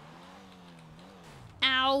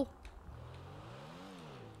 Ow.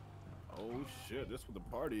 Oh shit, this what the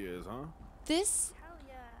party is, huh? This. Hell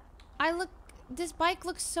yeah. This bike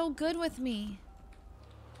looks so good with me.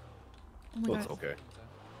 Oh my Looks god. okay.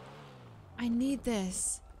 I need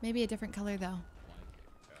this. Maybe a different color though.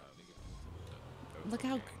 Look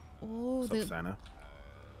how. Oh, What's up, Santa?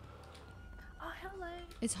 Oh, hello.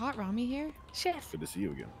 It's hot, Rami here. Chef. Good to see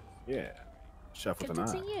you again. Yeah. Chef with Good an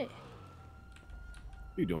to eye. see you.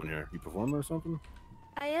 What are you doing here? You performing or something?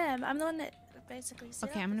 I am. I'm the one that basically set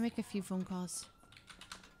Okay, up I'm gonna make a few phone calls.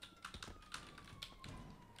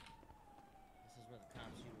 This is where the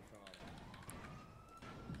cops shoot for all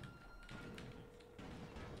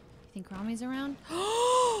You think Rami's around?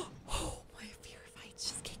 Oh, my fear of heights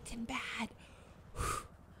just kicked in bad. I'm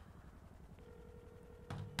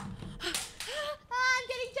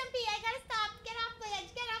getting jumpy. I gotta stop. Get off the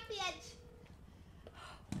edge. Get off the edge.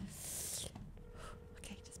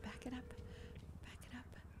 Okay, just back it up. Back it up.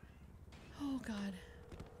 Oh, God.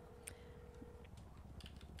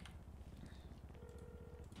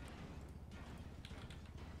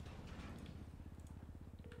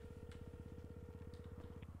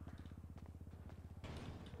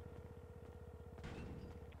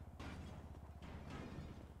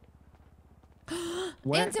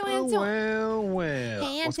 Anto. Well.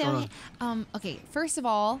 Hey, What's Anto. going on? Okay, first of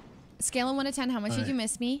all, scale of 1 to 10, how much did Alright. you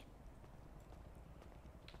miss me?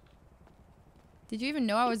 Did you even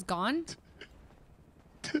know I was gone?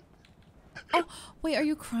 Oh, wait, are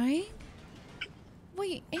you crying?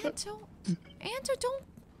 Wait, Anto,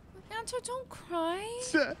 don't cry.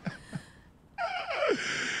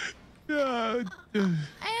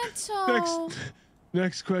 Anto.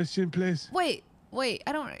 Next question, please. Wait,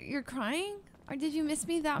 you're crying? Or did you miss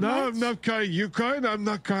me that No, much? I'm not crying. You crying? I'm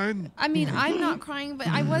not crying. I mean, I'm not crying, but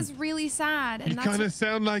I was really sad. And You that's kind of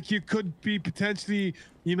sound like you could be potentially,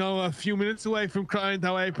 a few minutes away from crying,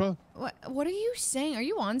 though, April. What are you saying? Are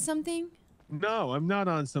you on something? No, I'm not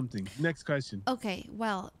on something. Next question. Okay,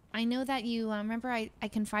 well, I know that you remember I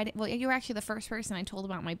confided. Well, you were actually the first person I told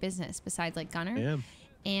about my business besides like Gunner. I am.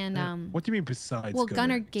 And what do you mean besides? well,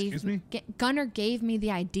 Gunner Gunner gave me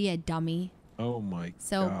the idea, dummy. Oh my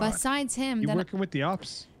so god. Besides him, you then working with the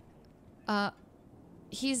ops?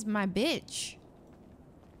 He's my bitch.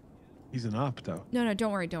 He's an op though. No,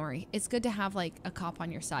 don't worry. It's good to have like a cop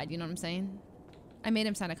on your side. You know what I'm saying? I made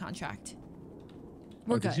him sign a contract.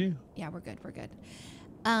 We're good. Did you? Yeah, we're good.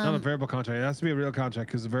 Not a verbal contract. It has to be a real contract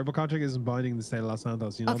because the verbal contract isn't binding the state of Los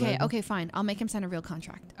Santos. You know that? Okay, fine. I'll make him sign a real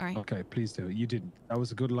contract. All right. Okay, please do. You didn't. That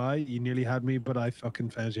was a good lie. You nearly had me, but I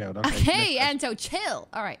fucking found you out. Okay, Okay, Anto, chill.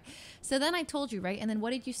 All right. So then I told you, right? And then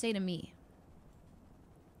what did you say to me?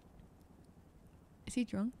 Is he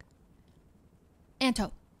drunk?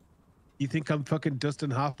 Anto. You think I'm fucking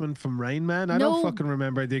Dustin Hoffman from Rain Man? I No. don't fucking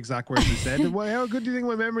remember the exact words you said. How good do you think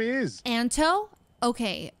my memory is? Anto?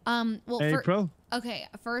 Okay. Well, April? Okay.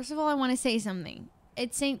 First of all, I want to say something.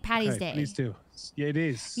 It's St. Patty's Day. Please do. Yeah, it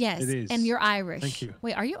is. Yes. It is. And you're Irish. Thank you.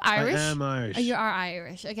 Wait, are you Irish? I am Irish. You are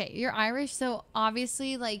Irish. Okay, you're Irish, so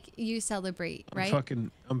obviously, like, you celebrate, right?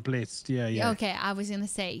 I'm blessed. Yeah. Okay, I was gonna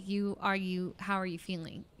say, how are you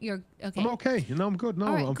feeling? You're okay. I'm okay. You know, I'm good. No,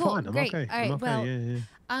 All right, I'm cool. fine. I'm Great. okay. All right, I'm okay. well, yeah.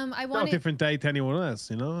 I Not wanted. a different day to anyone else,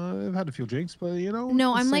 you know. I've had a few drinks, but you know.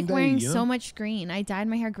 No, it's I'm the like same day, wearing you know? so much green. I dyed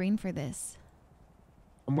my hair green for this.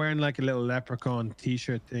 I'm wearing like a little leprechaun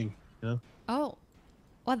T-shirt thing, you know. Oh,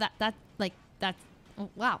 well, that's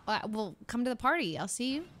wow. Well, come to the party. I'll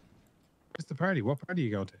see you. What's the party? What party are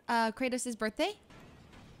you going to? Kratos' birthday.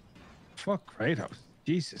 Fuck Kratos.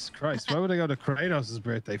 Jesus Christ. Why would I go to Kratos'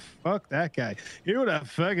 birthday? Fuck that guy. Who the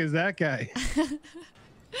fuck is that guy?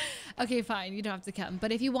 Okay, fine. You don't have to come.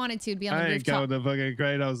 But if you wanted to, it'd be on the I ain't rooftop. going to fucking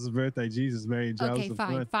Kratos' birthday. Jesus, Mary, and Joseph.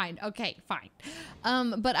 Okay, fine. Okay, fine.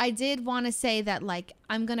 But I did want to say that, like,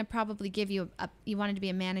 I'm gonna probably give you you wanted to be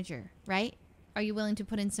a manager, right? Are you willing to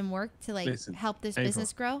put in some work to like help this April.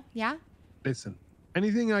 business grow? Yeah. Listen,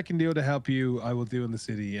 anything I can do to help you, I will do in the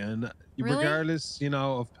city, and Really? regardless, you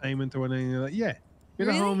know, of payment or anything like that. Yeah, you're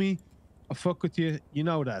the homie. I fuck with you. You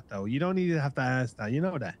know that though. You don't need to have to ask that. You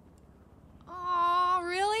know that. Oh,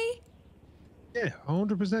 really? Yeah,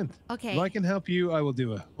 100%. Okay. If I can help you, I will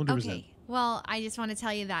do it. 100%. Okay. Well, I just want to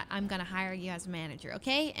tell you that I'm gonna hire you as a manager,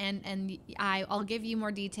 okay? And I'll give you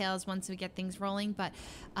more details once we get things rolling. But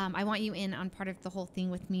I want you in on part of the whole thing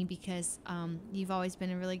with me because you've always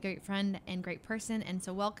been a really great friend and great person and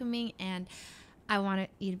so welcoming. And I want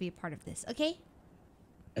you to be a part of this, okay?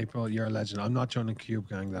 April, you're a legend. I'm not joining Cube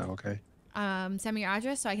Gang though, okay? Send me your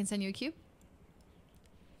address so I can send you a cube.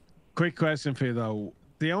 Quick question for you though.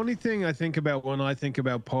 The only thing I think about when I think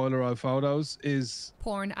about Polaroid photos is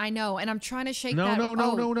porn. I know, and I'm trying to shake no. Sorry.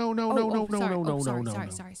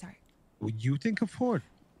 Well, you think of porn?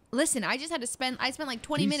 Listen, I just had to spend. I spent like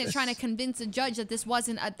 20 minutes trying to convince a judge that this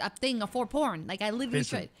wasn't a thing for porn. Like I literally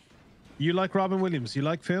tried. You like Robin Williams? You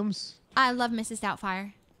like films? I love Mrs.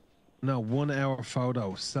 Doubtfire. No, 1 hour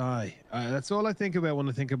photo. Sigh. That's all I think about when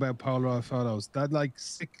I think about Polaroid photos. That like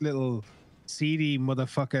sick little seedy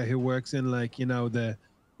motherfucker who works in like, you know, the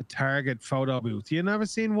Target photo booth. You never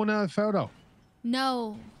seen 1 hour photo?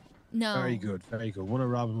 No. Very good. One of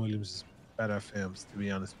Robin Williams' better films, to be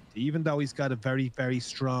honest with you. Even though he's got a very, very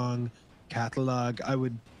strong catalog, I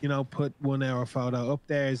would, you know, put 1 hour photo up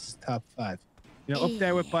there as top 5. You know, up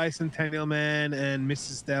there with Bicentennial Man and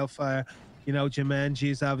Mrs. Doubtfire. You know, Jumanji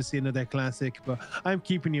is obviously another classic, but I'm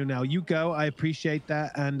keeping you now. You go. I appreciate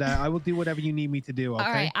that, and I will do whatever you need me to do. Okay.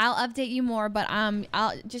 All right, I'll update you more, but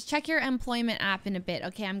I'll just check your employment app in a bit.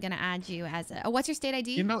 Okay, I'm gonna add you as a. Oh, what's your state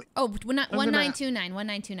ID? You know, 1929.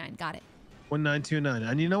 1929. Got it. 1929.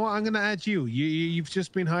 And you know what? I'm gonna add you. You've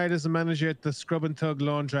just been hired as a manager at the Scrub and Tug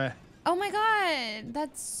Laundry. Oh my God,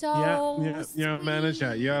 that's so. Yeah, you're a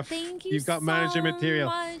manager. Thank you. You've got manager material.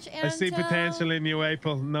 Much, I see potential in you,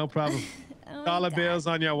 April. No problem. Dollar bills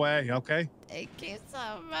on your way, okay? Thank you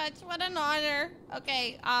so much. What an honor.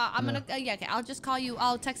 Okay, I'm gonna. Yeah, okay. I'll just call you.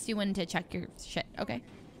 I'll text you when to check your shit. Okay.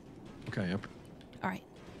 Okay. All right.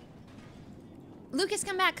 Lucas,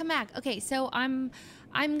 come back. Okay, so I'm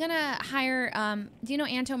gonna hire. Do you know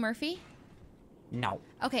Anto Murphy? No.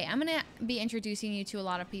 Okay, I'm gonna be introducing you to a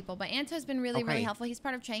lot of people, but Anto's been really helpful. He's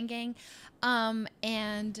part of Chain Gang,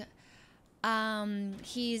 and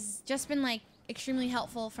he's just been like extremely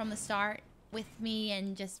helpful from the start with me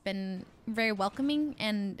and just been very welcoming,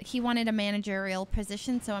 and he wanted a managerial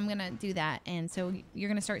position, so I'm gonna do that. And so you're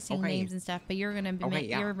gonna start seeing names and stuff, but you're gonna be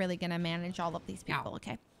you're really gonna manage all of these people.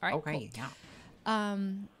 Okay. All right. Okay. Cool. Yeah.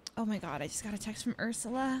 Oh my God, I just got a text from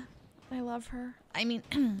Ursula. I love her. I mean,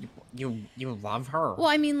 you love her. Well,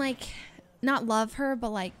 I mean, like, not love her, but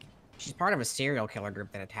like, she's part of a serial killer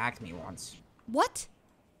group that attacked me once. What?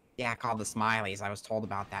 Yeah, called the Smileys. I was told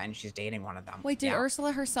about that, and she's dating one of them. Wait, did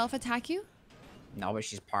Ursula herself attack you? No, but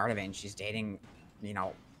she's part of it, and she's dating, you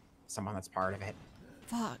know, someone that's part of it.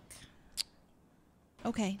 Fuck.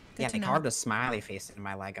 Okay, good Yeah, to they know. carved a smiley face in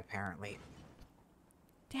my leg, apparently.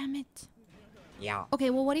 Damn it. Yeah. Okay,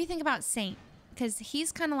 well, what do you think about Saint? Because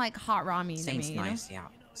he's kind of like hot Rami to Saint's me, you know? nice, yeah.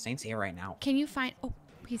 Saint's here right now. Can you find... Oh,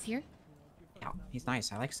 he's here? Yeah, he's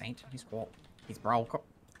nice. I like Saint. He's cool. He's broke.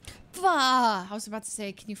 I was about to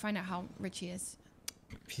say, can you find out how rich he is?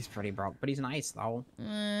 He's pretty broke, but he's nice, though.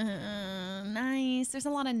 Nice. There's a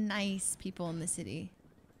lot of nice people in the city.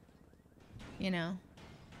 You know?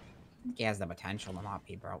 He has the potential to not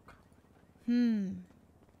be broke.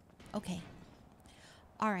 Okay.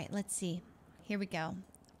 All right, let's see. Here we go.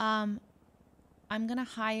 I'm gonna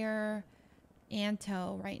hire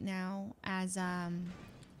Anto right now as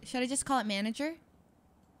should I just call it manager?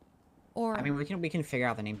 Or I mean, we can figure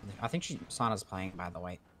out the name. I think Sana's playing, by the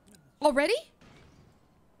way. already?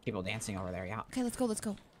 People dancing over there, yeah. Okay, let's go. Let's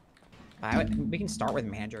go. We can start with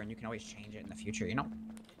manager, and you can always change it in the future, you know?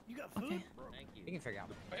 Okay. We can figure out.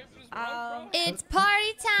 It's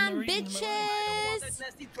party time, bitches!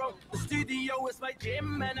 The studio is my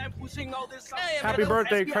gym, and I'm pushing all this. Happy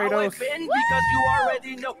birthday, Kratos. Because you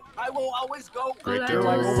already know I will always go. You're like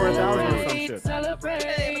over 1,000 or some shit.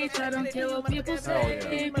 Celebrate. I don't care what people say.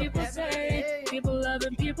 yeah. People say. People love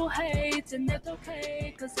and people hate, and that's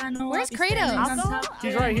okay. Cause I know. Where's I'll be standing Kratos? on top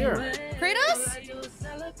He's right here. anyway. Kratos?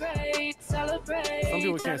 Celebrate, celebrate. Some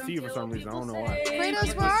people can't see you for some reason. I don't know why.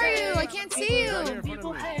 Kratos, where are you? I can't see you.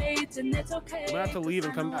 People hate, and it's okay. I'm gonna have to leave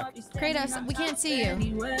and come back. Kratos, we can't see you.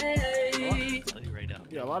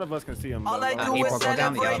 Yeah, a lot of us can see him. All I do April, is go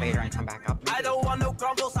down the celebrate. elevator and come back up. I don't want no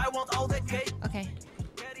crumbles, I want all the cake. Okay.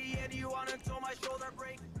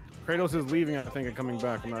 Kratos is leaving, I think, and coming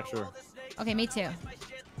back. I'm not sure. Okay, me too.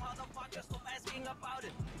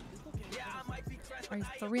 Are you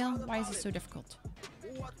for real? Why is this so difficult?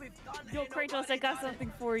 Yo, Kratos, I got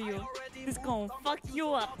something for you. This gonna fuck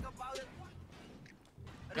you up.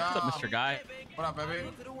 What's up, Mr. Guy? What up, baby?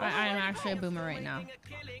 I'm actually a boomer right now.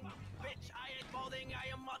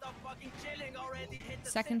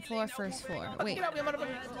 Second floor, first floor. Wait.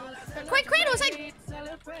 Quick, Kratos! I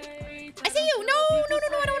see you! No, I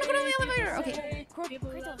don't want to go down the elevator. Okay.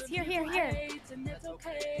 Kratos, here.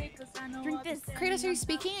 Drink this. Kratos, are you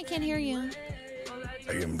speaking? I can't hear you.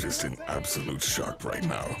 I am just in absolute shock right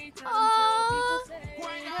now.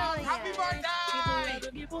 Happy birthday!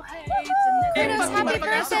 Kratos, happy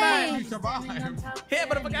birthday! Yeah,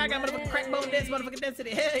 motherfucker, I got motherfucking crack bone dance, motherfucking density.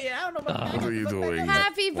 Hell yeah, I don't know about What are you doing?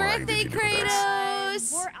 Happy Why birthday, did you do this?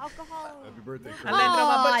 Kratos! More alcohol. Happy birthday, I landed on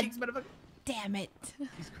my butt cheeks, motherfucker. Damn it.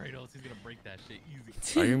 He's Kratos. He's gonna break that shit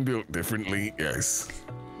easy. I am built differently, yes.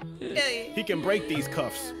 He can break these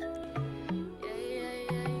cuffs.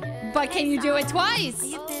 But can you do it twice?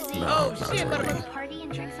 No, shit, not really. motherfucker. Party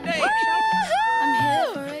and drink some Hey. I'm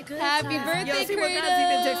here for a good Happy time. birthday, Yo, see what Nazi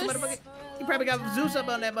been texting, Kratos! motherfucker? He probably got Zeus up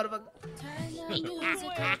on that motherfucker.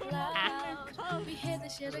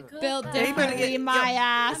 Built Yeah, he better differently, get- my yo.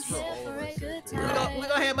 ass. We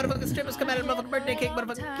gonna have motherfucking strippers come out of the motherfucking birthday cake,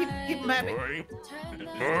 motherfucker. Keep them happy.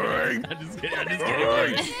 Alright. I'm just kidding.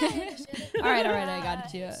 Alright, I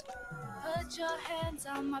got you. Put your hands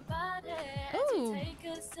on my body. Ooh. Take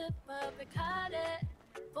a sip of Bacardi.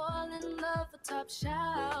 Fall in love with top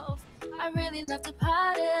shelf. I really love to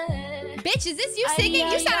party. Bitch, is this you singing?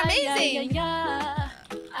 You sound amazing.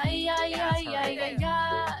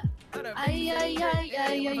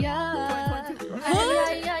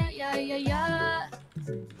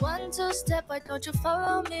 One, two step, why don't you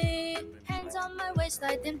follow me? Hands on my waist,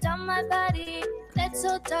 slide them down my body. Let's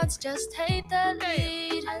all dance, just take the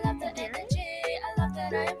lead. I love the energy, I love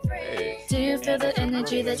that I am free. Do you feel the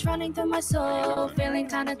energy that's running through my soul? Feeling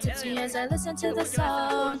kinda tipsy as I listen to the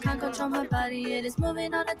song. Can't control my body, it is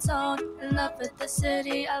moving on its own. In love with the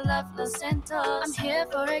city, I love Los Santos. I'm here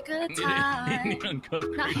for a good time,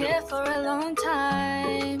 not here for a long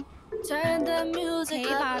time. Turn the music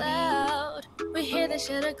up loud. We hear the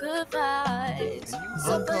shit of good vibes.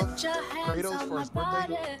 So put your hands on my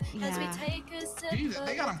body as we take a sip. Jesus,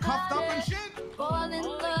 they got him cuffed up and shit? Fall in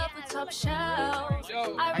love with top shelf.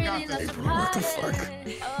 I really love to What the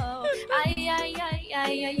party. fuck? Oh, ay, ay, ay,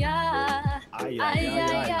 ay, ay, ay. Ay, ay,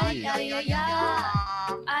 ay, ay, ay, ay.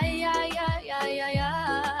 Ay, ay, ay, ay, ay,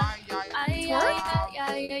 ay. Ay, ay,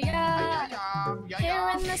 ay, ay, ay. Here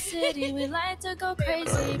in the city, we like to go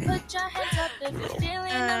crazy. Put your hands up if you're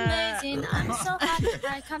feeling amazing. I'm so happy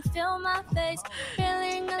I can't feel my face.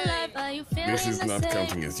 Feeling alive, are you feeling This is the not same?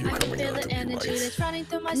 counting as you I can coming feel out the of your energy life. that's running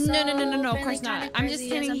through my soul. No, of course Feeling not. kinda I'm just crazy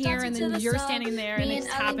standing as I'm here and dancing then to you're the song. standing there and Me it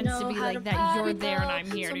just Ali happens to know be how like to that you're party there and go.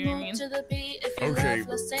 I'm here. So Do you know what I move mean? to the beat if you Okay, love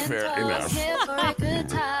Los fair Santos. enough. Here for a good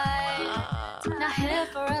time, not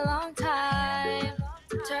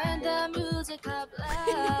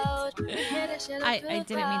I didn't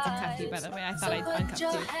mean to cuff you, by the way. I thought I uncuffed you.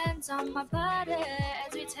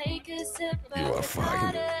 You are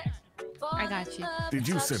fine. I got you. Did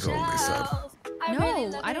you set all this up?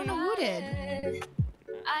 No, I don't know who did.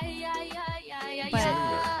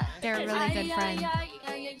 But they're really good friends.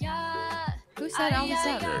 Who set all this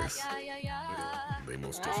up? Yes. They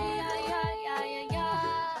most definitely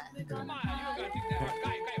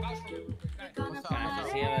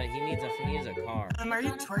He needs a car. Are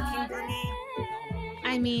you twerking for me?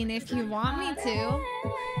 I mean, if you want me to.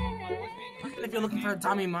 If you're looking for a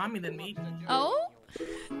Tommy Mommy, then maybe. Oh?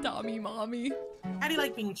 Tommy Mommy. How do you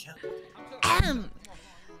like being choked? I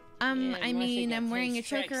mean, I'm wearing a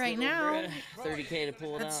choker right now. 30K to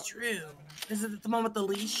pull it out. That's true. Is it the one with the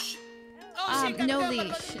leash? No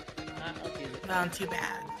leash. Not too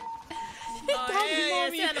bad.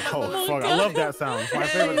 Oh, fuck. I love that sound. It's my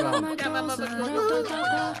favorite sound.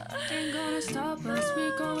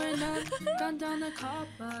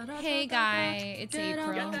 Hey, guy. It's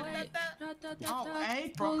April. Oh,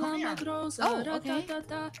 April, come here. Oh, okay.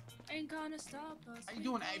 How you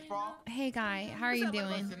doing, April? Hey, guy. How are you doing?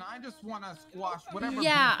 Listen, I just want to squash whatever.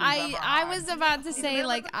 Yeah, I was about to say,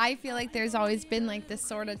 like, I feel like there's always been, like, this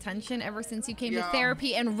sort of tension ever since you came to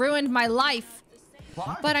therapy and ruined my life.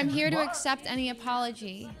 What? But I'm here to accept any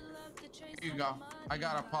apology. Here you go. I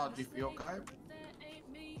got an apology for you, okay?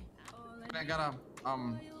 And I got a,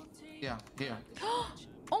 yeah, here.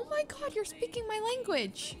 Oh my god, you're speaking my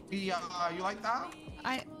language. Yeah, you like that?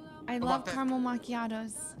 I love caramel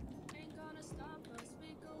macchiatos.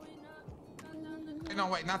 Hey, no,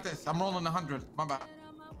 wait, not this. I'm rolling 100. My bad.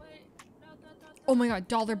 Oh my god,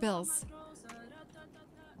 dollar bills.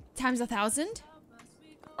 Times 1,000?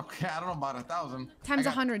 Okay, I don't know about 1,000. Times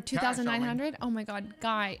 100, 2,900? Oh my god,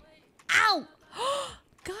 guy. Ow!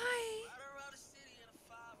 Guy.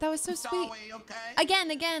 That was so sweet. Sorry, okay?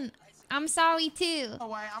 Again. I'm sorry too. No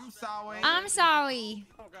way, I'm sorry. I'm sorry.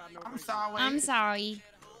 I'm sorry. I'm sorry.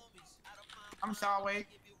 I'm sorry.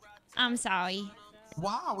 I'm sorry.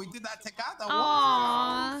 Wow, we did that together.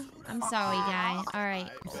 Aww. I'm sorry, guy. All right.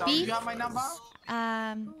 So Beef? you have my number?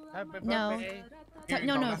 No.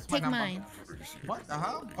 No, take mine. What?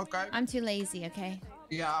 Okay. I'm too lazy, okay?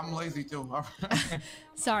 Yeah, I'm lazy too.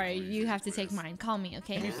 Sorry, you have to take mine. Call me,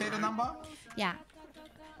 okay? Can you say the number? Yeah.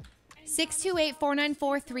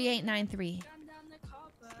 628-494-3893.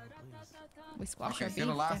 We squash our beef. Okay,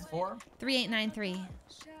 the last four? 3893.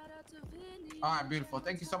 All right, beautiful.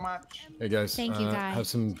 Thank you so much. Hey guys. Thank you, guys.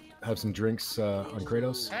 Have some drinks on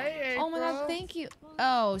Kratos. Hey, oh my god, thank you.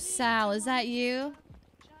 Oh, Sal, is that you?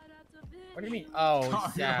 What do you mean? Oh,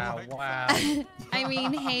 Sal, wow. I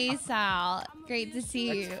mean, hey, Sal. Great to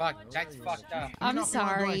see you. That's fucked up. I'm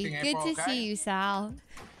sorry. Good to see you, Sal.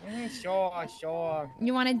 Sure.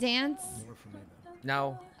 You want to dance?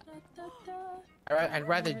 No. I'd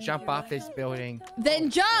rather jump off this building. Then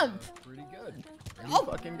jump! Pretty good. Oh,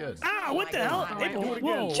 fucking good. Ah, what the hell?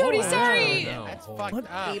 Whoa. Chody, sorry. That's fucked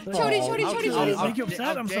up. Chody. I'll make you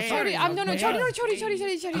upset. I'm so sorry.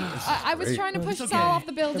 Chody. I was trying to push Sal off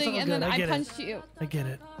the building and then I punched you. I get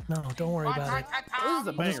it. No, don't worry about it.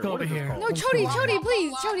 Let's go over here. No, Chody,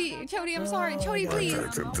 please. Chody, I'm sorry. Chody, please.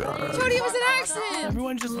 Chody, it was an accident.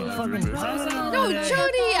 Everyone just fucking... No,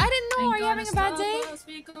 Chody, I didn't know. Are you having a bad day?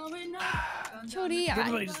 Chody,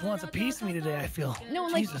 everybody just wants a piece of me today, I feel. No,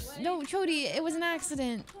 Chody, it was an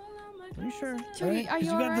accident. Are you sure? Chody, are you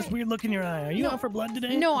got alright? this weird look in your eye. Are you out for blood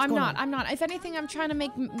today? No, I'm not. If anything, I'm trying to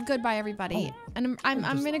make good by everybody. And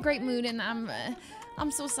I'm in a great mood and I'm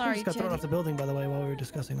so sorry, I just got thrown off the building, by the way, while we were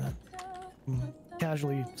discussing that.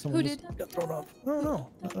 Casually, someone just got thrown off. I don't know.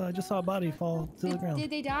 I just saw a body fall to the ground. Did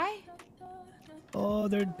they die? Oh,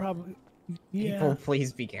 they're probably... Yeah. People,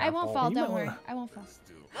 please be careful. I won't fall. Don't worry. I won't fall.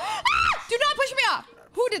 Do not push me off!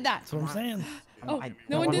 Who did that? That's what I'm saying. Oh,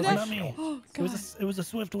 no one did that? Not me. Oh, it was a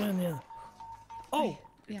swift win, yeah. Oh!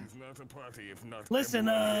 Yeah. Listen,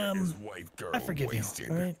 I forgive you,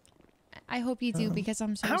 all right? I hope you do because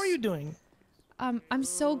I'm so... How are you doing? I'm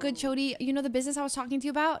so good, Chody. You know the business I was talking to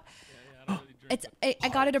you about? I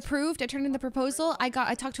got it approved. I turned in the proposal. I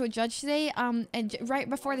talked to a judge today. And right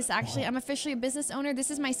before this, actually, I'm officially a business owner. This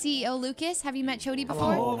is my CEO, Lucas. Have you met Chody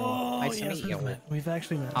before? Nice to meet you. We've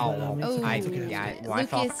actually met.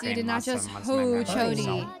 Lucas, you did not just hoo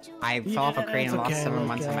Chody. I fell off a crane and lost 7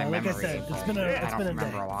 months of my memory. I don't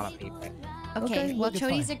remember a lot of people. Okay, well,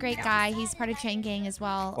 Chody's a great guy. He's part of Chain Gang as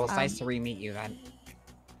well. Well, it's nice to re-meet you then.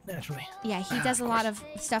 Naturally. Yeah, he does a lot of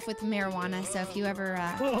stuff with marijuana, so if you ever...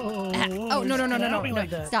 no.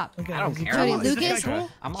 Stop. Okay. I don't care. Chody, Lucas,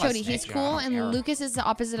 I'm Chody, he's cool, and Lucas is the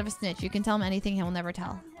opposite of a snitch. You can tell him anything, he'll never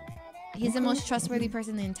tell. He's the most trustworthy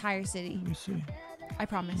person in the entire city. Let me see. I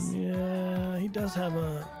promise. Yeah, he does have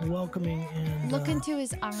a welcoming and Look into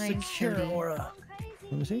his eyes, secure Shody. aura.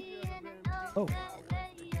 Let me see. Oh.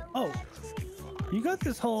 Oh. You got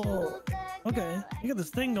this whole... Okay. You got this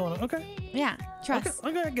thing going on. Okay. Yeah, trust.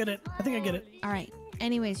 Okay, I get it. I think I get it. All right.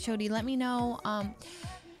 Anyways, Shody, let me know,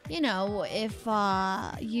 you know, if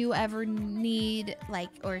you ever need, like,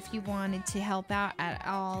 or if you wanted to help out at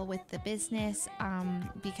all with the business,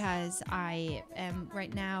 because I am,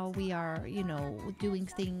 right now, we are, you know, doing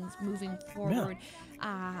things, moving forward.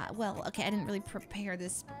 Well, okay, I didn't really prepare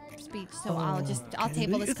this speech, so I'll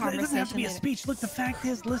table this conversation. It doesn't have to be a later. speech. Look, the fact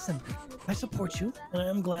is, listen, I support you, and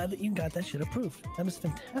I'm glad that you got that shit approved. That was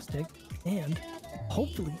fantastic, and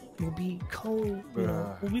hopefully we'll be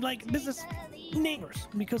we'll be like business neighbors,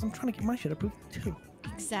 because I'm trying to get my shit approved too.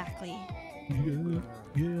 Exactly.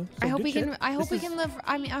 Yeah. I hope we can. I hope we can live.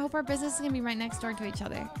 I mean, I hope our business is gonna be right next door to each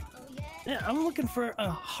other. Yeah, I'm looking for a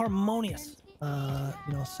harmonious, you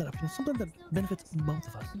know, setup. You know, something that benefits both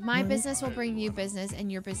of us. My business will bring you business,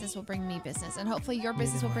 and your business will bring me business, and hopefully your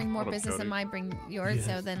business will bring more business than mine bring yours. Yes.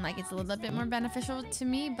 So then, like, it's a little bit more beneficial to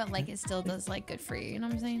me, but like, it still does like good for you. You know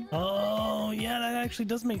what I'm saying? Oh, yeah, that actually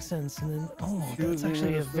does make sense. And then, that's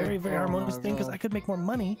actually a very, very harmonious thing, because I could make more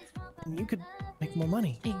money, and you could make more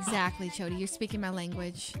money. Exactly, Chody. You're speaking my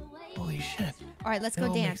language. Holy shit. All right, let's That go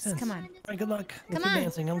all makes dance. sense. Come on. All right, good luck. Come Let's keep on.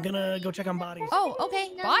 dancing. I'm gonna go check on bodies. Oh,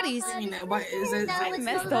 okay. Bodies. What is it? I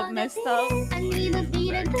messed up. I need a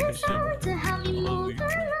beat and good song to help me move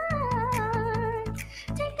on.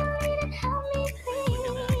 Take a lead and help me,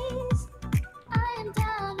 please. I am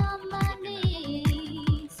down on my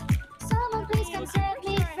knees. Someone please come set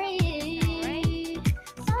me free.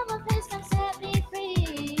 Someone please come set me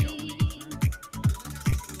free.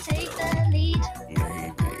 Take the lead.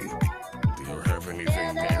 Do you have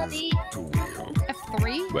anything dance to will?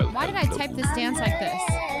 F3? Well, Why did I type this dance like this?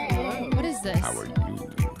 What is this? How are you?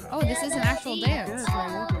 Oh, this is an actual dance.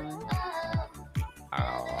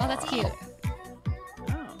 Oh, that's cute.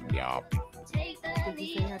 Yup. Did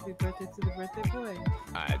you say happy birthday to the birthday boy?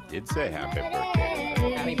 I did say happy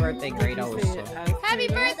birthday. Happy birthday, Kratos. Happy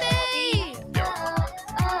birthday!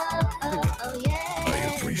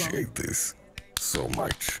 I appreciate this so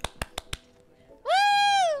much.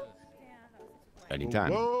 Woo!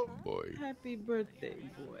 Anytime, boy. Happy birthday,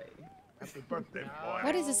 boy. Happy birthday, boy.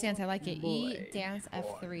 What is this dance? I like it. E dance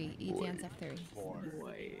F3. E dance F3.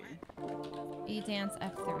 Boy. E dance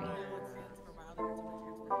F3.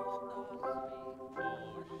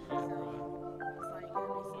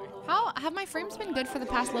 How have my frames been good for the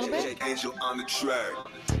past little bit? Angel on the track.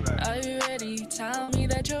 Are you ready? Tell me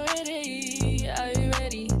that you're ready. Are you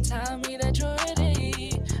ready? Tell me that you're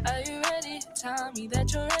ready. Are you ready? Tell me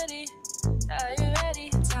that you're ready. Are you ready?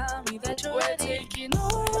 Tell me that you're ready. We're taking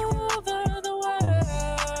over the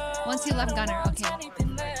world. Once you left Gunner, okay.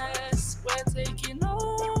 We're taking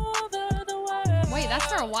over the world. Wait, that's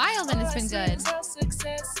for a while. Then it's been good.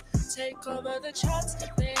 Success. Take over the charts,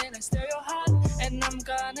 then I steal your heart, and I'm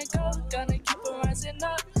gonna keep on rising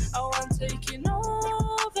up. Oh, I'm taking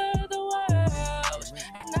over the world,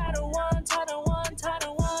 and I don't want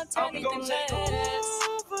anything less.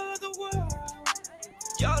 Over the world.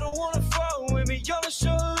 Y'all don't wanna fall with me, y'all don't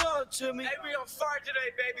show love to me. Hey, we on fire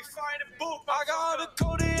today, baby, fire in the booth. I got all the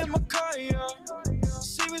code in my car, yeah.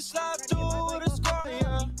 See me slide through the squad,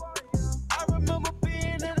 yeah. I remember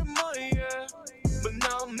being in the money, yeah. But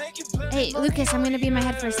now I'm making plans. Hey, Lucas, I'm gonna be in my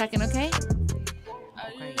head for a second, okay?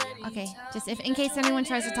 Okay, just if in case anyone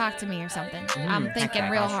tries to talk to me or something. I'm thinking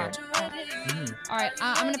real hard. All right,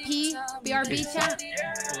 I'm gonna pee. BRB chat.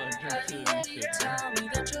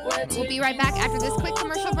 We'll be right back after this quick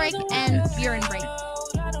commercial break and urine break.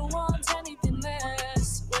 I don't want anything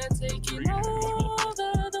less. We're taking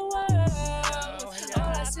over the world.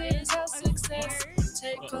 All I see is our success.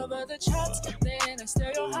 Take over the charts, then I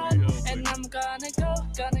steal your heart, and I'm gonna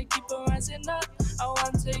keep on rising up. Oh,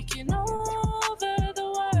 I'm taking over the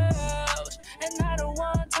world, and I don't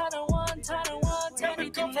want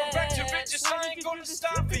anything less. I ain't gonna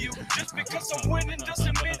stop for you. Just because I'm winning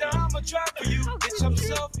doesn't mean that I'ma try for you. Bitch, I'm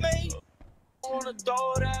self-made. Wanna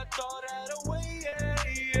throw that away,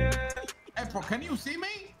 yeah. Hey, bro, can you see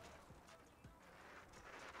me?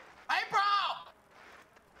 Hey, bro!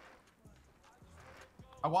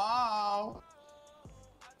 Wow.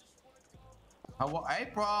 Hey,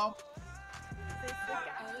 bro.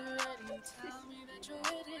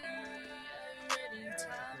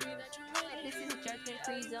 This is a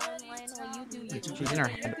judgment-free zone, Lionel. You do you. She's in her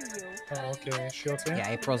head. Oh, okay. Is she okay?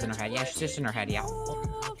 Yeah, April's in her head. Yeah, she's just in her head, yeah. I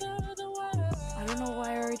don't know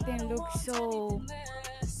why everything looks so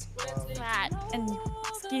fat and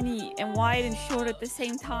skinny and wide and short at the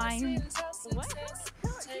same time. What?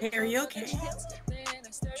 Are you okay?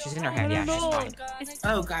 She's in her head, yeah, she's fine.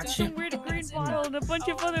 Oh, gotcha. Some weird green bottle and a bunch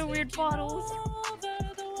of other weird bottles.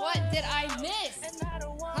 What did I miss?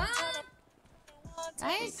 Huh?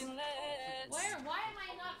 Guys? Why am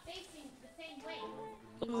I not facing the same way?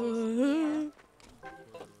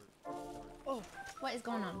 Oh, what is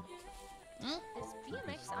going on?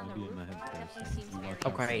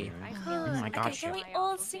 Okay. Oh my gosh. Can we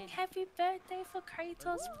all sing happy birthday for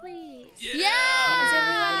Kratos, please? Yeah! Is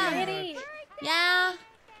everyone ready? Yeah.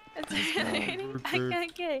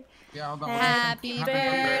 Okay. Yeah, hold on. Happy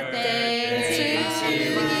birthday to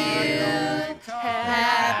you.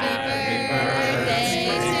 Happy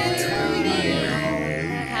birthday to you.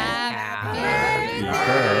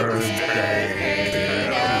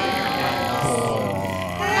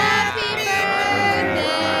 Happy birthday. Happy birthday to you.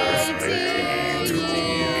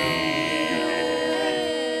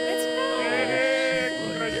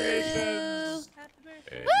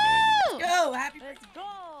 Woo! Go, happy birthday.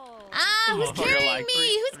 Ah, who's carrying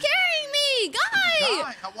me? Who's carrying me?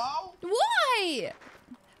 Guy! Hello? Why?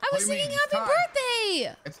 I was do you singing mean? happy It's time.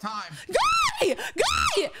 birthday. It's time. Guy!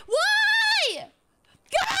 Guy! Why?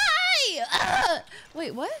 Guy!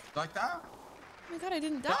 Wait, what? Like that? Oh my god, I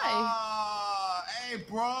didn't die. Hey,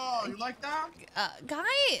 bro. You like that?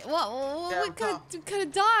 Guy? What? Yeah, We could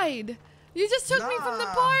have died. You just took me from the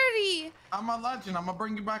Nah. party. I'm a legend. I'm gonna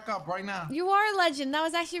bring you back up right now. You are a legend. That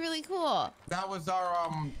was actually really cool. That was our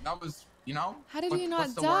that was, you know. How did you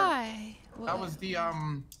what's not the word? die? That was the you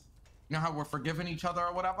know how we're forgiving each other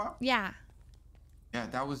or whatever? Yeah. Yeah,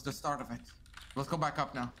 that was the start of it. Let's go back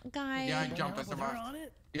up now. Guy. Yeah, I jumped. I Was her survived. on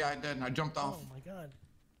it? Yeah, I did. I jumped off. Oh my god.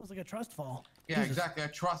 It was like a trust fall. Yeah, Jesus. exactly. A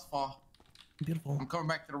trust fall. Beautiful. I'm coming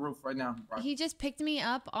back to the roof right now, bro. He just picked me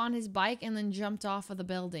up on his bike and then jumped off of the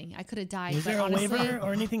building. I could have died. Was but there a honestly, waiver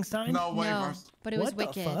or anything signed? No waivers. but it was What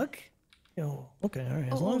wicked. the fuck? Yo, okay, all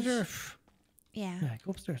right. As Oh, long as oh, you're... Yeah. Yeah,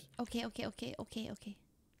 go upstairs. Okay.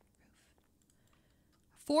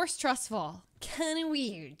 Forced trust fall. Kind of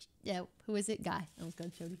weird. Yeah. Who is it? Guy. I was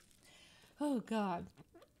gonna show you. Oh God.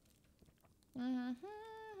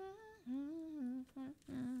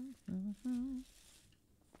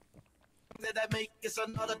 That I make is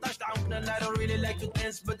another touchdown, and I don't really like to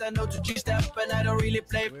dance, but I know to G-step, and I don't really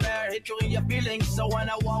play fair. Hit you in your feelings, so when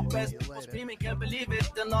I walk past, people screaming, can't believe it.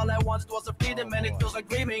 And all I wanted was a freedom, and it feels like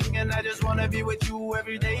dreaming. And I just wanna be with you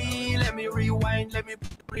every day. Let me rewind, let me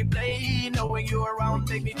replay. Knowing you around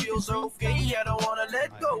make me feel so okay. I don't wanna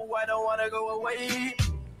let go, I don't wanna go away.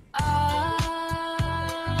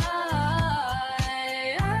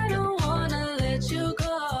 I don't wanna let you go.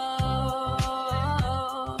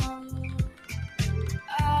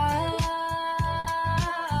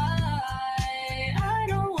 I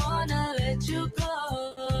don't wanna let you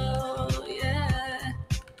go. Yeah.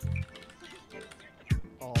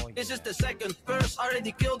 This is the second verse,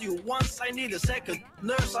 already killed you once, I need a second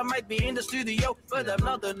nurse. I might be in the studio, but I'm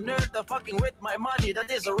not a nerd. I'm fucking with my money,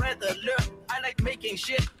 that is a red alert. I like making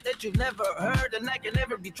shit that you've never heard, and I can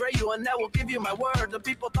never betray you, and I will give you my word. The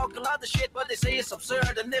people talk a lot of shit, but they say it's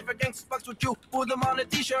absurd, and never gangsta fucks with you, put them on a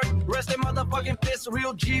t-shirt. Rest in motherfucking piss,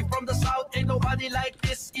 real G from the south, ain't nobody like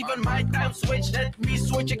this. Even my time switch, let me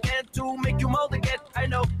switch again to make you mold again. I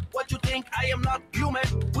know what you think, I am not human.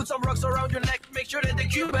 Put some rocks around your neck, make sure that they're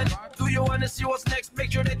Cuban. Do you wanna see what's next?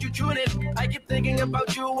 Make sure that you tune in. I keep thinking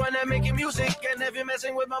about you when I'm making music, and if you're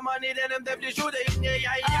messing with my money, then I'm definitely shooting. Yeah.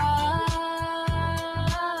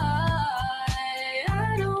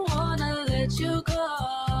 I don't wanna let you go.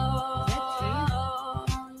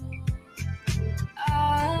 I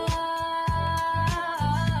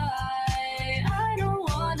don't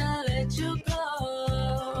wanna let you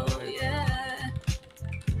go. Yeah.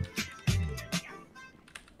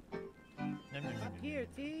 Here,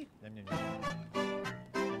 T.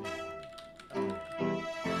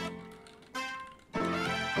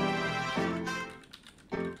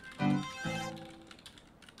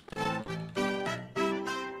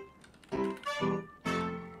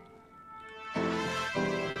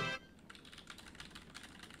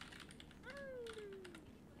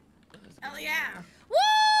 Hell yeah.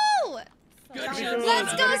 Woo! Good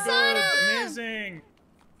Let's go, Sana! Amazing.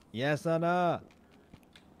 Yes, Anna.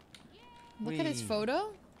 Look at his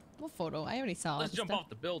photo. What photo? I already saw Let's it. jump off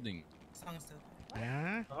the building.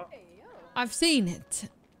 Yeah. I've seen it.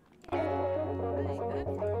 We're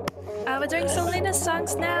doing some latest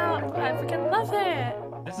songs now. I freaking love it.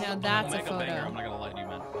 This Now is that's a mega banger. photo. I'm not gonna lie to you,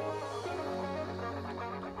 man.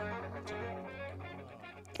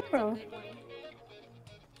 Bro.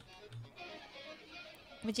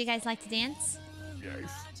 Would you guys like to dance?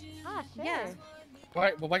 Yes. Ah, yeah.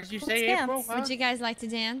 What did you say, Let's April? dance. Huh? Would you guys like to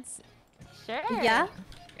dance? Sure. Yeah.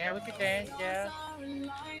 Yeah, we could dance, yeah.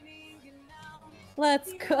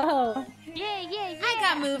 Let's go. Yeah. I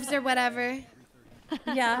got moves or whatever.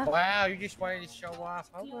 Yeah. Wow, you just wanted to show off.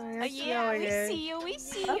 Okay, Yeah, we see you. We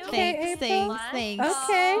see you. Okay, Thanks. Okay.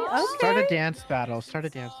 Start a dance battle.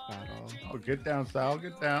 Oh, get down, Sal.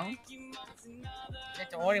 Get down. That's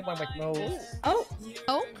the only one with moves. Oh,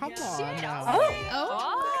 come on.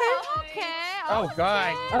 Okay. Oh,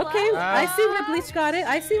 God. Okay, I see where Bleach got it.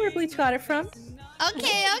 I see where Bleach got it from.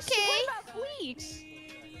 Okay. Bleach.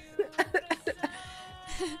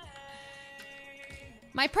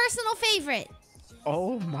 My personal favorite.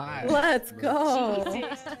 Oh my. Let's go.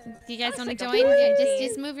 Do you guys want to join? Yeah,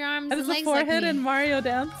 just move your arms That and is a legs like forehead me. and Mario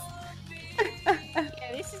dance. Yeah,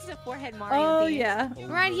 this is a forehead Mario. Oh dance. yeah.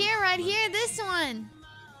 Right here, this one.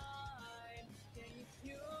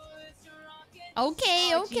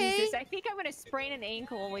 Okay. Oh, Jesus, I think I'm gonna sprain an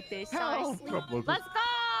ankle with this. Honestly. Let's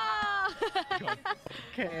go.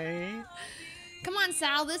 Okay. Come on,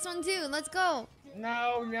 Sal. This one too. Let's go.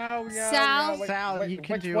 No. Sal? No. Sal, you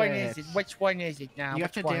can do Which one it. is it? Which one is it now? You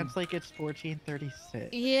have Which to one? dance like it's 1436.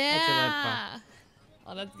 Yeah.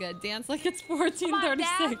 Oh, that's good. Dance like it's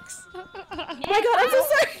 1436. Oh my god, I'm so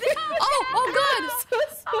sorry. Oh god. I'm so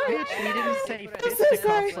sorry. Bitch, we didn't say I'm so fisticuffs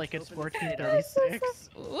sorry. like it's 1436.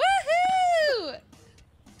 Woohoo!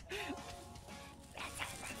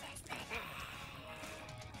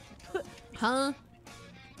 Huh?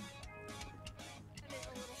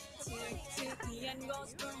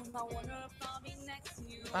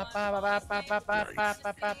 I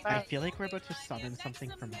feel like we're about to summon something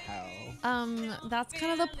from hell. That's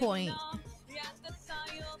kind of the point.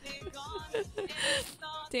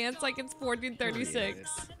 Dance like it's 1436.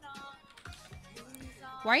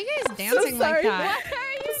 Why are you guys dancing like sorry. that?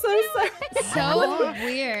 I'm so sorry. So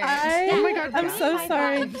weird. Oh my god, I'm so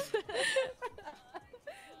sorry. I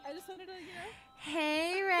just wanted to,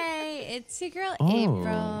 Hey Ray, it's your girl Oh.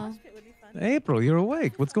 April. April, you're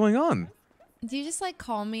awake. What's going on? Do you just like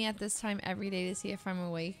call me at this time every day to see if I'm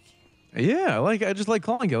awake? Yeah, I just like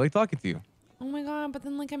calling you. I like talking to you. Oh my god, but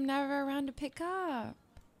then like I'm never around to pick up.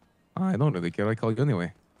 I don't really care. I call you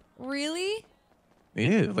anyway. Really?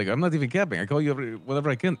 Yeah, I'm not even capping. I call you whenever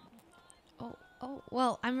I can. Oh,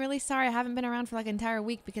 well, I'm really sorry. I haven't been around for like an entire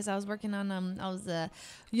week because I was working on I was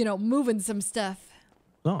moving some stuff.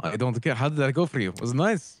 No, I don't care. How did that go for you? Was it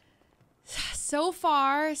nice? So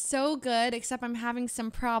far, so good, except I'm having some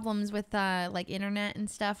problems with like internet and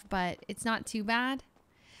stuff, but it's not too bad.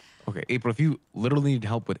 Okay, April, if you literally need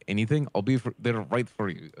help with anything, I'll be there right for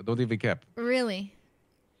you. Don't even cap. Really?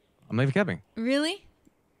 I'm not even capping. Really?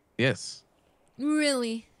 Yes.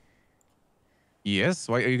 Really? Yes?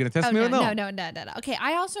 Why are you gonna test me no, or no? No. Okay,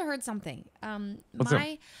 I also heard something. What's up?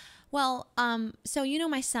 So you know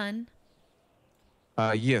my son,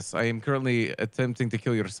 Yes, I am currently attempting to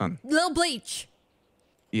kill your son. Lil Bleach.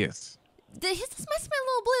 Yes. This must be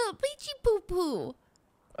little bleachy poo poo.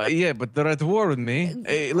 Yeah, but they're at war with me.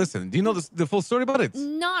 Hey, listen, do you know the full story about it?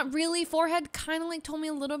 Not really. Forehead kind of like told me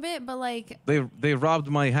a little bit, but like. They robbed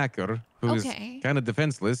my hacker, who's Okay. kind of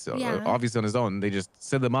defenseless, Yeah. obviously on his own. They just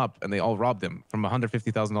set them up and they all robbed him from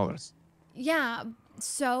 $150,000. Yeah.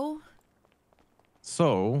 So.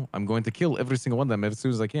 So I'm going to kill every single one of them as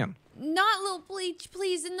soon as I can. Not Lil Bleach,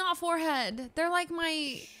 please, and not Forehead. They're like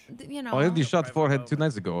my, I already shot Forehead 2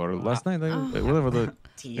 nights ago or last night, whatever the.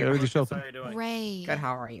 I already shot them. Ray. Good,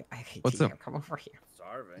 how are you? Okay, What's Tio, up? come over here.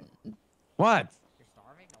 Starving. What?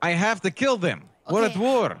 I have to kill them. We're at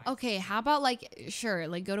war. Okay, how about like, sure,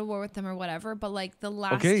 like go to war with them or whatever, but like the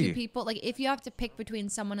last Okay. two people, like if you have to pick between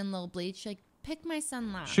someone and Lil Bleach, like pick my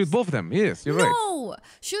son last. Shoot both of them. Yes, you're right. No,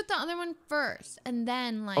 shoot the other one first, and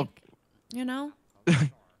then like, you know.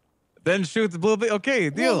 Then shoot the blue. Okay,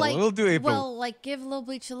 deal. We'll do April. Well, like give Lil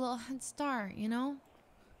Bleach a little head start, you know.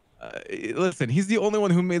 Listen, he's the only one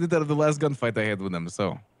who made it out of the last gunfight I had with him.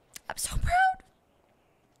 So. I'm so proud.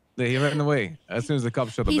 Yeah, he ran away as soon as the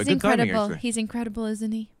cops showed up. He's Good timing, incredible. actually. He's incredible,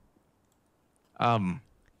 isn't he? I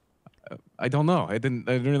don't know. I didn't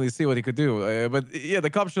really see what he could do. But yeah, the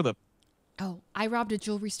cops showed up. Oh, I robbed a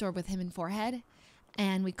jewelry store with him in Forehead,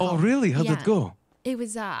 and we. Oh, Called, really? How'd that go? It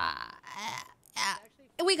was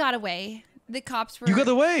we got away. The cops were. You got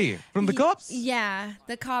away from the cops? Yeah,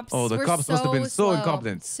 the cops. Oh, the were cops must have been so slow.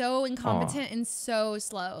 incompetent. So incompetent and so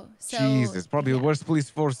slow. So Jesus, probably the worst police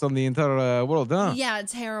force on the entire world, huh? yeah,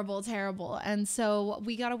 terrible. And so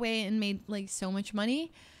we got away and made like so much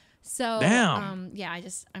money. So Damn. yeah,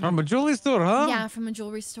 From a jewelry store, huh? Yeah, from a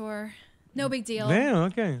jewelry store. No big deal. Damn.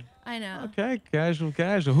 Okay. I know. Okay.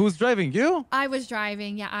 Casual. Who's driving? You? I was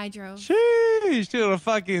driving. Yeah, I drove. Sheesh, you're a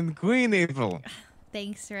fucking queen, April.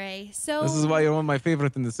 Thanks, Ray. So This is why you're one of my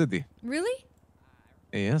favorite in the city. Really?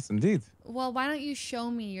 Yes, indeed. Well, why don't you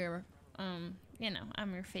show me your, you know,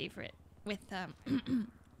 I'm your favorite with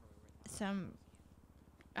some.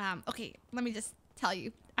 Okay, let me just tell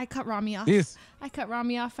you, I cut Rami off. Yes. I cut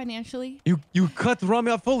Rami off financially. You cut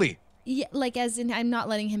Rami off fully. Yeah, like as in I'm not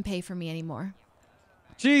letting him pay for me anymore.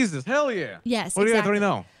 Jesus, hell yeah. Yes, What exactly. are you at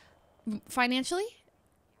right now? Financially?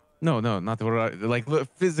 No, not like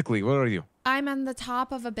physically. Where are you? I'm on the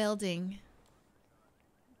top of a building.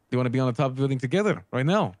 Do you want to be on the top of the building together right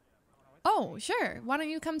now? Oh, sure. Why don't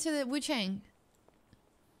you come to the Wu Chang?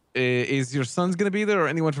 Is your son's gonna be there or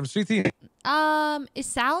anyone from Street Team? Is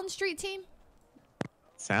Sal on Street Team?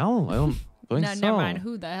 Sal? I don't think No, so. never mind.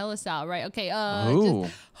 Who the hell is Sal? Right. Okay. Who?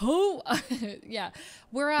 Who? Yeah.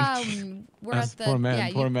 We're at the poor man.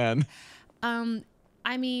 yeah, Poor man.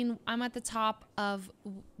 I mean, I'm at the top of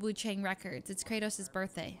Wu Chang Records. It's Kratos'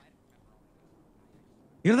 birthday.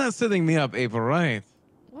 You're not setting me up, April, right?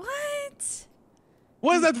 What?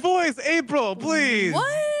 What is that voice, April? Please.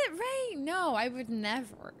 What? Ray? No, I would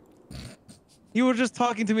never. You were just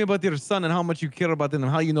talking to me about your son and how much you care about him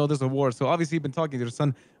and how you know there's a war. So obviously you've been talking to your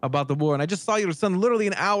son about the war. And I just saw your son literally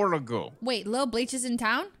an hour ago. Wait, Lil Bleach is in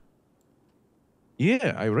town?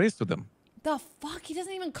 Yeah, I raced with him. The fuck? He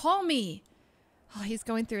doesn't even call me. Oh, he's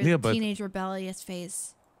going through his Yeah, but- teenage rebellious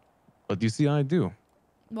phase. But you see, I do.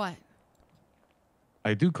 What?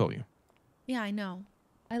 I do call you. Yeah, I know.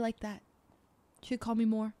 I like that. Should call me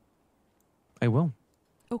more. I will.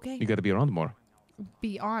 Okay. You got to be around more.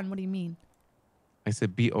 Be on. What do you mean? I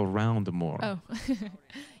said be around more. Oh.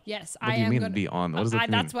 Yes, What I do you am mean gonna be on? What does that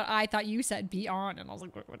mean? That's what I thought you said. Be on, and I was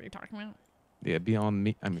like, what are you talking about? Yeah, be on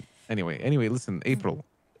me. I mean, anyway, listen, April.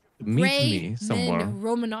 Meet Ray me somewhere.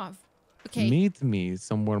 Romanov. Okay. Meet me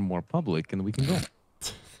somewhere more public and we can go. How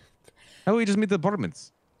about we just meet the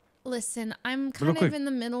apartments? Listen, I'm Real kind quick. of in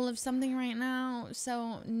the middle of something right now,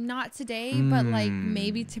 so not today, but like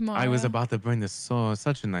maybe tomorrow. I was about to bring this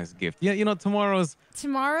such a nice gift. Yeah, you know, tomorrow's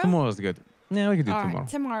good. Yeah, we can do All tomorrow. right,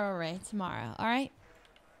 tomorrow, Ray. Tomorrow. All right.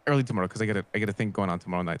 Early tomorrow, because I got a thing going on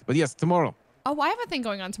tomorrow night. But yes, tomorrow. Oh, I have a thing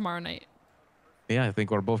going on tomorrow night. Yeah, I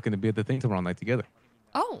think we're both gonna be at the thing tomorrow night together.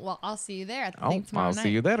 Oh, well, I'll see you there at the thing tomorrow I'll night. see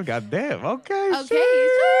you there. God damn. Okay. Okay.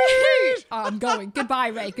 sheesh. Oh, I'm going. Goodbye,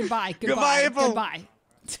 Ray. Goodbye. Goodbye, April. Goodbye.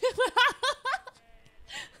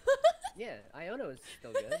 Yeah, Iono is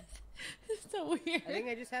still good. It's so weird. I think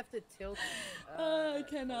I just have to tilt. I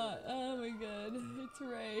cannot. Oh my god. It's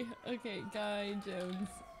Ray. Okay, Guy Jones.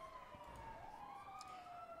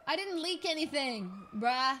 I didn't leak anything,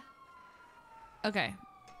 bruh. Okay.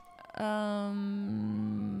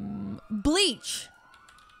 Bleach.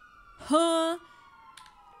 Huh?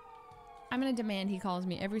 I'm gonna demand he calls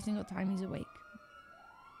me every single time he's awake.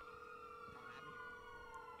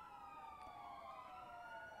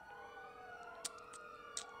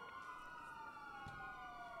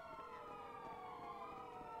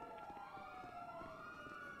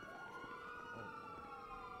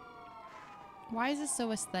 Why is this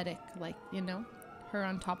so aesthetic? Like, you know, her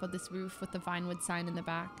on top of this roof with the Vinewood sign in the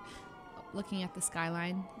back, looking at the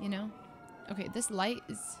skyline, you know? Okay, this light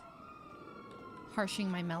is harshing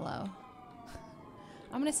my mellow.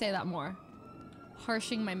 I'm gonna say that more.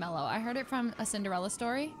 Harshing my mellow. I heard it from a Cinderella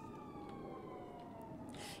story.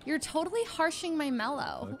 You're totally harshing my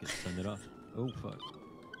mellow. Okay, send it off. Oh, fuck.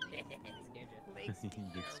 You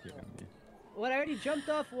did scare me. What? I already jumped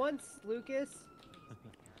off once, Lucas.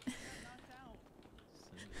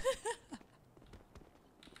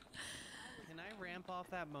 Can I ramp off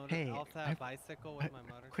that bicycle with my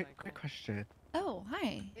motorcycle? Quick question. Oh,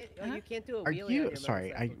 hi. Oh, you can't do a Are wheelie on you your sorry?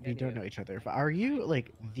 motorcycle, We can don't you? know each other, but are you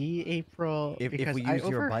like the April? If because we I use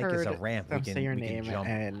your bike as a overheard ramp, we them can- say your we can name, jump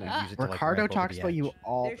and and use it to, like, Ricardo ramp over talks the about you edge.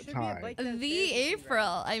 all There the should be a time. bike The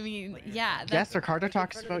April. I mean, yeah. Yes, Ricardo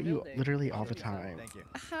talks about you literally all the time.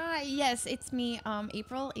 Hi. Yes, it's me.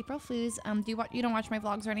 April Fooze. You don't watch my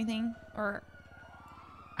vlogs or anything, or?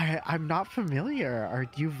 I'm not familiar.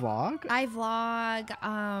 Do you vlog? I vlog.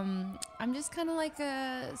 I'm just kind of like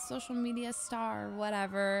a social media star,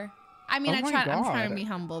 whatever. I mean, Oh I'm my trying to God. be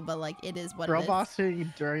humble, but like it is what Girl it is.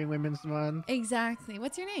 bossing during Women's Month. Exactly.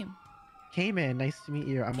 What's your name? Cayman, nice to meet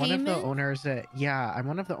you. I'm one of the Cayman? owners at I'm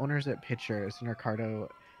one of the owners at Pictures and Ricardo,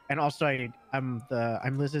 and also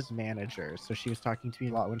I'm Liz's manager. So she was talking to me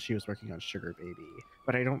a lot when she was working on Sugar Baby,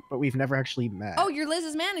 but we've never actually met. Oh, you're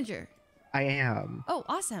Liz's manager. I am. Oh,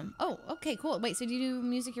 awesome. Oh, okay, cool. Wait, so do you do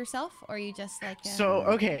music yourself, or are you just like? So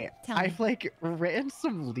okay, tell me. I've like written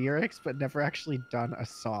some lyrics, but never actually done a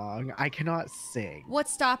song. I cannot sing.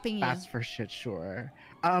 What's stopping you? That's for shit sure.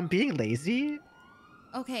 Being lazy.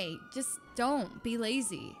 Okay, just don't be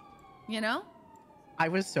lazy. You know? I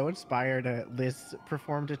was so inspired. Liz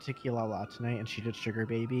performed a Tequila La tonight, and she did Sugar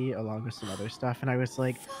Baby along with some other stuff, and I was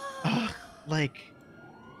like, oh, I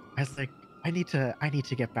need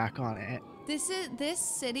to get back on it. This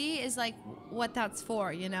city is like what that's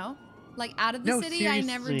for, you know? Like out of the No, city, I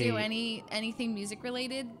never do seriously. anything music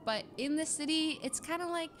related, but in the city, it's kind of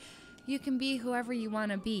like you can be whoever you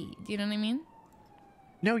want to be. Do you know what I mean?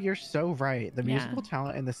 No, you're so right. The Yeah. musical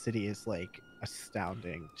talent in the city is like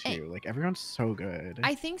astounding too. Like everyone's so good.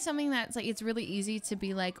 I think something that's like it's really easy to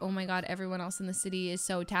be like, oh my god, everyone else in the city is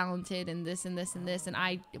so talented and this and this and this, and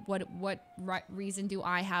what reason do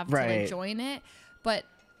I have to like Right. join it? But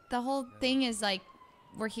the whole thing is like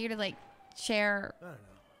we're here to like share,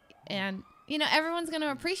 and you know everyone's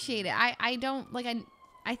gonna appreciate it. I don't like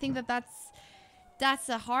I think that's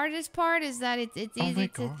the hardest part is that it's easy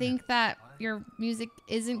to think that your music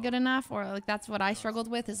isn't good enough, or like that's what I struggled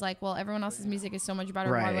with is like, well, everyone else's music is so much better.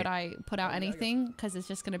 Why Right. would I put out anything? Because it's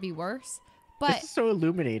just gonna be worse. But This is so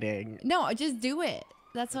illuminating. no, just do it.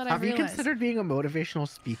 That's what I Have you realized. considered being a motivational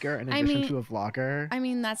speaker in I addition mean- to a vlogger? I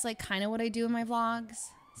mean, that's like kind of what I do in my vlogs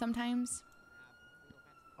sometimes.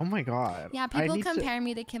 Oh my god. Yeah, I people need to- compare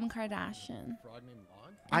me to Kim Kardashian.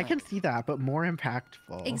 I can see that, but more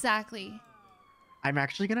impactful. Exactly. I'm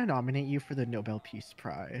actually gonna nominate you for the Nobel Peace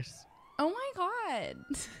Prize. Oh my god.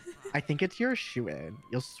 I think it's your shoe-in.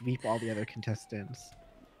 You'll sweep all the other contestants.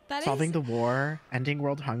 That Solving is- the war, ending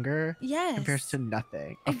world hunger. Yes. Compares to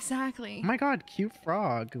nothing. Oh, Exactly. oh my god, cute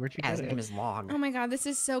frog. Where'd you get it? Log. Oh my god, this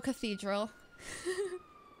is so cathedral.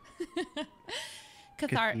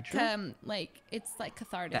 Cathedral? Like it's like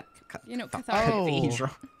cathartic. You know, Oh. cathartic.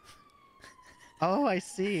 Oh, I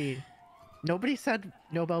see. Nobody said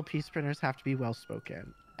Nobel Peace Winners have to be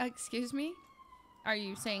well-spoken. Excuse me? Are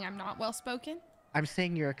you saying I'm not well spoken? I'm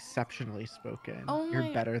saying you're exceptionally spoken. Oh You're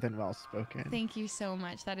my- better than well-spoken. Thank you so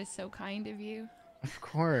much. That is so kind of you. Of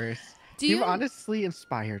course. Do You've you- honestly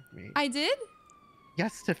inspired me. I did?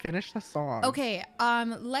 Yes, to finish the song. Okay,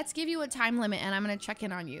 let's give you a time limit and I'm gonna check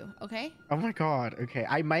in on you, okay? Oh my god. Okay.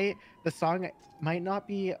 The song might not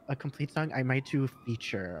be a complete song. I might do a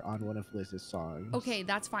feature on one of Liz's songs. Okay,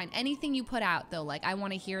 that's fine. Anything you put out though, like I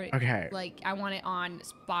want to hear it. Okay. Like I want it on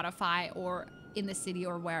Spotify or in the city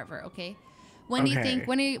or wherever. Okay. When do you think?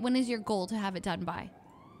 Okay. When is your goal to have it done by?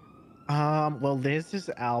 Well, Liz's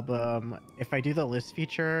album, if I do the Liz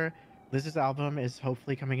feature, Liz's album is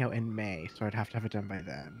hopefully coming out in May, so I'd have to have it done by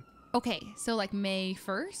then. Okay, so like May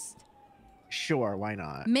 1st. Sure, why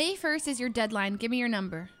not? May 1st is your deadline. Give me your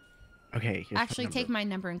number. Okay, here's Actually, my take number. my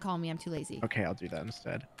number and call me. I'm too lazy. Okay, I'll do that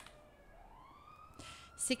instead.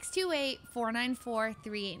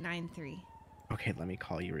 628-494-3893. Okay, let me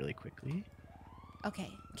call you really quickly. Okay,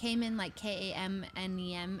 came in like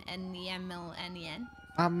KAMNEMNEMLNEN.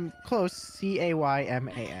 Close.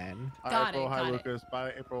 CAYMAN. Got April, it, hi got it. Lucas.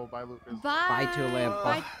 Bye April, bye Lucas. Bye. Tulip.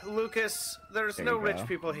 Bye. Lucas, there's There no you rich go.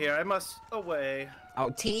 people here. I must away. Oh,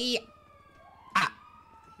 T.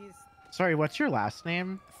 Sorry, what's your last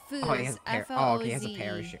name? Fooze. Oh, he has a oh, okay, he has a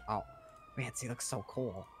parachute. Oh, man, he looks so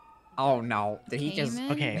cool. Oh no, did he just?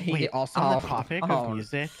 Cayman? Okay, he- wait, also on the oh, topic oh, of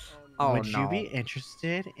music, oh, would you no. be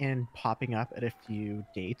interested in popping up at a few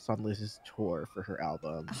dates on Liz's tour for her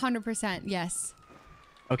album? 100%. Yes.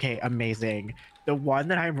 Okay, amazing. The one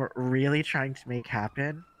that I'm really trying to make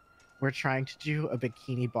happen, we're trying to do a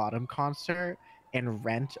Bikini Bottom concert and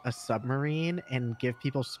rent a submarine and give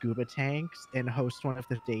people scuba tanks and host one of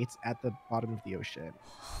the dates at the bottom of the ocean.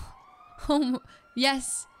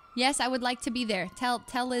 Yes. Yes, I would like to be there. Tell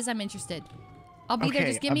Liz I'm interested. I'll be there. Okay,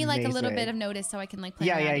 Just give me like a little bit amazing. of notice so I can like plan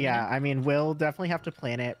Yeah, around yeah, it, you yeah. know? I mean, we'll definitely have to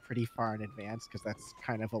plan it pretty far in advance because that's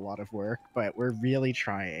kind of a lot of work, but we're really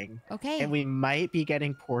trying. Okay. And we might be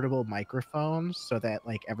getting portable microphones so that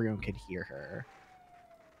like everyone could hear her.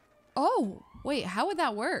 Oh, wait, how would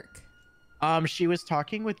that work? She was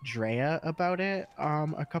talking with Drea about it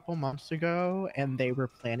a couple months ago, and they were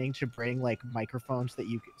planning to bring like microphones that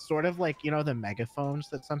you sort of like, you know, the megaphones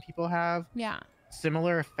that some people have. Yeah.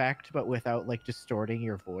 Similar effect, but without like distorting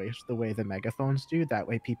your voice the way the megaphones do. That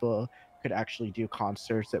way people could actually do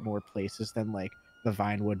concerts at more places than like the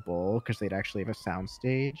Vinewood Bowl because they'd actually have a sound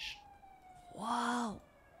stage. Whoa.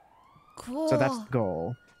 Cool. So that's the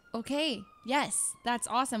goal. Okay. Yes, that's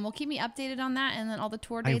awesome. Well, keep me updated on that, and then all the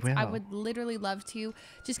tour I dates. I will. would literally love to.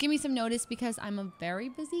 Just give me some notice because I'm a very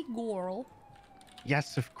busy girl.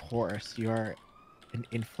 Yes, of course. You are an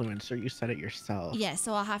influencer. You said it yourself. Yeah,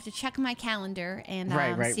 so I'll have to check my calendar and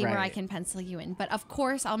Right, see where I right. can pencil you in. But of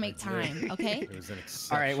course, I'll make time. Okay.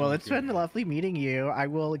 All right. Well, it's been lovely meeting you. I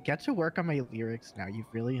will get to work on my lyrics now.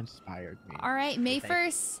 You've really inspired me. All right. May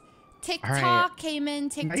 1st. TikTok All right. came in.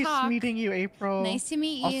 TikTok. Nice meeting you, April. Nice to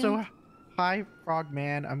meet you. Also, Hi,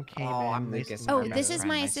 Frogman. I'm Cayman. I'm Nice Lucas. to Oh, meet you. this is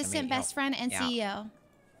my Nice to meet assistant, you. best friend, and Yeah. CEO.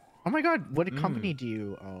 Oh my God, what company do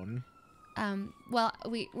you own? Well,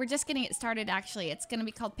 we're just getting it started. Actually, it's gonna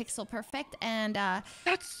be called Pixel Perfect, and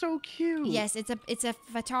that's so cute. Yes, it's a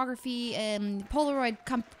photography Polaroid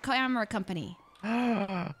camera company.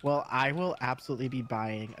 Well, I will absolutely be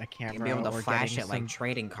buying a camera. You'll be able to or flash getting it like some-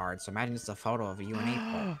 trading cards. So imagine it's a photo of you and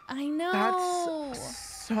April. I know.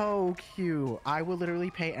 That's so cute. I will literally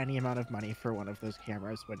pay any amount of money for one of those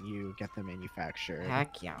cameras when you get them manufactured.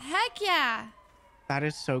 Heck yeah. Heck yeah. That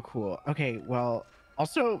is so cool. Okay, well,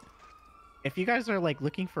 also, if you guys are like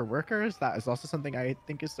looking for workers, that is also something I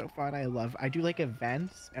think is so fun. I do like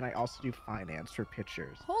events, and I also do finance for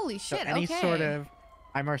Pictures. Holy So shit. any Okay. sort of,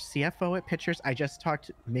 I'm our CFO at Pictures. I just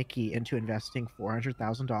talked Mickey into investing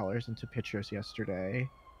 $400,000 into Pictures yesterday.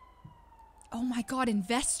 Oh my God,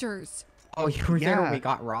 investors. Oh, you were there when Yeah. we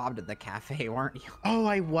got robbed at the cafe, weren't you? Oh,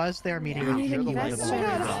 I was there meeting Yeah. with You're Mickey. the One of the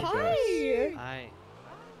investor. managers. Hi.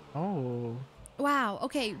 Oh. Wow.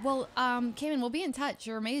 Okay. Well, Cayman, we'll be in touch.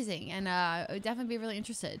 You're amazing, and I would definitely be really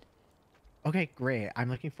interested. Okay, great. I'm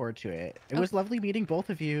looking forward to it. It was lovely meeting both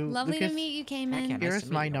of you. Lovely Lucas, to meet you, Cayman. Here's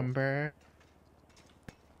my number.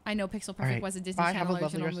 I know Pixel Perfect All right. was a Disney Bye. Have Channel a lovely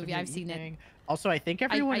original rest of movie. your I've seen it. evening. Also, I think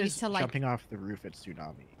everyone used is to like- jumping off the roof at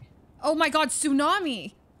Tsunami. Oh my God,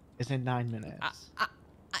 tsunami. It's in 9 minutes.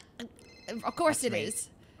 Of course That's it me. is.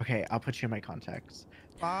 Okay, I'll put you in my contacts.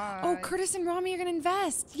 Bye. Oh, Curtis and Rami are gonna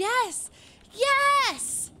invest. Yes.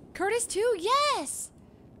 Yes. Curtis too. Yes.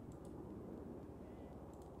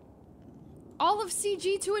 All of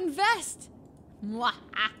CG to invest. Mwah.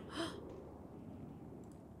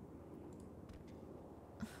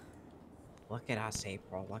 Look at us,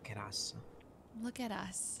 April. Look at us. Look at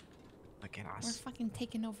us. Look at We're us. fucking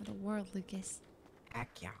taking over the world, Lucas. Heck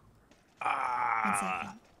yeah. One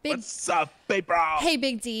second. Big, What's up, bro? hey,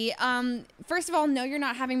 Big D. First of all, no, you're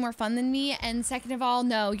not having more fun than me, and second of all,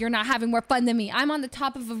 no, you're not having more fun than me. I'm on the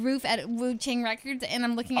top of a roof at Wu Chang Records, and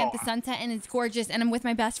I'm looking at the sunset, and it's gorgeous, and I'm with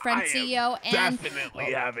my best friend, I am CEO, and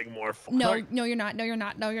definitely having more fun. no, you're not. No, you're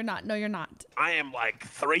not. No, you're not. No, you're not. I am like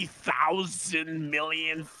 3,000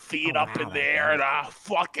 million feet up in the air in a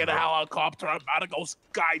fucking helicopter. I'm about to go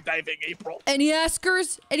skydiving, April. Any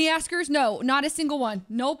askers? Any askers? No, not a single one.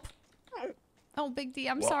 Nope. Oh, Big D,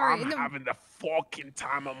 I'm Well, sorry. I'm No. having the fucking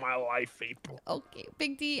time of my life, April. Okay,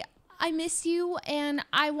 Big D, I miss you, and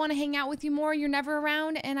I want to hang out with you more. You're never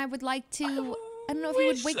around, and I would like to. I don't know if you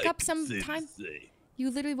would wake up sometime. You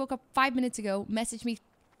literally woke up 5 minutes ago, messaged me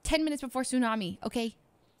 10 minutes before tsunami. Okay.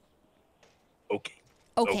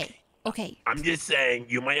 Okay. Okay. I'm just saying,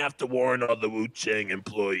 you might have to warn all the Wu Chang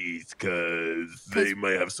employees, because they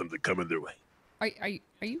might have something coming their way. Are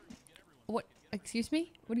you? What? Excuse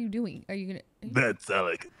me? What are you doing? Are you gonna? That's all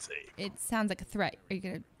I can say. It sounds like a threat. Are you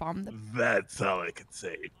gonna bomb the? That's all I can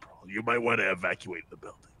say, April. You might want to evacuate the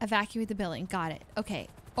building. Evacuate the building. Got it. Okay.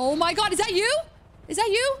 Oh my God! Is that you? Is that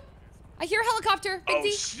you? I hear a helicopter. Big Oh,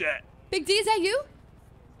 D. shit. Big D, is that you?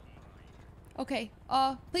 Okay.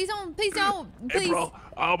 Please don't. Please don't. Please. April,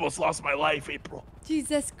 I almost lost my life, April.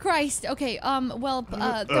 Jesus Christ. Okay. Well.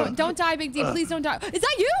 Don't die, Big D. Please don't die. Is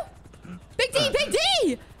that you? Big D. Big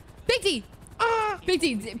D. Big D. Big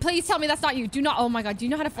D. Please tell me that's not you. Do not. Oh my God. Do you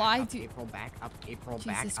know how to fly? April, back up. April,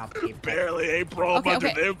 back up. April. Barely, April. Okay. I'm under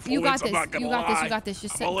the Okay. influence. You got this. I'm not gonna You got this. lie. You got this.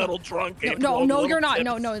 Just I'm sit. a little drunk, April. No, I'm a no, little you're not. tipsy.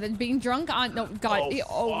 No, no. Then being drunk on. No, God.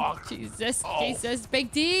 Oh, Jesus. Oh. Jesus.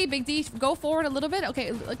 Big D. Big D. Go forward a little bit.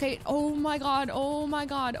 Okay. Okay. Oh my God. Oh my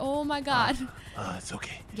God. Oh my God. It's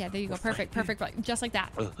okay. Yeah, there you go. Perfect. Perfect. Like, just like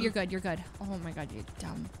that. You're good. You're good. Oh my God. You're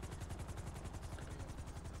dumb.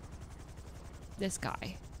 This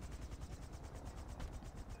guy.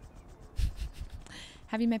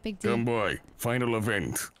 Have you met Big D? Come boy, final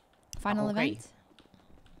event. Final event?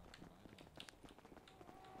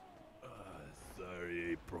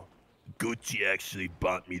 Sorry, April. Gucci actually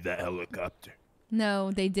bought me that helicopter.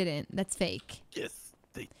 No, they didn't. That's fake. Yes,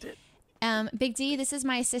 they did. Big D, this is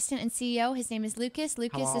my assistant and CEO. His name is Lucas.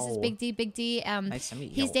 Lucas, this is Hello. Big D. Big D. Nice to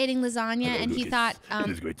meet He's you. dating Lasagna, Hello, and he Lucas. thought It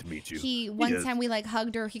is great to meet you. He one Yes. time we like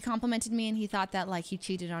hugged her. He complimented me, and he thought that like he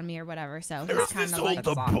cheated on me or whatever. So There's he's this kind of whole like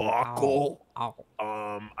debacle.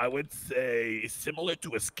 I would say similar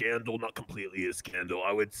to a scandal, not completely a scandal.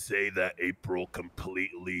 I would say that April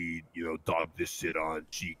completely, dogged this shit on.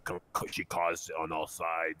 She caused it on all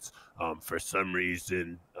sides. For some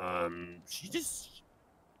reason, she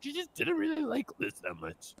just didn't really like Liz that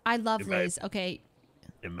much. I love In my- Liz. Okay,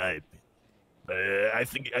 In my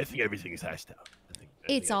opinion, I think everything is hashed out.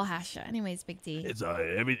 it's all hashed out. Anyways, Big D. It's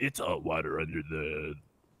all water under the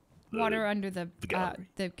Water under the gallery.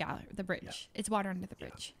 the bridge. It's water under the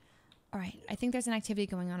bridge. All right, I think there's an activity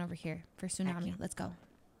going on over here for Tsunami. Let's go.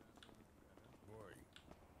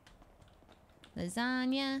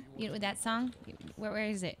 Lasagna. You know that song? Where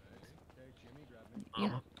is it? You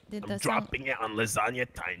know, I'm song? dropping it on Lasagna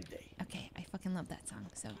Time Day. Okay, I fucking love that song.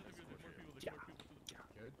 So.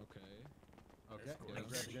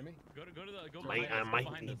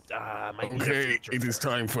 Okay, it is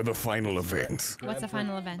time for the final event. What's the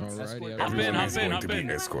final event? Everyone is going to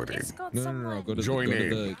be escorted. No. Go to Join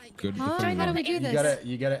the How do we do this?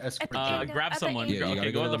 You gotta escort. Grab someone. Yeah, you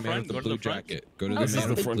gotta go to the man front. with the Go to blue the front. jacket. Go to the This is man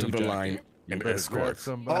the with front the of blue the line jacket. and escort.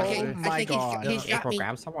 Oh my god. April,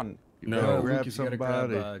 grab someone. No. Grab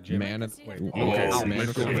somebody. Man of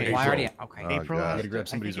Why already? Okay. April, You gotta grab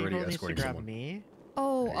somebody who's already April needs to escorting grab someone. me.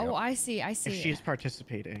 Oh, I see. If she's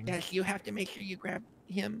participating. Yes, you have to make sure you grab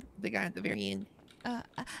him, the guy at the very end. Oh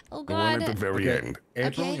The one god. at the very end.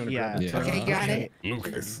 April, you wanna grab Yeah. Okay, got it.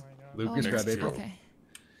 Lucas. Lucas, grab April. Okay.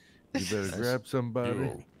 You better grab somebody.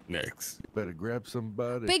 You next. You better grab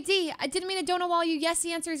somebody. Big D, I didn't mean to don't know all you. Yes,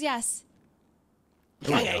 the answer is yes.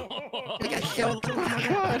 Okay. We got so. Oh my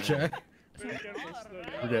god.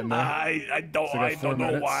 We're getting there. I don't So we got 4 know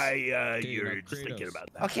minutes. why you're just thinking about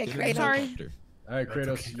that. Okay, great. Sorry. All right,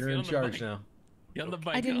 Kratos, you're in charge now. Get on the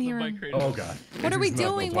bike. I didn't hear him. Oh god. What are we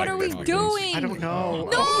doing? What are we doing? I don't know.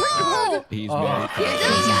 No! He's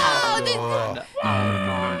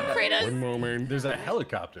Kratos! One moment. There's a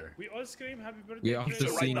helicopter. We all scream happy birthday. We have to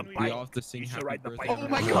sing. We have to sing happy birthday. Oh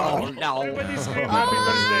my god. No. Everybody scream happy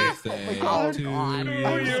birthday. Oh, to I'm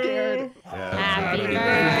scared. Happy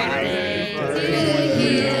birthday to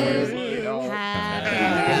you.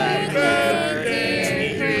 Happy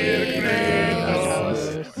birthday, Kratos.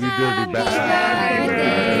 You dirty bastard.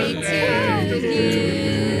 Happy birthday to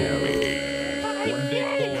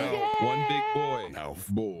you. One big boy. Now,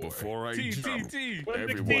 Boy. before I jump, One big T,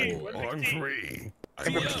 everyone one on big T. 3. I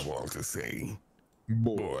just want to say,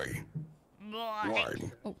 boy.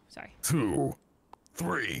 1, Oh, sorry. 2,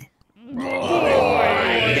 3.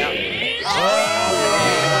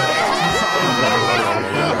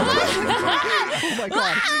 Oh my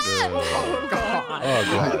god. Oh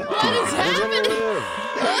god. What is happening?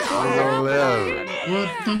 What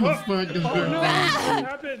the fuck is going on? What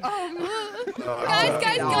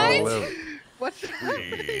happened? Guys. What's What?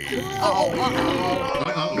 Oh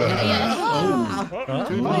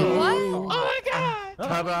my god.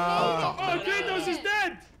 Ta-da. Oh, Kratos is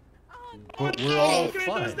dead. But we're all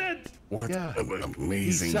Kratos is dead. What Yeah. an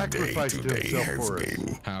amazing day sacrificed today himself has for us.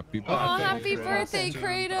 been. Happy Oh, birthday. happy birthday,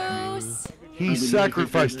 Kratos. He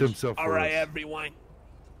sacrificed himself All for right, us. everyone.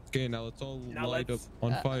 Okay, now let's all Now light up let's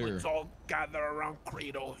on fire. let's all gather around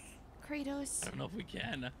Kratos. Kratos. I don't know if we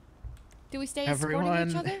can. Do we stay Everyone- escorting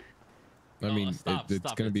each other? I mean, stop, it's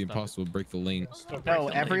stop gonna it, be stop impossible to break the lane. No,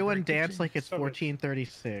 everyone dance like it's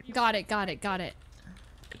 1436. Got it. Try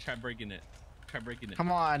breaking it.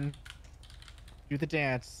 Come on. Do the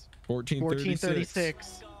dance.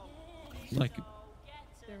 1436. 1436. Like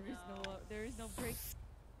There is no break.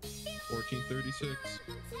 1436.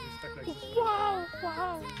 Wow.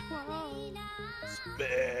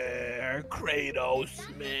 Spare Kratos,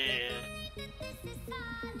 man.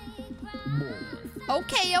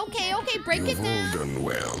 Okay. Break You've it down. all done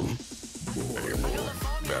well. I am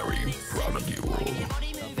very proud of you all.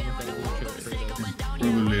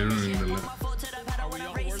 Probably later in the lab.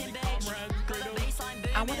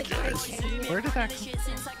 I want to get Where did that come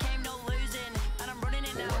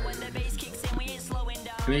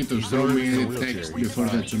Kratos, throw me a text before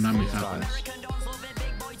the tsunami happens.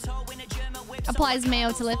 Applies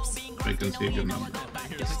mayo to lips. I can take your number.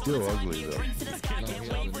 Still ugly though.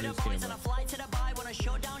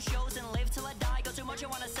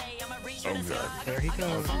 Oh god. There he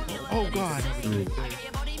goes. Oh god.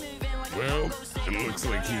 Well, it looks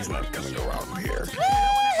like he's not coming around here.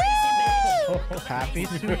 Happy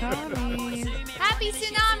tsunami. Happy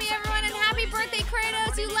tsunami, everyone, and happy birthday,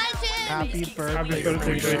 Kratos, you legend! Happy birthday. Happy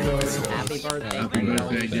birthday, Kratos. Happy birthday. Happy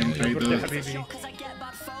birthday again, Kratos.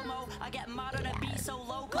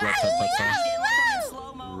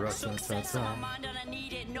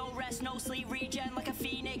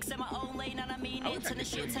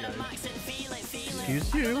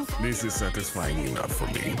 Excuse you. This is satisfying enough for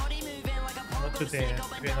me. Not today.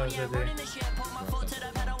 Another day.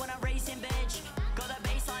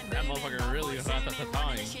 That motherfucker really hot at the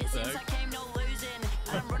time.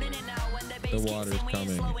 The water's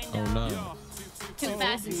coming. Oh no. Too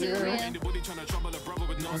fast and too real.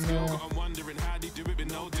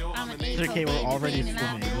 It's okay, we're already swimming.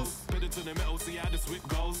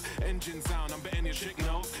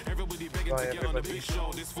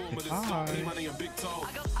 Bye, everybody. Bye.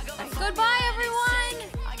 Goodbye, everyone!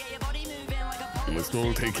 just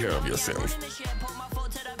go take care of yourself.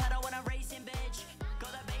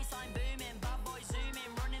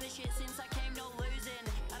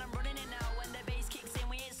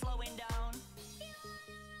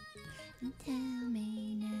 Tell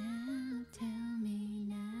me now, tell me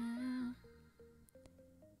now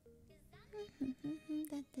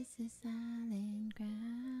that this is silent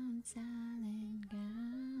ground, silent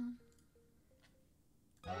ground.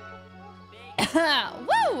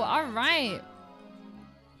 Woo! All right.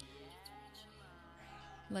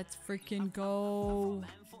 Let's freaking go.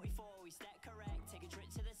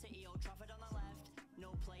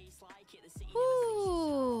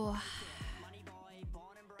 Woo.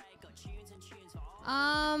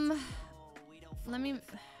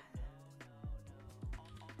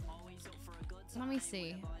 Let me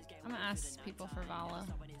see. I'm gonna ask people for Vala.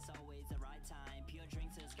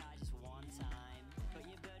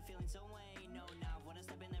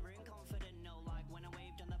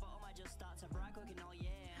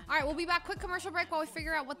 All right, we'll be back. Quick commercial break while we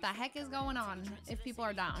figure out what the heck is going on. If people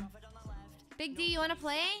are down. Big D, you wanna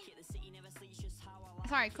play?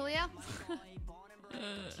 Sorry, Coolio.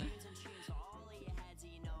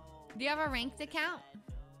 Do you have a ranked account?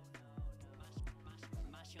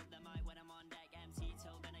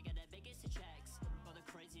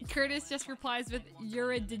 Curtis just replies with,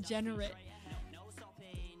 "You're a degenerate."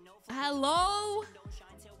 Hello?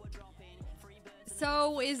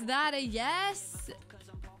 So is that a yes?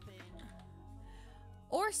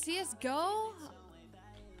 Or CSGO?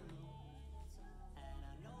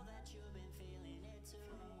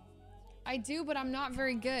 I do, but I'm not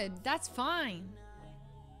very good. That's fine.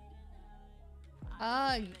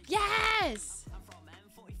 Yes!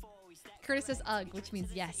 Curtis says ugh, which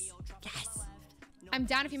means yes. Yes! I'm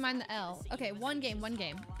down if you mind the L. Okay, one game.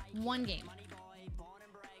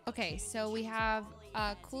 Okay, so we have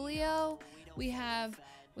Coolio, we have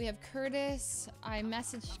Curtis, I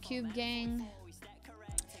messaged Cube Gang.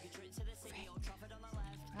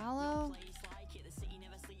 Hello?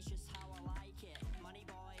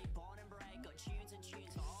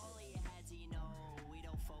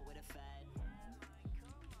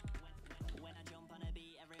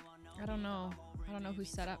 I don't know. I don't know who's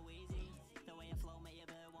set up.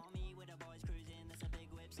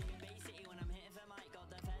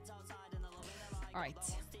 All right,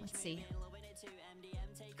 let's see.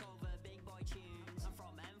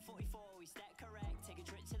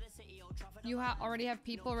 You already have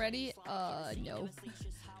people ready? No.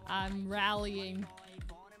 I'm rallying.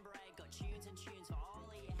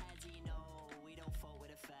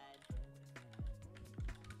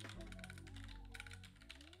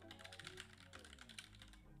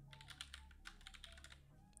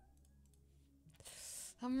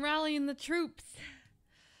 I'm rallying the troops.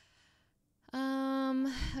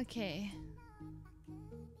 Okay.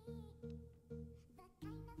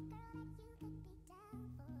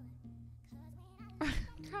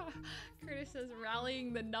 Curtis says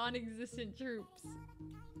rallying the non-existent troops.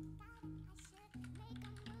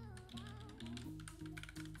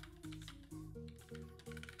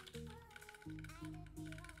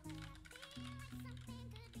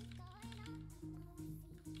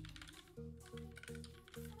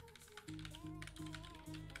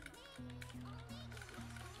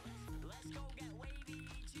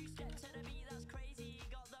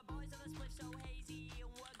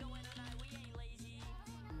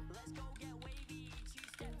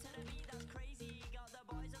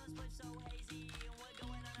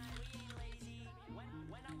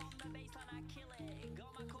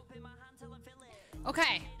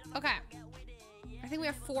 Okay. I think we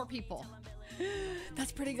have 4 people.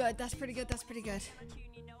 That's pretty good.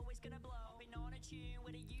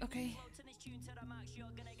 Okay.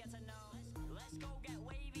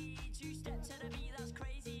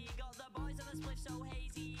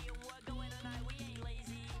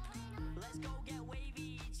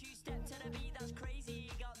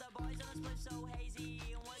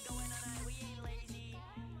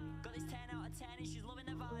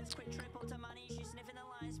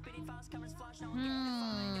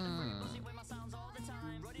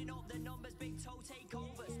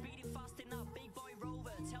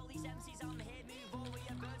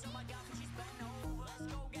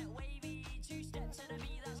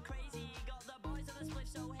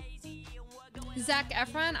 Zac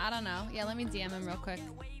Efron? I don't know. Yeah, let me DM him real quick.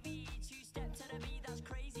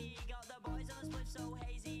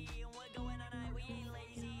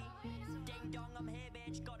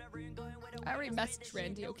 I already messaged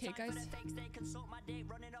Randy, okay, guys?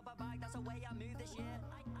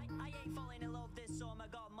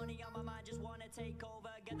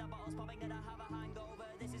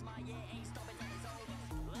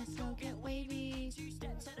 get wavy.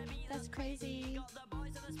 That's crazy.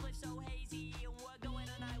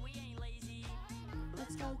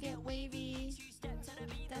 Let's go get wavy.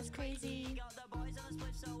 That's crazy.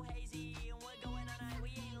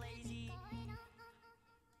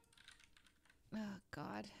 Oh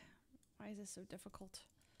God, why is this so difficult?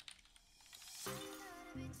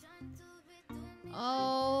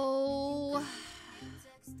 Oh.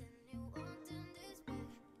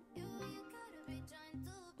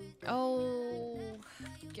 Oh,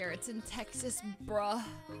 Garrett's in Texas, bruh.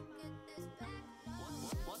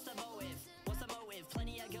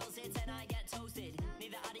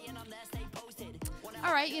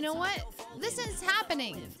 All right, you know what? This is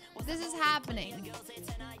happening. This is happening.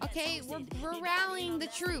 Okay, we're rallying the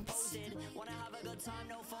troops.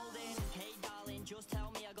 Just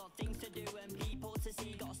tell me I got things to do and people to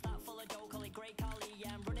see. Got a stack full of dough, call it great Cali.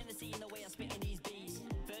 Yeah, I'm running the scene the way I spit in these beats.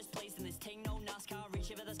 First place in this ting, no NASCAR,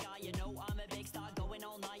 reaching for the sky. You know I'm a big star, going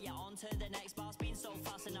all night. Yeah, on to the next bar, spin so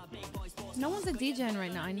fast and that big boy sports. No one's a DJ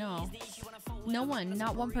right now, I know. No one,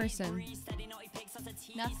 not one person.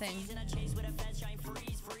 Nothing. When I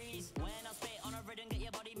spit on a rhythm, get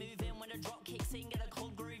your body moving. When the drop kicks in, get a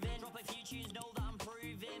club grooving. Drop a few tunes, know that I'm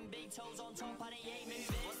proving. Big toes on top and he ain't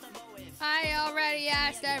moving. What's the motive? I already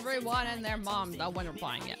asked everyone and their mom that wasn't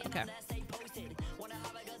replying yet. Okay.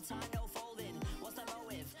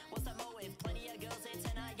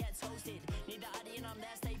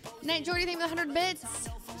 Night Jordy, thank you for the 100 bits.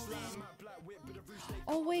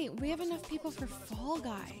 Oh wait, we have enough people for Fall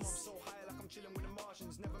Guys.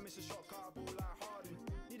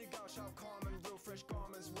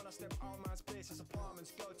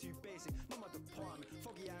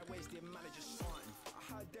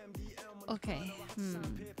 Okay.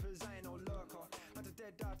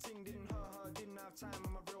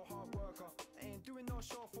 Ain't doing no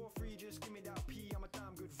show for free, just give me that P, I'm a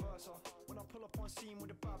damn good verser. When I pull up on scene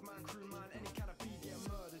with a bad man, crew man, any kind of beat get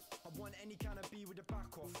murdered. I want any kind of beat with the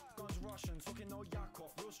back off. Guns Russian, talking no yak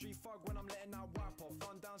off. Real street thug when I'm letting that whap off.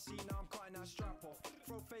 Gone down scene, now I'm cutting that strap off.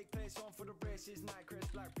 Throw fake plates on for the races, night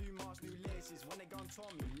crest, black blue mask, new laces. When they gone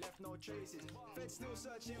Tommy, left no traces. Fed still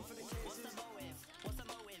searching for the cases. What's the motive? What's the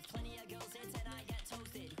motive? Plenty of girls here tonight get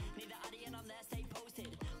toasted. Need the addy and I'm there, stay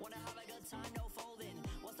posted. Wanna have a good time, no folding.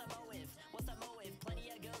 What's the motive? What's the motive?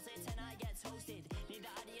 Plenty of girls here tonight get toasted. Need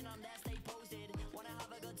the addy and I'm there, stay posted. Wanna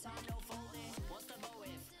have a good time, no folding. What's the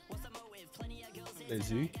motive? What's the motive? Plenty of girls here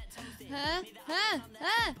tonight get toasted.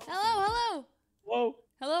 Hello. Whoa.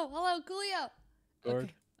 Hello, Coolio.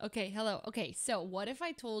 Guard. Okay, hello. Okay, so what if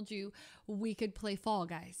I told you we could play Fall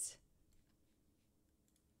Guys?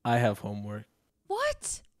 I have homework.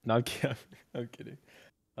 What? No, I'm kidding. I'm kidding.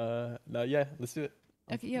 No, yeah, let's do it.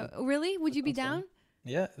 Okay, yo, really? Would you be down?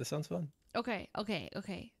 Yeah, this sounds fun. Okay.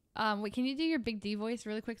 Wait, can you do your Big D voice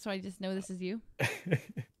really quick so I just know this is you?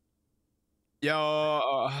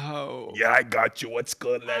 Yo. Yeah, I got you. What's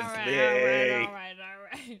good, Leslie? All right.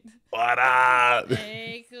 What up?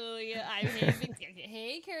 Hey, Coolio.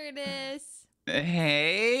 Hey, Curtis.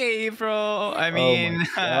 Hey, bro. I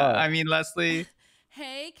mean, Leslie.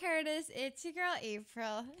 Hey, Curtis. It's your girl,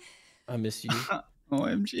 April. I miss you.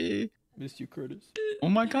 OMG. Miss you, Curtis. Oh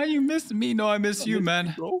my God, you missed me. No, I miss you,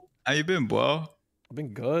 man. Bro. How you been, bro? I've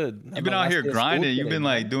been good. You've been out here grinding. You've been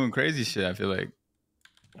like doing crazy shit, I feel like.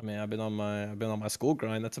 I mean, I've been on my school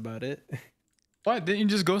grind. That's about it. What? Didn't you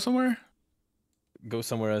just go somewhere? Go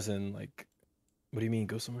somewhere as in like, what do you mean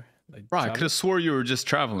go somewhere? Like, bro, I could have swore you were just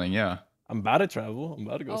traveling. Yeah. I'm about to travel. I'm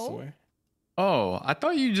about to go somewhere. Oh, I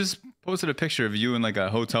thought you just posted a picture of you in like a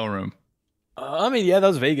hotel room. I mean, yeah, that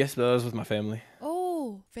was Vegas, but that was with my family.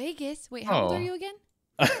 Oh, Vegas. Wait, how old are you again?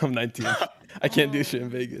 I'm 19. I can't do shit in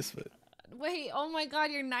Vegas, but. Wait, oh my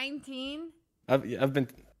God, you're 19? I've been.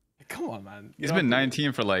 Come on, man. He's been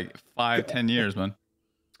 19 for like 5-10 years, man.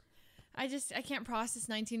 I can't process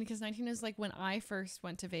 19 because 19 is like when I first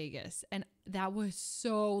went to Vegas, and that was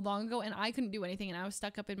so long ago, and I couldn't do anything, and I was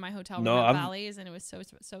stuck up in my hotel room at Bally's, and it was so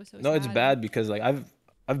No, sad. It's bad because like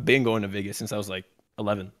I've been going to Vegas since I was like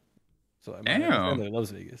 11. So my family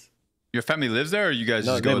loves Vegas. Your family lives there, or you guys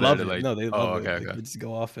just go there to like? No, they love it. Okay. They just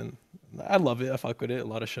go off, and I love it. I fuck with it. A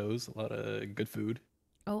lot of shows, a lot of good food.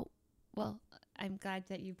 Oh, well, I'm glad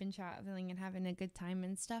that you've been traveling and having a good time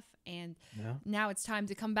and stuff. And now it's time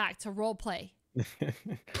to come back to role play.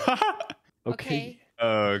 Okay.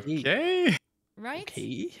 Right?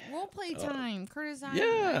 Okay. Role play time. Curtis, I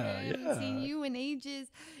haven't seen you in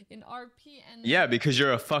ages in RP. And yeah, because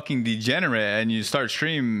you're a fucking degenerate and you start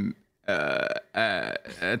stream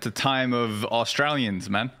at the time of Australians,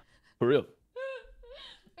 man. For real.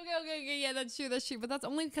 Okay. Yeah, that's true. But that's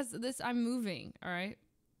only because I'm moving. All right.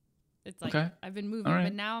 It's like Okay. I've been moving, All right.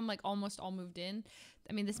 but now I'm like almost all moved in.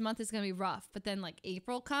 I mean, this month is gonna be almost all moved in. I mean, this month is gonna be rough, but then like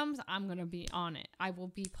April comes, I'm gonna be on it. I will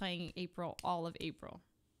be playing April, all of April.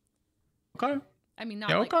 Okay. I mean, not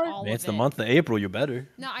Yeah, like okay. all Man, of it's the it. month of April. You better.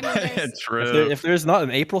 No, I mean, there's True. If there's not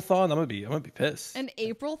an April thon, I'm gonna be pissed. an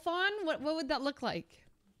April thon. What would that look like?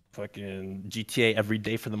 Fucking GTA every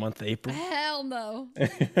day for the month of April. Hell no.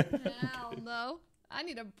 Hell no. I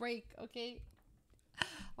need a break. Okay.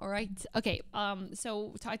 All right. Okay.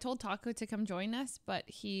 So I told Taco to come join us, but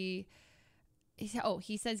he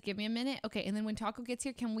says give me a minute. Okay. And then when Taco gets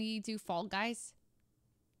here, can we do Fall Guys?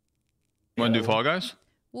 Want to do Fall Guys?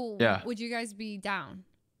 Well, Yeah. would you guys be down?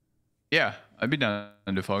 Yeah, I'd be down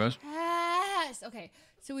to do Fall Guys. Yes. Okay.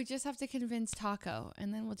 So we just have to convince Taco,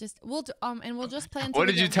 and then we'll just play. Until What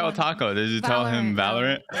we did you get tell one. Taco? Did you tell him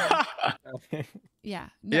Valorant? Yeah.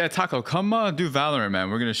 Yeah, Taco, come do Valorant, man.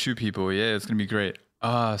 We're gonna shoot people. Yeah, it's gonna be great.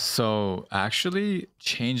 So actually,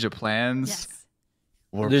 change the plans. Yes.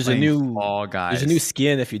 We're There's a playing new Fall Guys. There's a new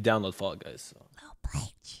skin if you download Fall Guys. So.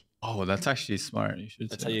 Oh, that's actually smart. You should.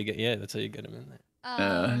 That's how you get. Yeah, that's how you get him in there.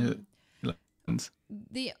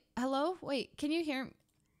 Hello? Wait, can you hear?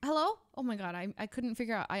 Hello? Oh my god, I couldn't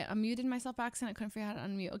figure out. I unmuted myself by accident. I couldn't figure out how to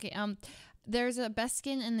unmute. Okay, there's a best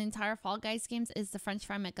skin in the entire Fall Guys games is the French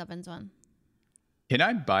fry McGovern's one. Can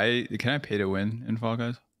I pay to win in Fall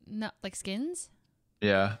Guys? No, like skins?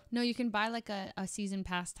 Yeah. No, you can buy like a season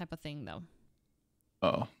pass type of thing though.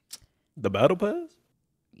 Oh. The battle pass?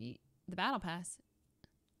 The battle pass.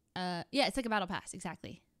 Yeah, it's like a battle pass,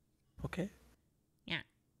 exactly. Okay. Yeah.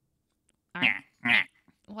 All right.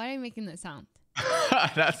 Why are you making that sound?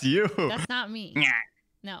 That's you. That's not me.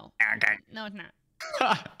 No. No, it's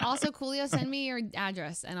not. Also, Coolio, send me your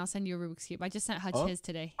address and I'll send you a Rubik's Cube. I just sent Hutch his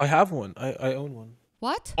today. I have one. I own one.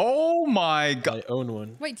 What? Oh my god. I own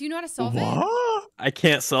one. Wait, do you know how to solve it? I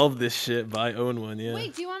can't solve this shit, but I own one. Yeah.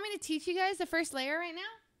 Wait, do you want me to teach you guys the first layer right now?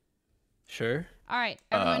 Sure. All right,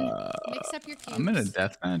 everyone, mix up your cubes. I'm in a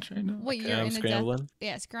deathmatch right now. Wait, Okay, you're I'm in a scrambling.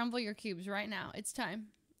 Yeah, scramble your cubes right now. It's time.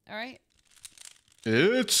 All right.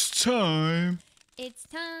 It's time. It's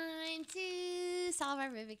time to solve our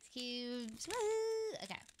Rubik's cubes. Woo!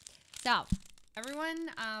 Okay, so everyone,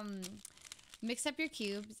 mix up your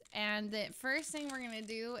cubes, and the first thing we're gonna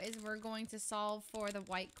do is we're going to solve for the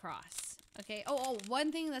white cross. Okay. Oh,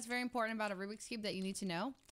 one thing that's very important about a Rubik's cube that you need to know